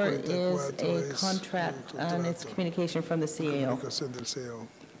 44 is a contract, and it's communication from the CAO.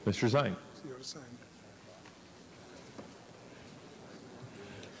 Mr. Zine.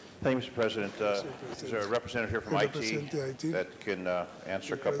 Thank you, Mr. President. Is there a representative here from IT that can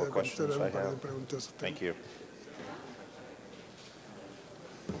answer a couple of questions I have? Thank you.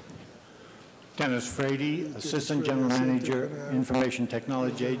 Dennis Frady, Assistant General Manager, Information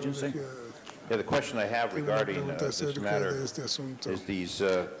Technology Agency. Yeah, the question I have regarding this matter is these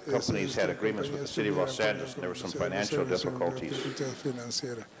companies had agreements with the City of Los Angeles, and there were some financial difficulties.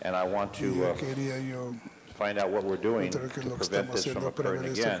 And I want to find out what we're doing to prevent this from occurring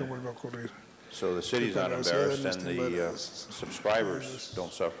again, so the city's not embarrassed and the subscribers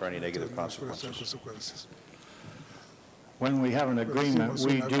don't suffer any negative consequences. When we have an agreement,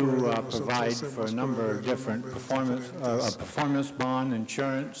 we do provide for a number of different performance bond,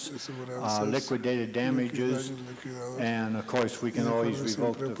 insurance, liquidated damages, and of course we can always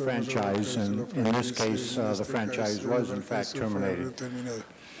revoke the franchise, and in this case the franchise was in fact terminated.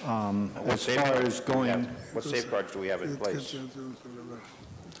 As far as going... What safeguards do we have in place?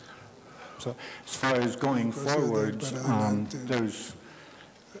 So as far as going forward,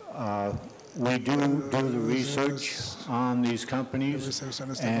 we do the research on these companies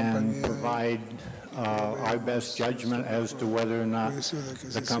and provide our best judgment as to whether or not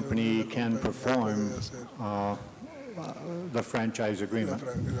the company can perform the franchise agreement.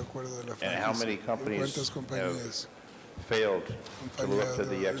 And how many companies have failed to live up to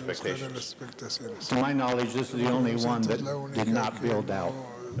the expectations? To my knowledge, this is the only one that did not build out.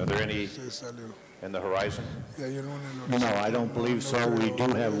 Are there any in the horizon? No, I don't believe so. We do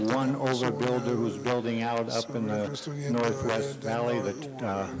have one overbuilder who's building out up in the Northwest Valley, the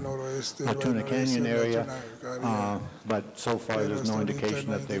Tuna Canyon area, but so far there's no indication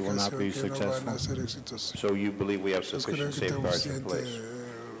that they will not be successful. So you believe we have sufficient safeguards in place?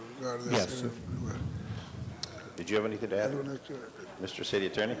 Yes. Did you have anything to add, Mr. City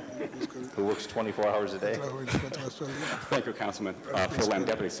Attorney, who works 24 hours a day? Thank you, Councilman. Phil Lam,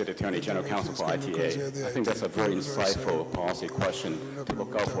 Deputy City Attorney, General Counsel for ITA. I think that's a very insightful policy question to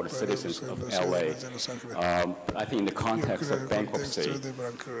look out for the citizens of LA. I think in the context of bankruptcy,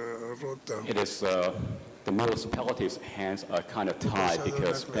 it is the municipalities' hands are kind of tied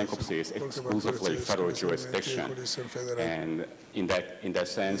because bankruptcy is exclusively federal jurisdiction, and in that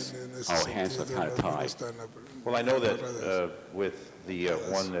sense, our hands are kind of tied. Well, I know that with the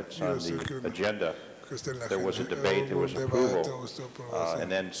one that's on the agenda, there was a debate, there was approval,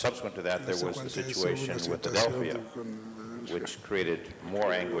 and then subsequent to that, there was the situation with Adelphia, which created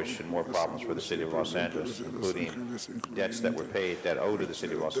more anguish and more problems for the city of Los Angeles, including debts that were paid that owe to the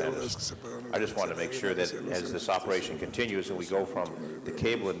city of Los Angeles. I just want to make sure that as this operation continues and we go from the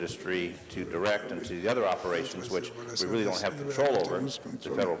cable industry to direct and to the other operations, which we really don't have control over,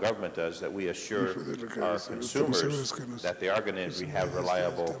 the federal government does, that we assure our consumers that they are going to have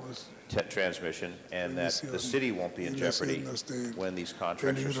reliable transmission and that the city won't be in jeopardy when these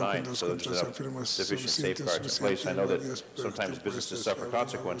contracts are signed. So there's sufficient safeguards in place. I know that sometimes businesses suffer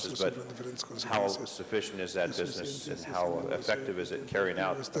consequences, but how sufficient is that business and how effective is it carrying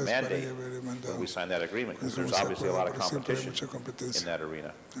out the mandate when we sign that agreement? Because there's obviously a lot of competition in that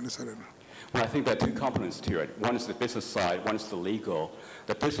arena. Well, I think there are two components to it. One is the business side, one is the legal.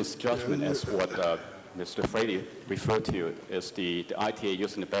 The business judgment is what Mr. Frady referred to is the ITA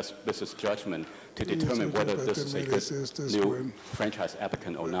using the best business judgment to determine whether this is a good new franchise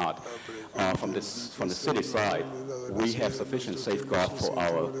applicant or not. From the city side, we have sufficient safeguard for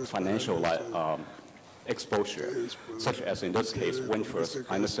our financial exposure, such as in this case, Windfirst.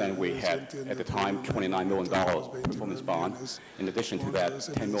 I understand we had, at the time, $29 million performance bond. In addition to that,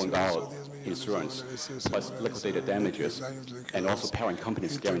 $10 million insurance, plus liquidated damages, and also parent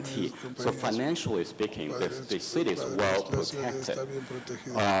company's guarantee. So financially speaking, the city is well protected.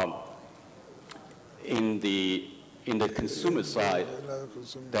 In the consumer side,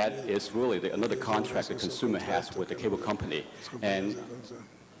 that is really another contract the consumer has with the cable company. And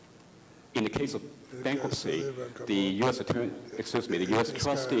in the case of bankruptcy, the U.S.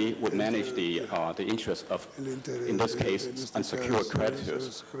 trustee would manage the interest of, in this case, unsecured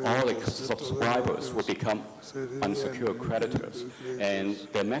creditors. All the subscribers would become unsecured creditors, and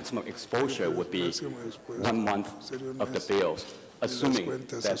their maximum exposure would be 1 month of the bills, assuming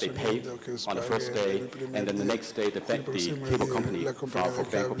that they paid on the first day, and then the next day the cable company filed for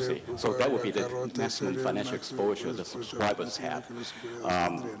bankruptcy. So that would be the maximum financial exposure the subscribers have.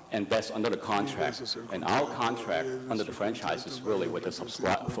 And that's under the contract. And our contract under the franchise is really with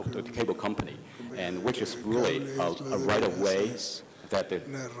the cable company, and which is really a right-of-way that the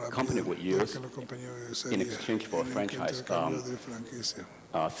company would use in exchange for franchise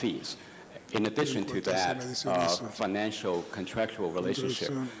fees. In addition to that financial contractual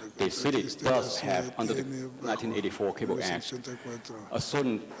relationship, the city does have, under the 1984 Cable Act, a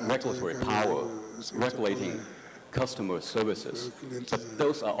certain regulatory power regulating customer services, but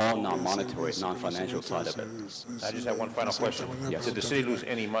those are all non-monetary, non-financial side of it. I just have one final question. Yes. Did the city lose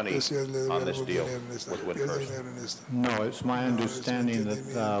any money on this deal with Windfirst? No, it's my understanding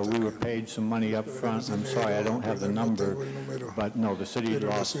that we were paid some money up front. I'm sorry, I don't have the number, but no, the city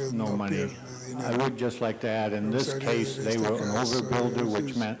lost no money. I would just like to add, in this case, they were an overbuilder,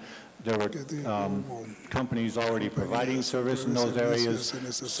 which meant there were companies already providing service in those areas,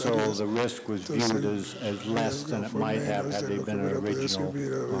 so the risk was viewed as less than it might have had they been an original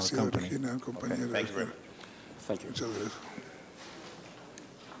company. Okay. Thank you very much. Thank you.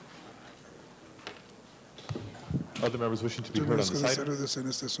 Other members wishing to be heard on this item?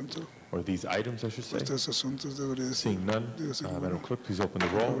 Or these items, I should say? Seeing none, Madam Clerk, please open the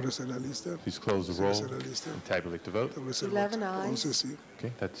roll. Please close the roll and tabulate the vote. 11 ayes.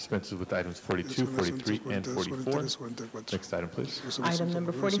 Okay, that dispenses with items 42, 43, and 44. Next item, please. Item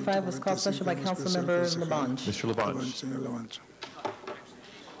number 45 was called special by Councilmember Labange. Mr. Labange.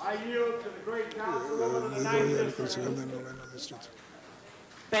 I yield to the great councilman of the 9th District.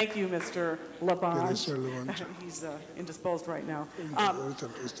 Thank you, Mr. Labange. He's indisposed right now. I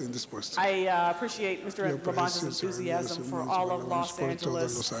appreciate Mr. Labange's enthusiasm for all of Los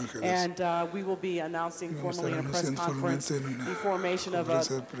Angeles, and we will be announcing formally in a press conference the formation of a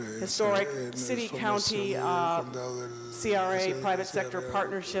historic city-county CRA private sector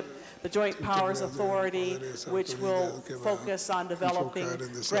partnership, the Joint Powers Authority, which will focus on developing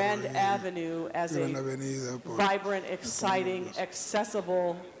Grand Avenue as a vibrant, exciting,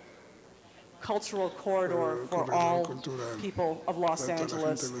 accessible cultural corridor for all people of Los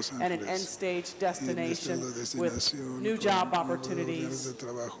Angeles, and an end-stage destination with new job opportunities,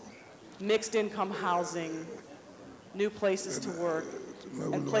 mixed-income housing, new places to work,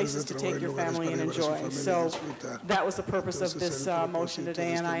 and places to take your family and enjoy. So that was the purpose of this motion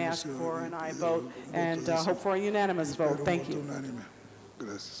today, and I ask for an aye vote and hope for a unanimous vote. Thank you.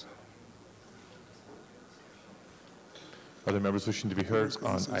 Other members wishing to be heard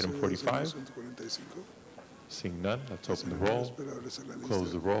on item 45? Seeing none, let's open the roll,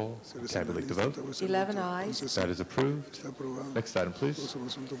 close the roll, tabulate the vote. 11 ayes. That is approved. Next item, please.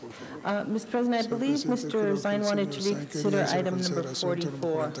 Mr. President, I believe Mr. Zine wanted to reconsider item number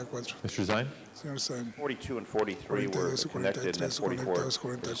 44. Mr. Zine? 42 and 43 were connected, and then 44 is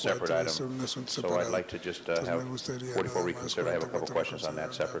a separate item. So I'd like to just have 44 reconsidered. I have a couple questions on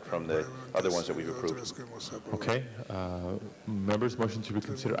that, separate from the other ones that we've approved. Okay. Members, motion to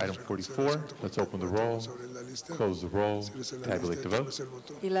reconsider item 44. Let's open the roll, close the roll, tabulate the vote.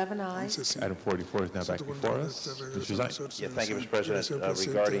 11 ayes. Item 44 is now back before us. Mr. Zine? Yeah, thank you, Mr. President.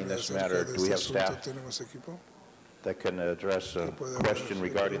 Regarding this matter, do we have staff that can address a question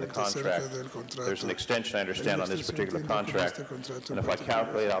regarding the contract? There's an extension, I understand, on this particular contract, and if I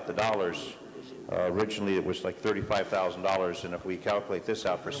calculate out the dollars, originally it was like $35,000, and if we calculate this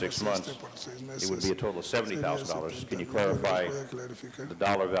out for 6 months, it would be a total of $70,000. Can you clarify the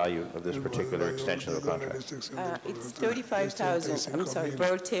dollar value of this particular extension of the contract? It's 35,000, I'm sorry,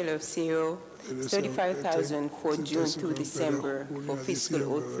 Borough Taylor CEO, 35,000 for June to December for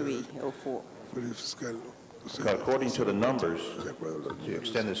fiscal 03-04. According to the numbers, to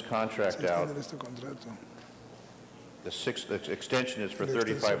extend this contract out, the extension is for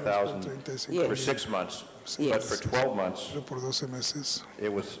 $35,000 for 6 months, but for 12 months,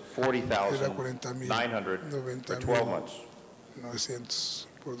 it was $40,900 for 12 months.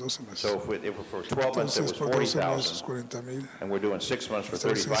 So if for 12 months it was $40,000, and we're doing 6 months for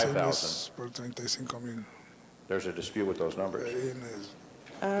 $35,000, there's a dispute with those numbers.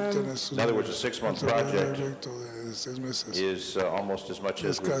 In other words, a 6-month project is almost as much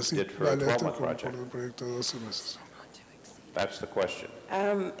as we did for a 12-month project. That's the question.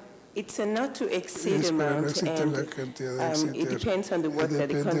 It's a not to exceed amount, and it depends on the work that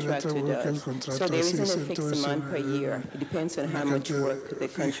the contractor does. So there isn't a fixed amount per year. It depends on how much work the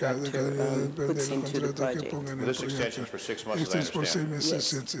contractor puts into the project. Well, this extension is for 6 months, as I understand.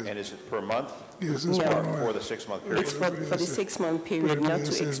 Yes. And is it per month? No. For the 6-month period? It's for the 6-month period, not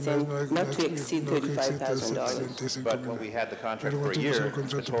to exceed $35,000. But when we had the contract for a year,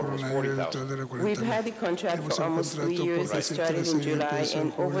 the total was $40,000. We've had the contract for almost 3 years. It started in July,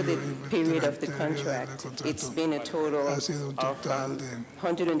 and over the period of the contract, it's been a total of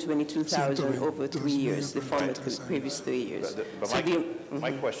 $122,000 over 3 years, the former previous 3 years. But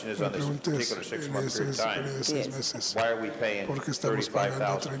my question is on this particular 6-month period of time. Yes. Why are we paying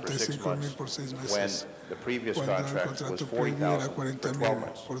 $35,000 for 6 months when the previous contract was $40,000 for 12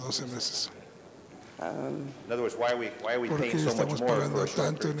 months? In other words, why are we paying so much more for a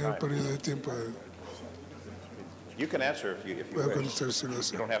short period of time? You can answer if you wish.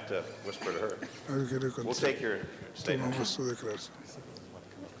 You don't have to whisper to her. We'll take your statement.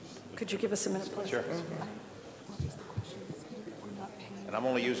 Could you give us a minute, please? Sure. And I'm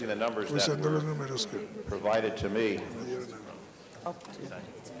only using the numbers that were provided to me.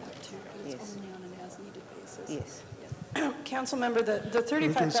 Yes. Yes. Council member, the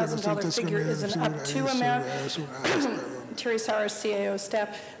 $35,000 figure is an up to amount. Terry Saras, CAO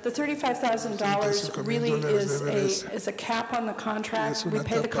staff. The $35,000 really is a cap on the contract. We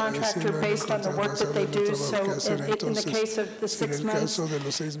pay the contractor based on the work that they do. So in the case of the 6 months,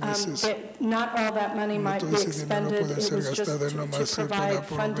 not all that money might be expended. It was just to provide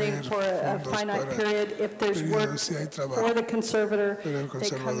funding for a finite period. If there's work for the conservator, they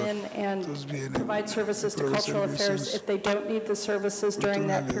come in and provide services to cultural affairs. If they don't need the services during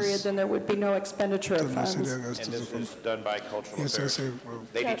that period, then there would be no expenditure of funds. And this is done by cultural affairs.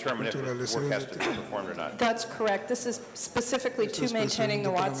 They determine if the work has to be performed or not. That's correct. This is specifically to maintaining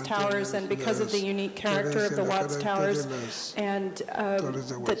the Watts Towers, and because of the unique character of the Watts Towers and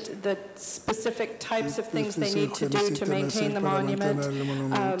the specific types of things they need to do to maintain the monument,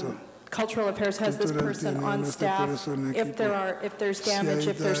 Cultural Affairs has this person on staff if there's damage,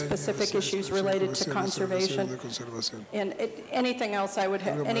 if there's specific issues related to conservation. And anything else I would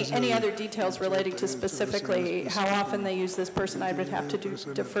have, any other details relating to specifically how often they use this person, I would have to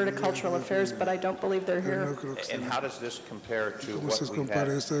defer to Cultural Affairs, but I don't believe they're here. And how does this compare to what we had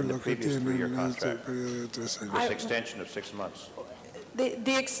in the previous 3-year contract? This extension of 6 months.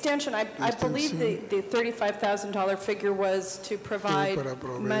 The extension, I believe the $35,000 figure was to provide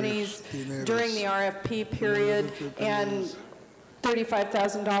monies during the RFP period, and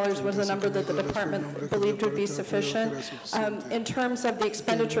 $35,000 was the number that the department believed would be sufficient. In terms of the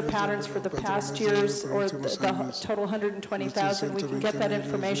expenditure patterns for the past years, or the total $120,000, we can get that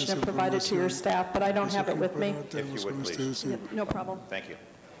information and provide it to your staff, but I don't have it with me. If you would, please. No problem. Thank you.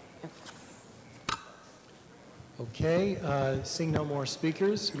 Okay, seeing no more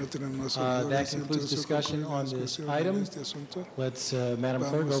speakers, that concludes discussion on this item. Let's, Madam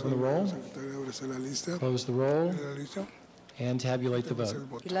Clerk, open the roll, close the roll, and tabulate the vote.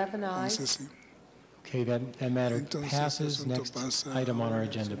 11 ayes. Okay, that matter passes. Next item on our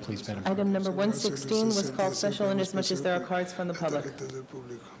agenda, please, Madam Clerk. Item number 116 was called special inasmuch as there are cards from the public.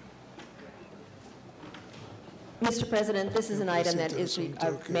 Mr. President, this is an item that is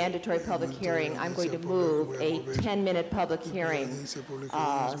a mandatory public hearing. I'm going to move a 10-minute public hearing so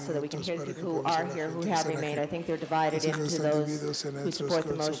that we can hear the people who are here who have remained. I think they're divided into those who support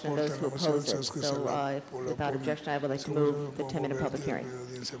the motion and those who oppose it. So without objection, I would like to move the 10-minute public hearing.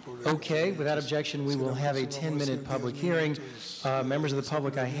 Okay, without objection, we will have a 10-minute public hearing. Members of the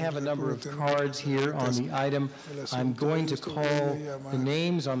public, I have a number of cards here on the item. I'm going to call the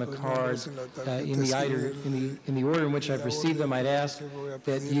names on the cards in the order in which I've received them. I'd ask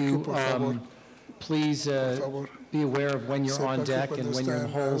that you please be aware of when you're on deck and when you're in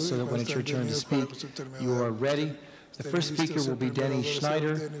hold, so that when it's your turn to speak, you are ready. The first speaker will be Denny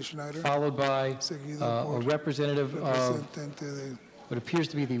Schneider, followed by a representative of what appears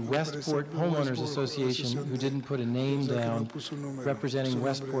to be the Westport Homeowners Association, who didn't put a name down, representing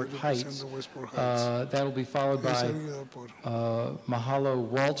Westport Heights. That will be followed by Mahalo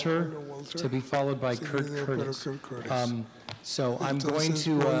Walter, to be followed by Kurt Curtis. So I'm going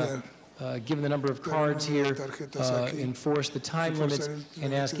to, given the number of cards here, enforce the time limits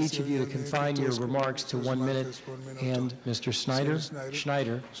and ask each of you to confine your remarks to 1 minute. And Mr.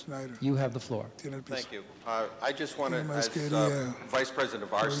 Schneider, you have the floor. Thank you. I just want to, as Vice President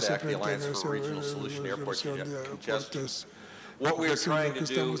of RSAC, the Alliance for Regional Solution Airport Congestion, what we are trying to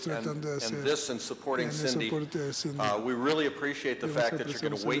do, and this and supporting Cindy, we really appreciate the fact that you're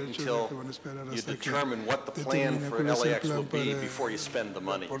going to wait until you determine what the plan for LAX will be before you spend the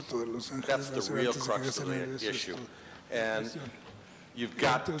money. That's the real crux of the issue. And you've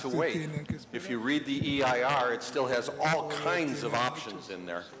got to wait. If you read the EIR, it still has all kinds of options in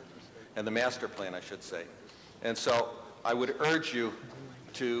there, and the master plan, I should say. And so I would urge you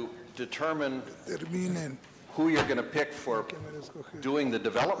to determine who you're going to pick for doing the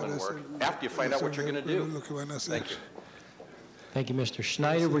development work after you find out what you're going to do. Thank you. Thank you, Mr.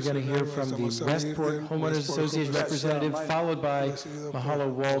 Schneider. We're going to hear from the Westport Homeowners Association representative, followed by Mahalo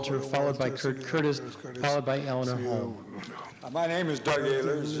Walter, followed by Kurt Curtis, followed by Eleanor Holm. My name is Doug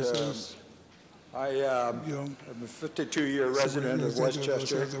Ehlers. I am a 52-year resident of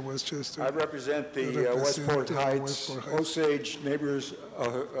Westchester. I represent the Westport Heights Osage Neighbors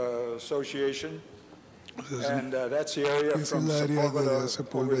Association. And that's the area from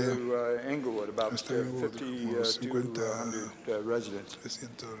Sepulveda over to Englewood, about 50 to 100 residents.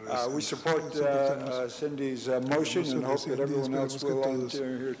 We support Cindy's motion and hope that everyone else will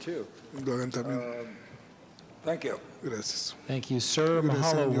here too. Thank you. Thank you, sir.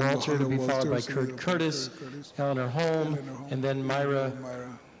 Mahalo Walter, to be followed by Kurt Curtis, Eleanor Holm, and then Myra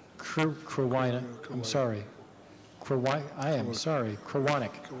Krawinek. I'm sorry.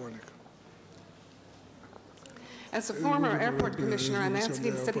 Krawinek. As a former airport commissioner, I'm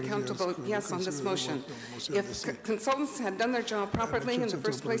asking the City Council to vote yes on this motion. If consultants had done their job properly in the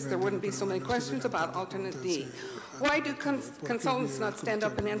first place, there wouldn't be so many questions about alternate D. Why do consultants not stand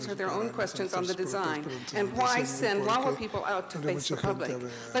up and answer their own questions on the design? And why send LAWA people out to face the public?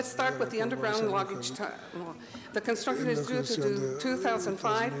 Let's start with the underground luggage tunnel. The construction is due to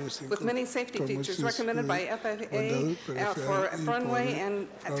 2005 with many safety features recommended by FAA for runway and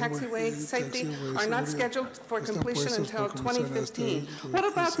taxiway safety are not scheduled for completion until 2015. What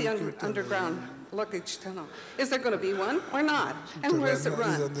about the underground luggage tunnel? Is there going to be one or not? And where does it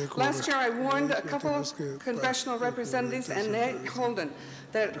run? Last year I warned a couple of congressional representatives and Nate Holden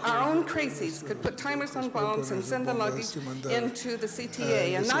that our own crazies could put timers on bombs and send the luggage into the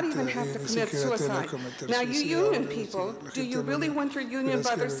CTA and not even have to commit suicide. Now, you union people, do you really want your union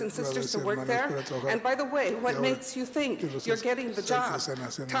brothers and sisters to work there? And by the way, what makes you think you're getting the job?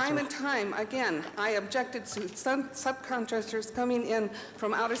 Time and time again, I objected to some subcontractors coming in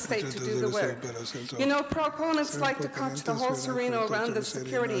from out of state to do the work. You know, proponents like to coach the whole Sereno around the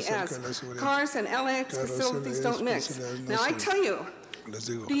security as cars and LAX facilities don't mix. Now, I tell you,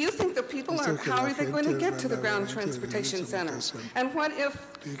 do you think the people how are they going to get to the ground transportation center? And what if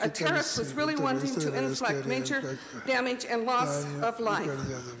a terrorist was really wanting to inflict major damage and loss of life?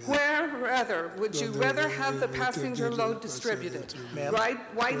 Where would you rather have the passenger load distributed?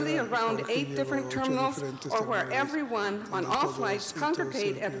 Widely around 8 different terminals, or where everyone on all flights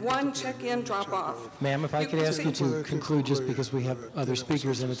congregate at one check-in drop-off? Ma'am, if I could ask you to conclude, just because we have other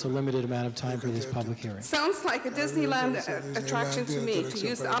speakers and it's a limited amount of time for this public hearing. Sounds like a Disneyland attraction to me, to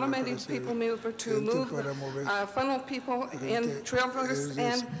use the automated people mover to move, funnel people in travelers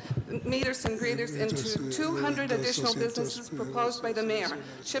and meters and greeters into 200 additional businesses proposed by the mayor,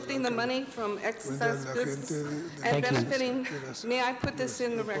 shifting the money from excess business and benefiting. May I put this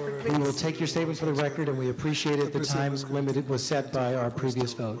in the record, please? We will take your statement for the record, and we appreciate it. The time limit was set by our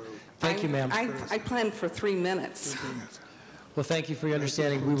previous vote. Thank you, ma'am. I planned for 3 minutes. Well, thank you for your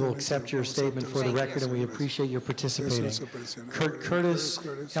understanding. We will accept your statement for the record, and we appreciate your participating. Kurt Curtis,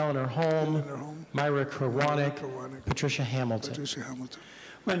 Eleanor Holm, Myra Krawanek, Patricia Hamilton.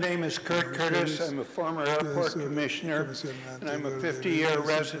 My name is Kurt Curtis. I'm a former airport commissioner, and I'm a 50-year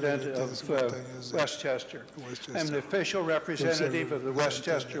resident of Westchester. I'm the official representative of the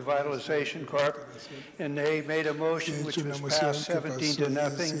Westchester Vitalization Corp, and they made a motion which was passed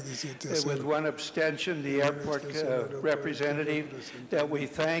 17-0 with one abstention, the airport representative, that we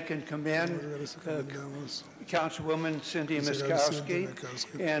thank and commend Councilwoman Cindy Miskowski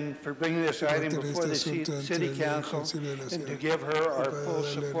and for bringing this item before the City Council and to give her our full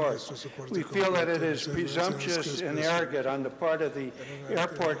support. We feel that it is presumptuous and arrogant on the part of the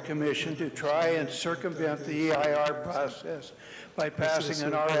Airport Commission to try and circumvent the EIR process by passing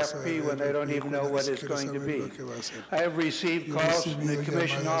an RFP when they don't even know what it's going to be. I have received calls from the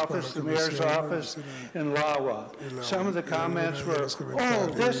Commission office, the Mayor's office, and LAWA. Some of the comments were, oh,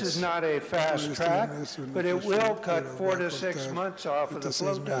 this is not a fast track, but it will cut 4 to 6 months off of the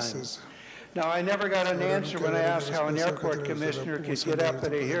flow time. Now, I never got an answer when I asked how an airport commissioner could get up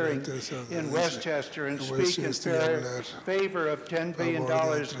at a hearing in Westchester and speak in favor of $10 billion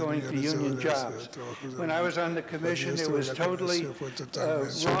going to union jobs. When I was on the commission, it was totally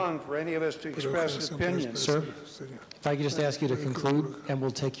wrong for any of us to express opinions. Sir, if I could just ask you to conclude, and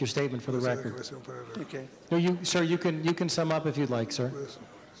we'll take your statement for the record. Okay. No, sir, you can sum up if you'd like, sir.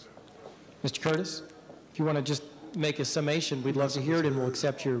 Mr. Curtis, if you want to just make a summation, we'd love to hear it, and we'll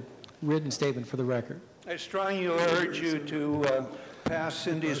accept your written statement for the record. I strongly urge you to pass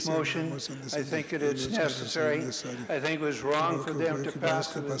Cindy's motion. I think it is necessary. I think it was wrong for them to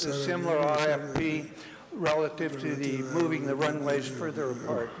pass a similar RFP relative to the moving the runways further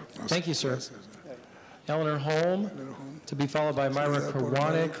apart. Thank you, sir. Eleanor Holm, to be followed by Myra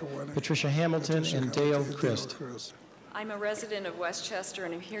Krawanek, Patricia Hamilton, and Dale Christ. I'm a resident of Westchester,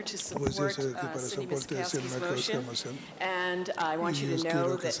 and I'm here to support Cindy Miskowski's motion. And I want you to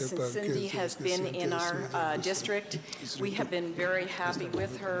know that since Cindy has been in our district, we have been very happy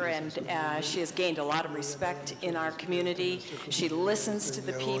with her, and she has gained a lot of respect in our community. She listens to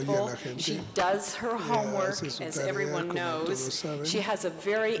the people. She does her homework, as everyone knows. She has a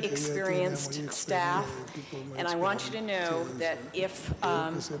very experienced staff, and I want you to know that if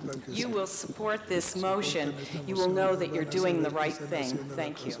you will support this motion, you will know that you're doing the right thing.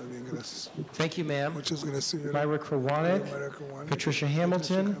 Thank you. Thank you, ma'am. Myra Krawanek, Patricia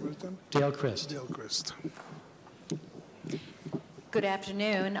Hamilton, Dale Christ. Good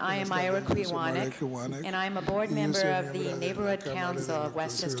afternoon. I am Myra Krawanek, and I'm a board member of the Neighborhood Council of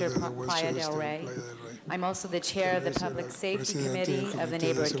Westchester Playa del Rey. I'm also the chair of the Public Safety Committee of the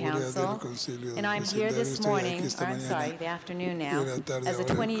Neighborhood Council, and I'm here this morning, or I'm sorry, the afternoon now, as a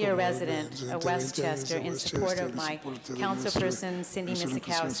 20-year resident of Westchester in support of my councilperson, Cindy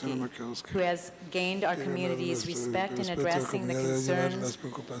Misikowski, who has gained our community's respect in addressing the concerns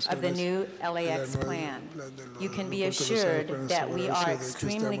of the new LAX plan. You can be assured that we are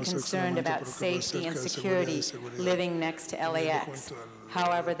extremely concerned about safety and security living next to LAX.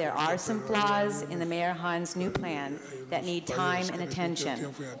 However, there are some flaws in the Mayor Han's new plan that need time and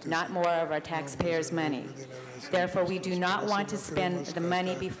attention, not more of our taxpayers' money. Therefore, we do not want to spend the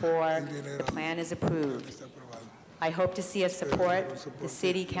money before the plan is approved. I hope to see us support the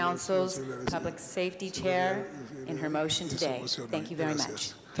City Council's Public Safety Chair in her motion today. Thank you very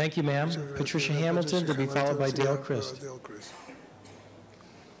much. Thank you, ma'am. Patricia Hamilton, to be followed by Dale Christ.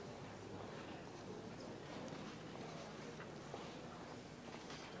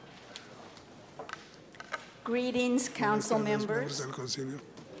 Greetings, council members.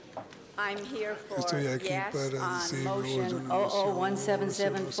 I'm here for yes on motion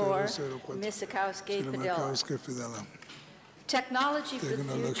 001774, Misikowski-Padilla. Technology for the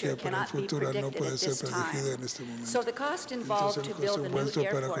future cannot be predicted at this time, so the cost involved to build a new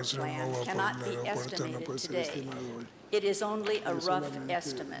airport plan cannot be estimated today. It is only a rough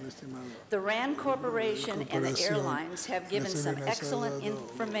estimate. The RAND Corporation and the airlines have given some excellent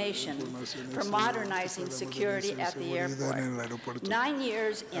information for modernizing security at the airport. 9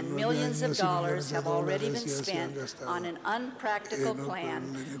 years and millions of dollars have already been spent on an unpractical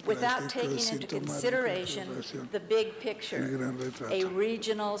plan without taking into consideration the big picture, a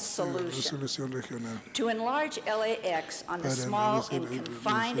regional solution. To enlarge LAX on the small and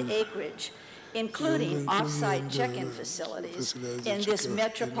confined acreage, including off-site check-in facilities in this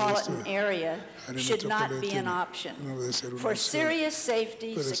metropolitan area, should not be an option. For serious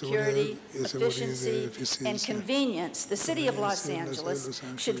safety, security, efficiency, and convenience, the City of Los Angeles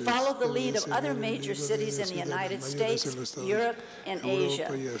should follow the lead of other major cities in the United States, Europe, and Asia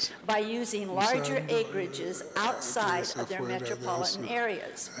by using larger acreages outside of their metropolitan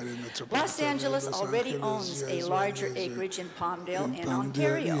areas. Los Angeles already owns a larger acreage in Palmdale and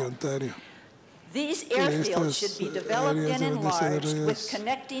Ontario. These airfields should be developed and enlarged with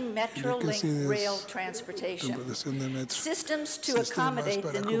connecting Metrolink rail transportation. Systems to accommodate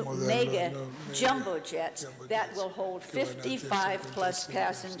the new mega jumbo jets that will hold 55-plus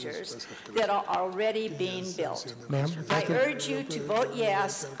passengers that are already being built. I urge you to vote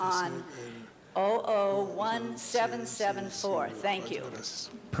yes on 001774. Thank you.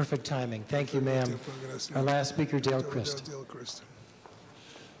 Perfect timing. Thank you, ma'am. Our last speaker, Dale Christ.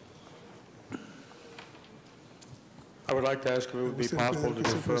 I would like to ask if it would be possible to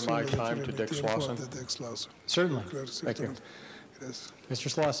defer my time to Dick Slauson. Certainly. Thank you. Mr.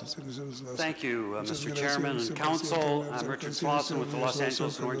 Slauson. Thank you, Mr. Chairman and Council. I'm Richard Slauson with the Los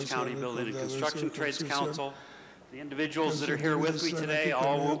Angeles and Orange County Building and Construction Trades Council. The individuals that are here with me today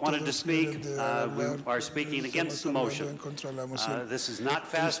all wanted to speak. We are speaking against the motion. This is not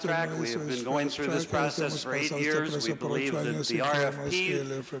fast track. We have been going through this process for 8 years. We believe that the RFP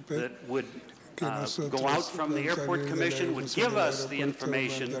that would go out from the Airport Commission would give us the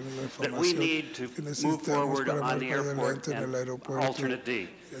information that we need to move forward on the airport and alternate D.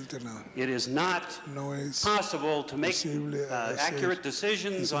 It is not possible to make accurate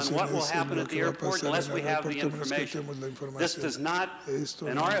decisions on what will happen at the airport unless we have the information. This does not,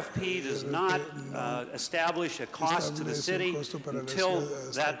 an RFP does not establish a cost to the city until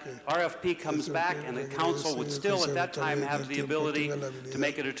that RFP comes back, and the council would still at that time have the ability to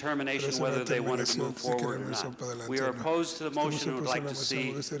make a determination whether they wanted to move forward or not. We are opposed to the motion and would like to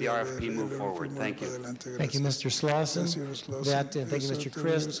see the RFP move forward. Thank you. Thank you, Mr. Slauson. Thank you, Mr.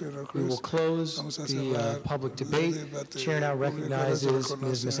 Christ. We will close the public debate. The chair now recognizes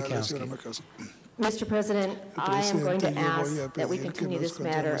Ms. Misikowski. Mr. President, I am going to ask that we continue this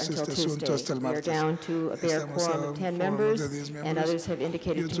matter until Tuesday. We are down to a bare quorum of 10 members, and others have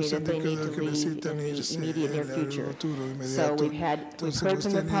indicated to me that they need to leave in the immediate near future. So we've heard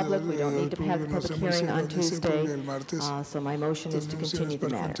from the public. We don't need to have the public hearing on Tuesday. So my motion is to continue the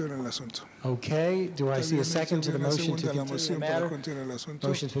matter. Okay. Do I see a second to the motion to continue the matter?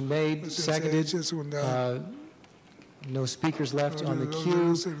 Motion's been made, seconded. No speakers left on the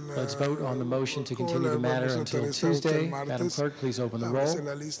queue. Let's vote on the motion to continue the matter until Tuesday. Madam Clerk, please open the roll.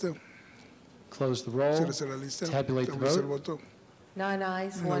 Close the roll. Tabulate the vote. 9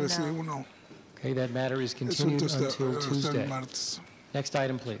 ayes, 1 no. Okay, that matter is continued until Tuesday. Next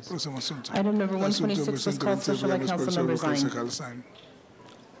item, please. Item number 126 was called special by Council Member Zine.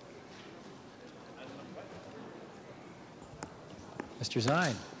 Mr.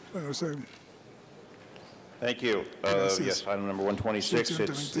 Zine. Thank you. Yes, item number 126,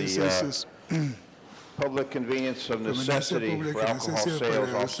 it's the public convenience of necessity for alcohol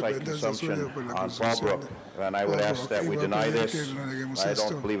sales off-site consumption on Fallbrook. And I would ask that we deny this. I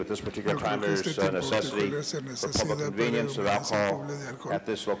don't believe at this particular time there's a necessity for public convenience of alcohol at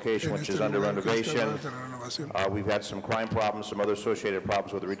this location, which is under renovation. We've had some crime problems, some other associated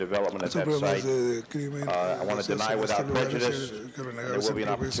problems with the redevelopment at that site. I want to deny without prejudice. There will be an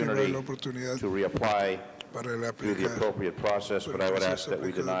opportunity to reapply through the appropriate process, but I would ask that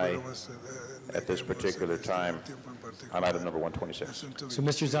we deny at this particular time on item number 126. So,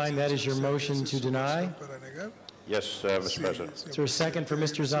 Mr. Zine, that is your motion to deny? Yes, Mr. President. Is there a second for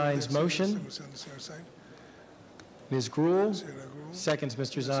Mr. Zine's motion? Ms. Gruhl seconds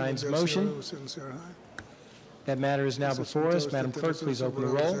Mr. Zine's motion. That matter is now before us. Madam Clerk, please open the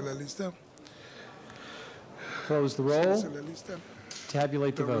roll. Close the roll.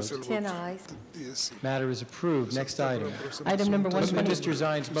 Tabulate the vote. 10 ayes. Matter is approved. Next item. Item number 120. Mr.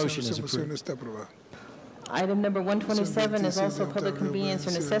 Zine's motion is approved. Item number 127 is also public convenience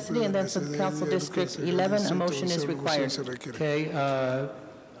or necessity, and that's of Council District 11. A motion is required. Okay,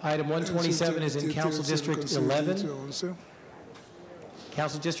 item 127 is in Council District 11.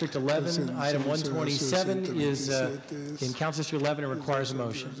 Council District 11, item 127 is in Council District 11 and requires a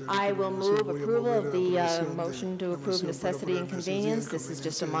motion. I will move approval of the motion to approve necessity and convenience. This is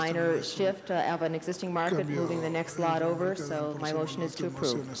just a minor shift of an existing market, moving the next lot over, so my motion is to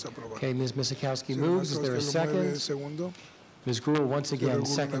approve. Okay, Ms. Misikowski moves. Is there a second? Ms. Gruhl once again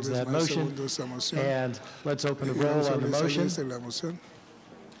seconds that motion. And let's open the roll on the motion.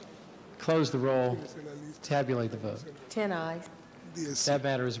 Close the roll. Tabulate the vote. 10 ayes. That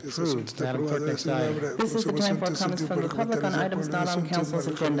matter is approved. Madam Clerk, next item. This is the time for comments from the public on items not on Council's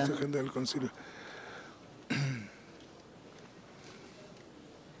agenda.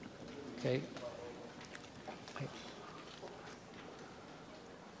 Okay.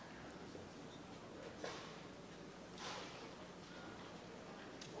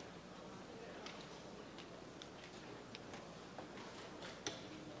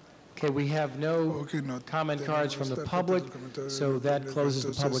 Okay, we have no comment cards from the public, so that closes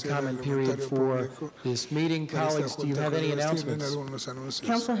the public comment period for this meeting. Colleagues, do you have any announcements?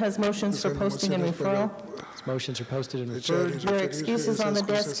 Council has motions for posting and referral. Motions are posted and referred. There are excuses on the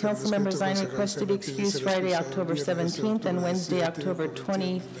desk. Councilmember Zine requested excuse Friday, October 17th, and Wednesday, October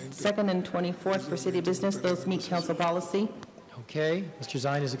 22nd and 24th for city business. Those meet council policy. Okay, Mr.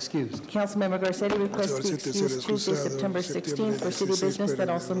 Zine is excused. Councilmember Garcetti requests to be excused Tuesday, September 16th for city business. That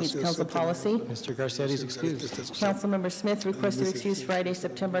also meets council policy. Mr. Garcetti is excused. Councilmember Smith requests to excuse Friday,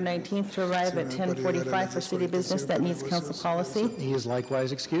 September 19th to arrive at 10:45 for city business. That meets council policy. He is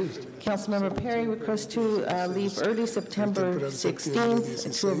likewise excused. Councilmember Perry requests to leave early September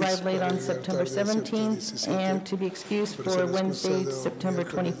 16th, to arrive late on September 17th, and to be excused for Wednesday, September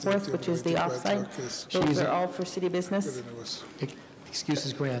 24th, which is the offsite. Those are all for city business.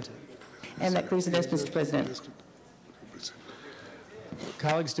 Excuses granted. And that clears the desk, Mr. President.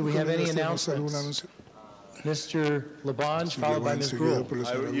 Colleagues, do we have any announcements? Mr. Labange, followed by Ms. Gruhl.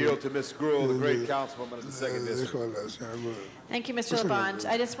 I yield to Ms. Gruhl, the great councilwoman of the 2nd District. Thank you, Mr. Labange.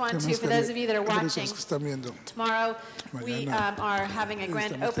 I just want to, for those of you that are watching, tomorrow we are having a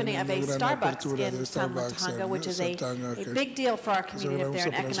grand opening of a Starbucks in San Tonga, which is a big deal for our community up there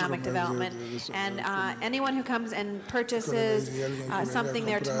in economic development. And anyone who comes and purchases something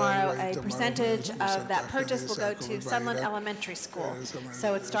there tomorrow, a percentage of that purchase will go to Sunland Elementary School.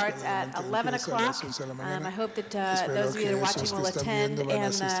 So it starts at 11 o'clock. I hope that those of you that are watching will attend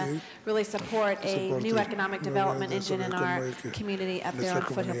and really support a new economic development engine in our community up there on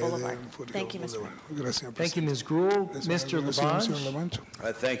Foothill Boulevard. Thank you, Mr. Mayor. Thank you, Ms. Gruhl. Mr. Labange.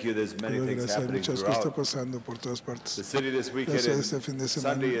 Thank you. There's many things happening throughout the city this weekend. And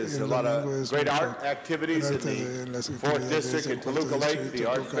Sunday is a lot of great art activities in the 4th District in Toluca Lake. The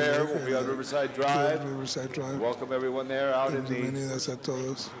art fair will be on Riverside Drive. Welcome everyone there out in the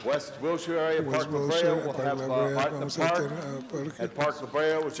West Wilshire area, Park La Brea. We'll have Art in the Park at Park La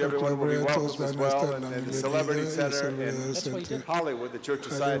Brea, which everyone will be welcome as well. And the Celebrity Center in Hollywood, the Church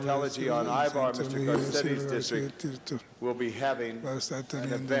of Scientology on Ivar, Mr. Garcetti's district, will be having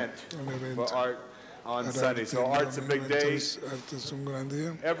an event for art on Sunday. So art's a big day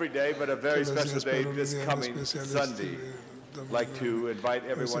every day, but a very special day this coming Sunday. I'd like to invite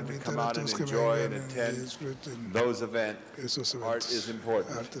everyone to come out and enjoy and attend those events. Art is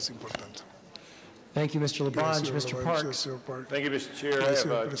important. Thank you, Mr. Labange. Mr. Parks. Thank you, Mr. Chair. I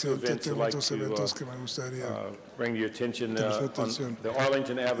have two events I'd like to bring to your attention. On the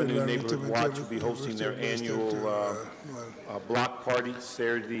Arlington Avenue Neighborhood Watch will be hosting their annual block party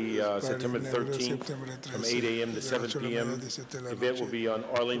Saturday, September 13th from 8 a.m. to 7 p.m. The event will be on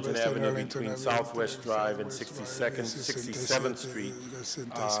Arlington Avenue between Southwest Drive and 67th Street.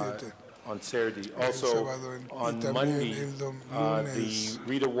 On Saturday. Also, on Monday, the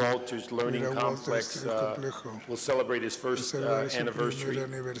Rita Walters Learning Complex will celebrate its first anniversary.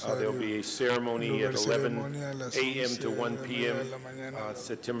 There will be a ceremony at 11 a.m. to 1 p.m.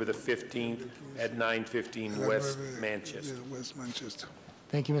 September the 15th at 915 West Manchester.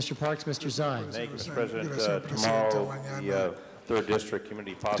 Thank you, Mr. Parks. Mr. Zine. Thank you, Mr. President. Tomorrow, the 3rd District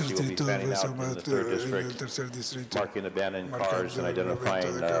Community Posse will be fanning out in the 3rd District, marking abandoned cars and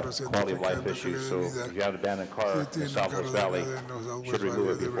identifying quality of life issues. So if you have an abandoned car in the Southwest Valley, you should remove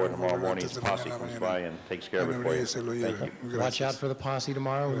it before tomorrow morning. The posse comes by and takes care of it for you. Thank you. Watch out for the posse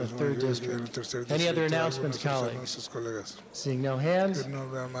tomorrow in the 3rd District. Any other announcements, colleagues? Seeing no hands,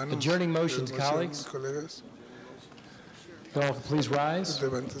 adjourning motions, colleagues. You all please rise.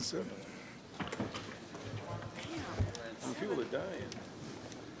 People are dying.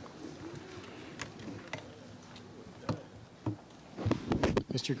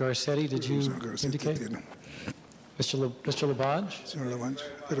 Mr. Garcetti, did you indicate? Mr. Labange?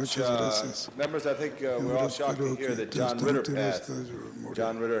 Members, I think we're all shocked to hear that John Ritter passed.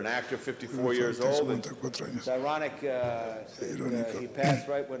 John Ritter, an actor, 54 years old. And it's ironic he passed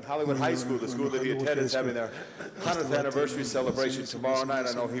right when Hollywood High School, the school that he attended, is having their 100th anniversary celebration tomorrow night.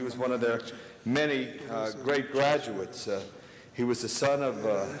 I know he was one of their many great graduates. He was the son of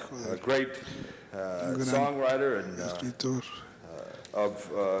a great songwriter and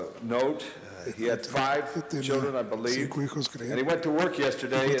of note. He had 5 children, I believe, and he went to work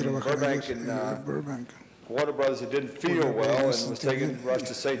yesterday in Burbank, and Warner Brothers didn't feel well and was rushed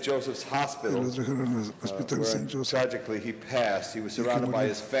to St. Joseph's Hospital, where tragically he passed. He was surrounded by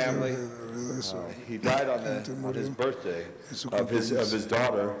his family. He died on his birthday of his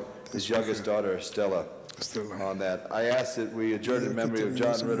daughter, his youngest daughter, Stella. On that, I ask that we adjourn in memory of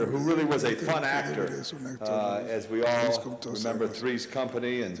John Ritter, who really was a fun actor, as we all remember Three's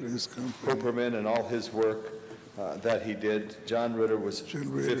Company and Hooperman and all his work that he did. John Ritter was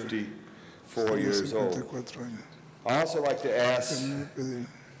 54 years old. I also like to ask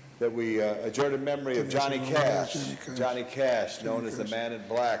that we adjourn in memory of Johnny Cash. Johnny Cash, known as the Man in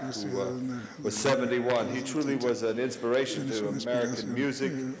Black, who was 71. He truly was an inspiration to American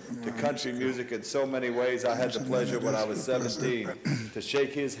music, to country music in so many ways. I had the pleasure when I was 17 to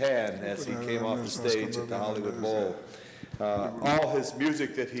shake his hand as he came off the stage at the Hollywood Bowl. All his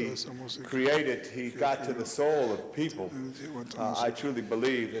music that he created, he got to the soul of people, I truly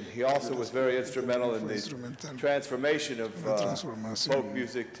believe. And he also was very instrumental in the transformation of folk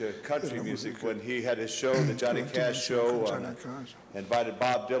music to country music when he had his show, the Johnny Cash Show, invited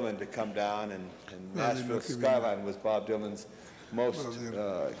Bob Dylan to come down, and Nashville Skyline was Bob Dylan's most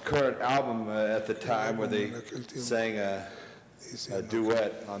current album at the time, where they sang a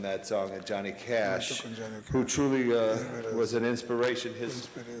duet on that song at Johnny Cash, who truly was an inspiration. His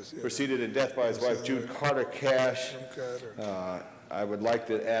preceded in death by his wife, June Carter Cash. I would like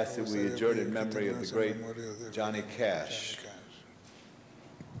to ask that we adjourn in memory of the great Johnny Cash.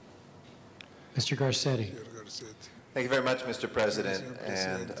 Mr. Garcetti. Thank you very much, Mr. President.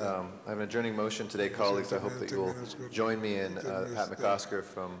 And I have an adjourning motion today, colleagues. I hope that you will join me in Pat McOsker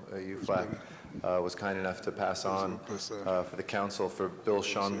from UFLAC. Was kind enough to pass on for the council for Bill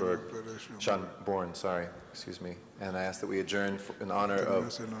Schonborn, and I ask that we adjourn in honor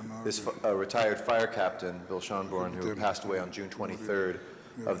of this retired fire captain, Bill Schonborn, who passed away on June 23rd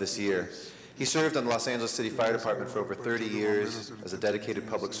of this year. He served on the Los Angeles City Fire Department for over 30 years as a dedicated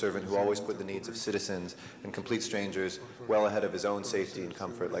public servant who always put the needs of citizens and complete strangers well ahead of his own safety and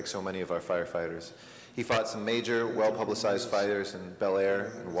comfort, like so many of our firefighters. He fought some major, well-publicized fires in Bel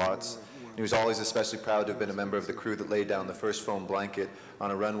Air and Watts. He was always especially proud to have been a member of the crew that laid down the first foam blanket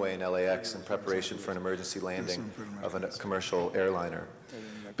on a runway in LAX in preparation for an emergency landing of a commercial airliner.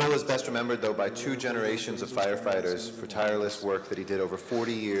 Bill is best remembered, though, by 2 generations of firefighters for tireless work that he did over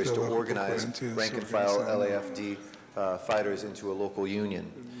 40 years to organize rank-and-file LAFD fighters into a local union.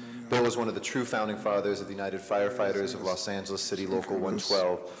 Bill was one of the true founding fathers of the United Firefighters of Los Angeles City Local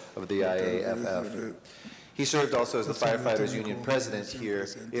 112 of the IAFF. He served also as the Firefighters Union president here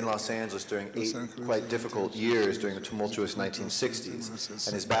in Los Angeles during 8 quite difficult years during the tumultuous 1960s,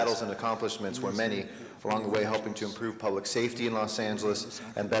 and his battles and accomplishments were many, along the way helping to improve public safety in Los Angeles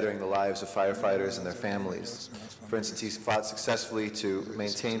and bettering the lives of firefighters and their families. For instance, he fought successfully to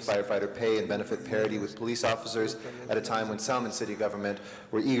maintain firefighter pay and benefit parity with police officers at a time when some in city government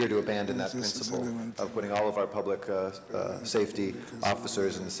were eager to abandon that principle of putting all of our public safety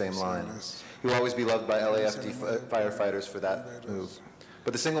officers in the same line. He will always be loved by LAFD firefighters for that move.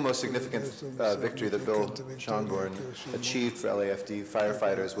 But the single most significant victory that Bill Schonborn achieved for LAFD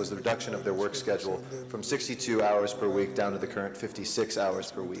firefighters was the reduction of their work schedule from 62 hours per week down to the current 56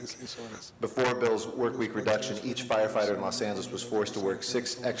 hours per week. Before Bill's work week reduction, each firefighter in Los Angeles was forced to work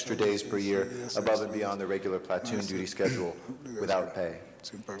 6 extra days per year above and beyond their regular platoon duty schedule without pay.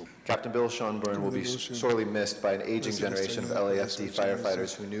 Captain Bill Schonborn will be sorely missed by an aging generation of LAFD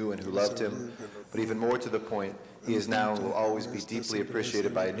firefighters who knew and who loved him, but even more to the point, he is now and will always be deeply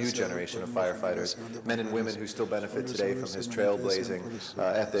appreciated by a new generation of firefighters, men and women who still benefit today from his trailblazing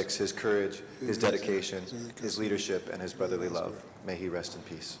ethics, his courage, his dedication, his leadership, and his brotherly love. May he rest in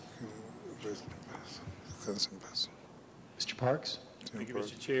peace. Mr. Parks? Thank you,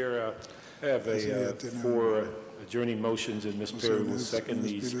 Mr. Chair. I have 4 adjourning motions, and Ms. Perry will second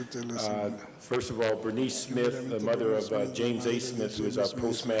these. First of all, Bernice Smith, the mother of James A. Smith, who is our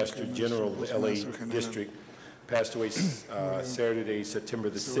Postmaster General of the LA District, passed away Saturday, September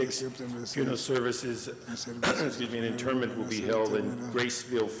the 6th. Funeral services, and interment will be held in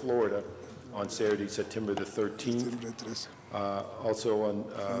Graceville, Florida on Saturday, September the 13th. Also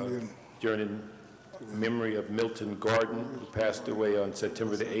on during memory of Milton Garden, who passed away on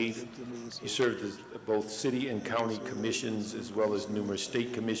September the 8th. He served as both city and county commissions as well as numerous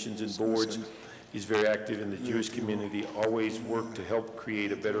state commissions and boards. He's very active in the Jewish community, always worked to help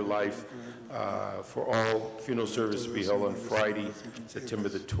create a better life for all. Funeral service will be held on Friday, September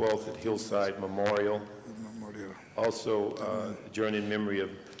the 12th at Hillside Memorial. Also, adjourned in memory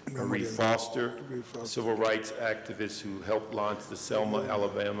of Marie Foster, a civil rights activist who helped launch the Selma,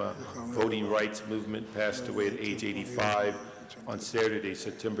 Alabama voting rights movement, passed away at age 85 on Saturday,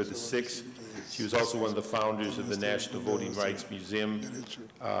 September the 6th. She was also one of the founders of the National Voting Rights Museum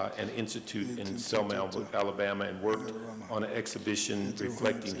and Institute in Selma, Alabama, and worked on an exhibition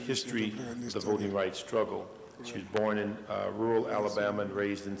reflecting history of the voting rights struggle. She was born in rural Alabama and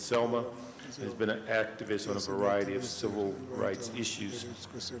raised in Selma. Has been an activist on a variety of civil rights issues.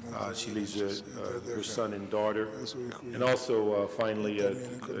 She leaves her son and daughter. And also, finally,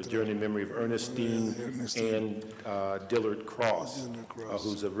 adjourned in memory of Ernestine Ann Dillard Cross,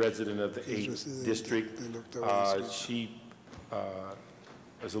 who's a resident of the 8th District. She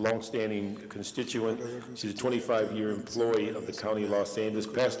is a longstanding constituent. She's a 25-year employee of the County of Los Angeles,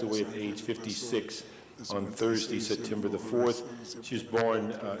 passed away at age 56 on Thursday, September the 4th. She was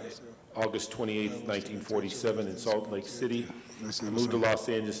born August 28, 1947 in Salt Lake City. Moved to Los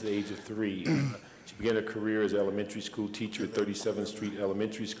Angeles at the age of 3. She began her career as an elementary school teacher at 37th Street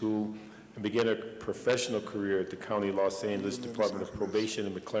Elementary School and began her professional career at the County of Los Angeles Department of Probation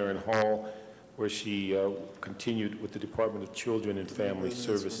in McLaren Hall, where she continued with the Department of Children and Family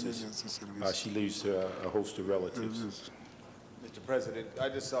Services. She leaves a host of relatives. Mr. President, I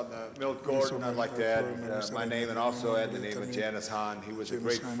just on the Milt Gordon, I'd like to add my name and also add the name of Janice Hahn. He was a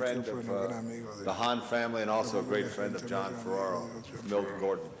great friend of the Hahn family and also a great friend of John Ferraro, Milt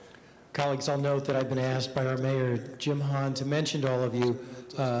Gordon. Colleagues, I'll note that I've been asked by our mayor, Jim Hahn, to mention to all of you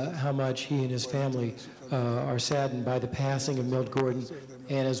how much he and his family are saddened by the passing of Milt Gordon.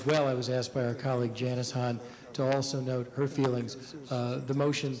 And as well, I was asked by our colleague, Janice Hahn, to also note her feelings. The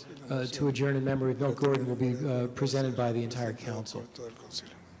motion to adjourn in memory of Milt Gordon will be presented by the entire council.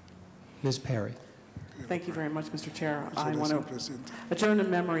 Ms. Perry. Thank you very much, Mr. Chair. I want to adjourn in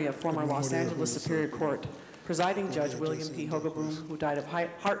memory of former Los Angeles Superior Court Presiding Judge William P. Hogaboom, who died of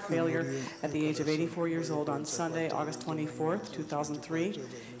heart failure at the age of 84 years old on Sunday, August 24th, 2003.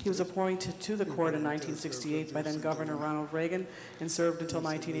 He was appointed to the court in 1968 by then Governor Ronald Reagan and served until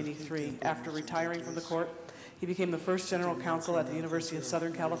 1983. After retiring from the court, he became the first general counsel at the University of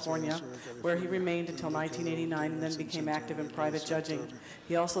Southern California, where he remained until 1989 and then became active in private judging.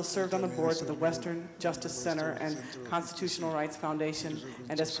 He also served on the boards of the Western Justice Center and Constitutional Rights Foundation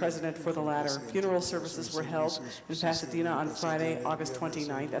and as president for the latter. Funeral services were held in Pasadena on Friday, August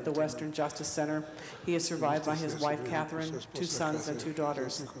 29th at the Western Justice Center. He is survived by his wife, Catherine, 2 sons, and 2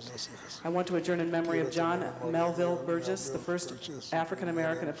 daughters. I want to adjourn in memory of John Melville Burgess, the first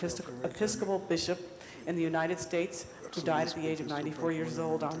African-American Episcopal bishop in the United States, who died at the age of 94 years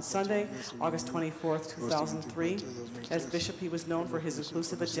old on Sunday, August 24th, 2003. As bishop, he was known for his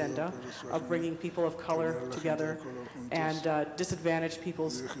inclusive agenda of bringing people of color together and disadvantaged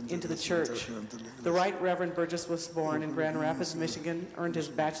peoples into the church. The Right Reverend Burgess was born in Grand Rapids, Michigan, earned his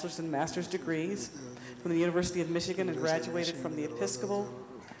bachelor's and master's degrees from the University of Michigan, and graduated from the Episcopal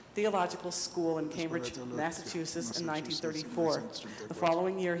Theological School in Cambridge, Massachusetts in 1934. The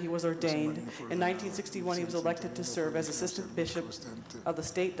following year, he was ordained. In 1961, he was elected to serve as Assistant Bishop of the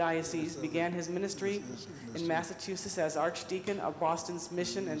State Diocese, began his ministry in Massachusetts as Archdeacon of Boston's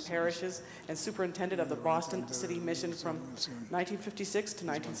Mission and Parishes and Superintendent of the Boston City Mission from 1956 to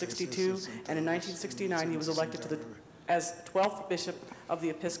 1962, and in 1969, he was elected to as 12th Bishop of the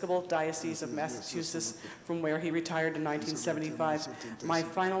Episcopal Diocese of Massachusetts, from where he retired in 1975. My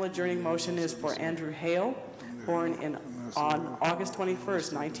final adjourning motion is for Andrew Hale, born on August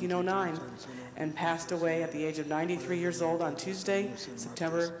 21st, 1909, and passed away at the age of 93 years old on Tuesday,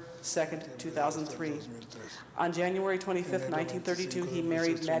 September 2nd, 2003. On January 25th, 1932, he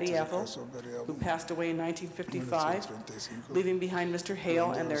married Maddie Ethel, who passed away in 1955, leaving behind Mr.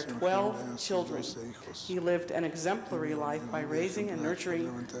 Hale and their 12 children. He lived an exemplary life by raising and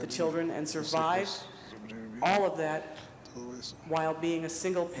nurturing the children, and survived all of that while being a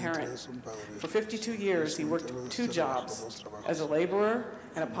single parent. For 52 years, he worked 2 jobs as a laborer,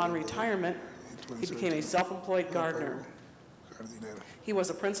 and upon retirement, he became a self-employed gardener. He was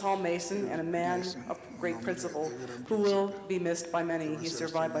a Prince Hall Mason and a man of great principle who will be missed by many. He is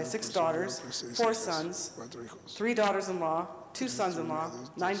survived by 6 daughters, 4 sons, 3 daughters-in-law, 2 sons-in-law,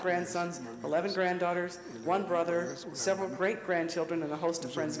 9 grandsons, 11 granddaughters, 1 brother, several great-grandchildren, and a host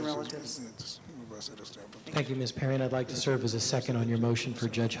of friends and relatives. Thank you, Ms. Perry, and I'd like to serve as a second on your motion for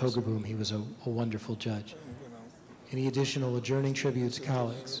Judge Hogerboom. He was a wonderful judge. Any additional adjourning tributes,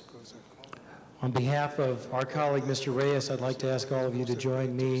 colleagues? On behalf of our colleague, Mr. Reyes, I'd like to ask all of you to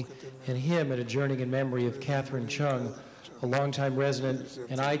join me and him in adjourning in memory of Catherine Chung, a longtime resident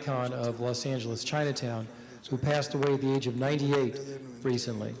and icon of Los Angeles Chinatown, who passed away at the age of 98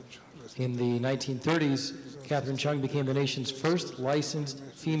 recently. In the 1930s, Catherine Chung became the nation's first licensed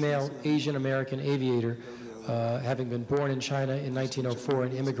female Asian American aviator, having been born in China in 1904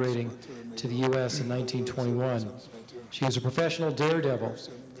 and immigrating to the U.S. in 1921. She was a professional daredevil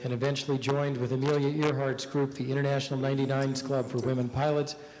and eventually joined with Amelia Earhart's group, the International 99s Club for Women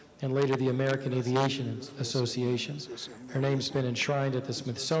Pilots, and later the American Aviation Association. Her name's been enshrined at the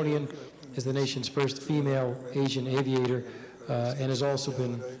Smithsonian as the nation's first female Asian aviator,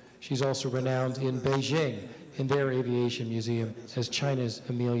 and she's also renowned in Beijing in their aviation museum as China's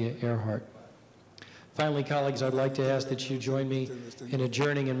Amelia Earhart. Finally, colleagues, I'd like to ask that you join me in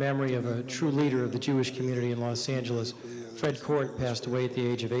adjourning in memory of a true leader of the Jewish community in Los Angeles. Fred Court passed away at the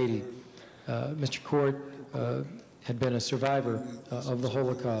age of 80. Mr. Court had been a survivor of the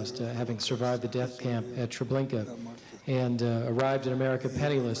Holocaust, having survived the death camp at Treblinka, and arrived in America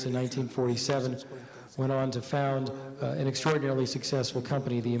penniless in 1947, went on to found an extraordinarily successful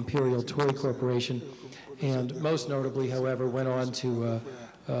company, the Imperial Toy Corporation, and most notably, however, went on to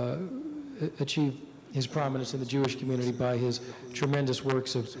achieve his prominence in the Jewish community by his tremendous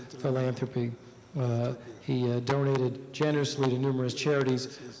works of philanthropy. He donated generously to numerous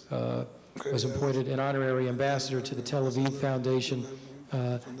charities, was appointed an honorary ambassador to the Tel Aviv Foundation,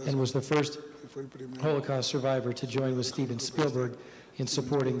 and was the first Holocaust survivor to join with Steven Spielberg in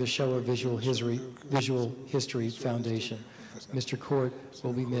supporting the Shoah Visual History Foundation. Mr. Court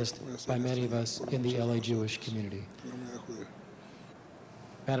will be missed by many of us in the LA Jewish community.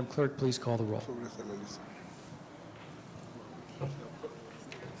 Madam Clerk, please call the roll.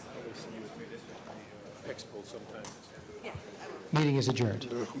 Meeting is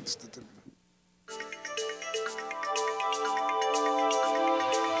adjourned.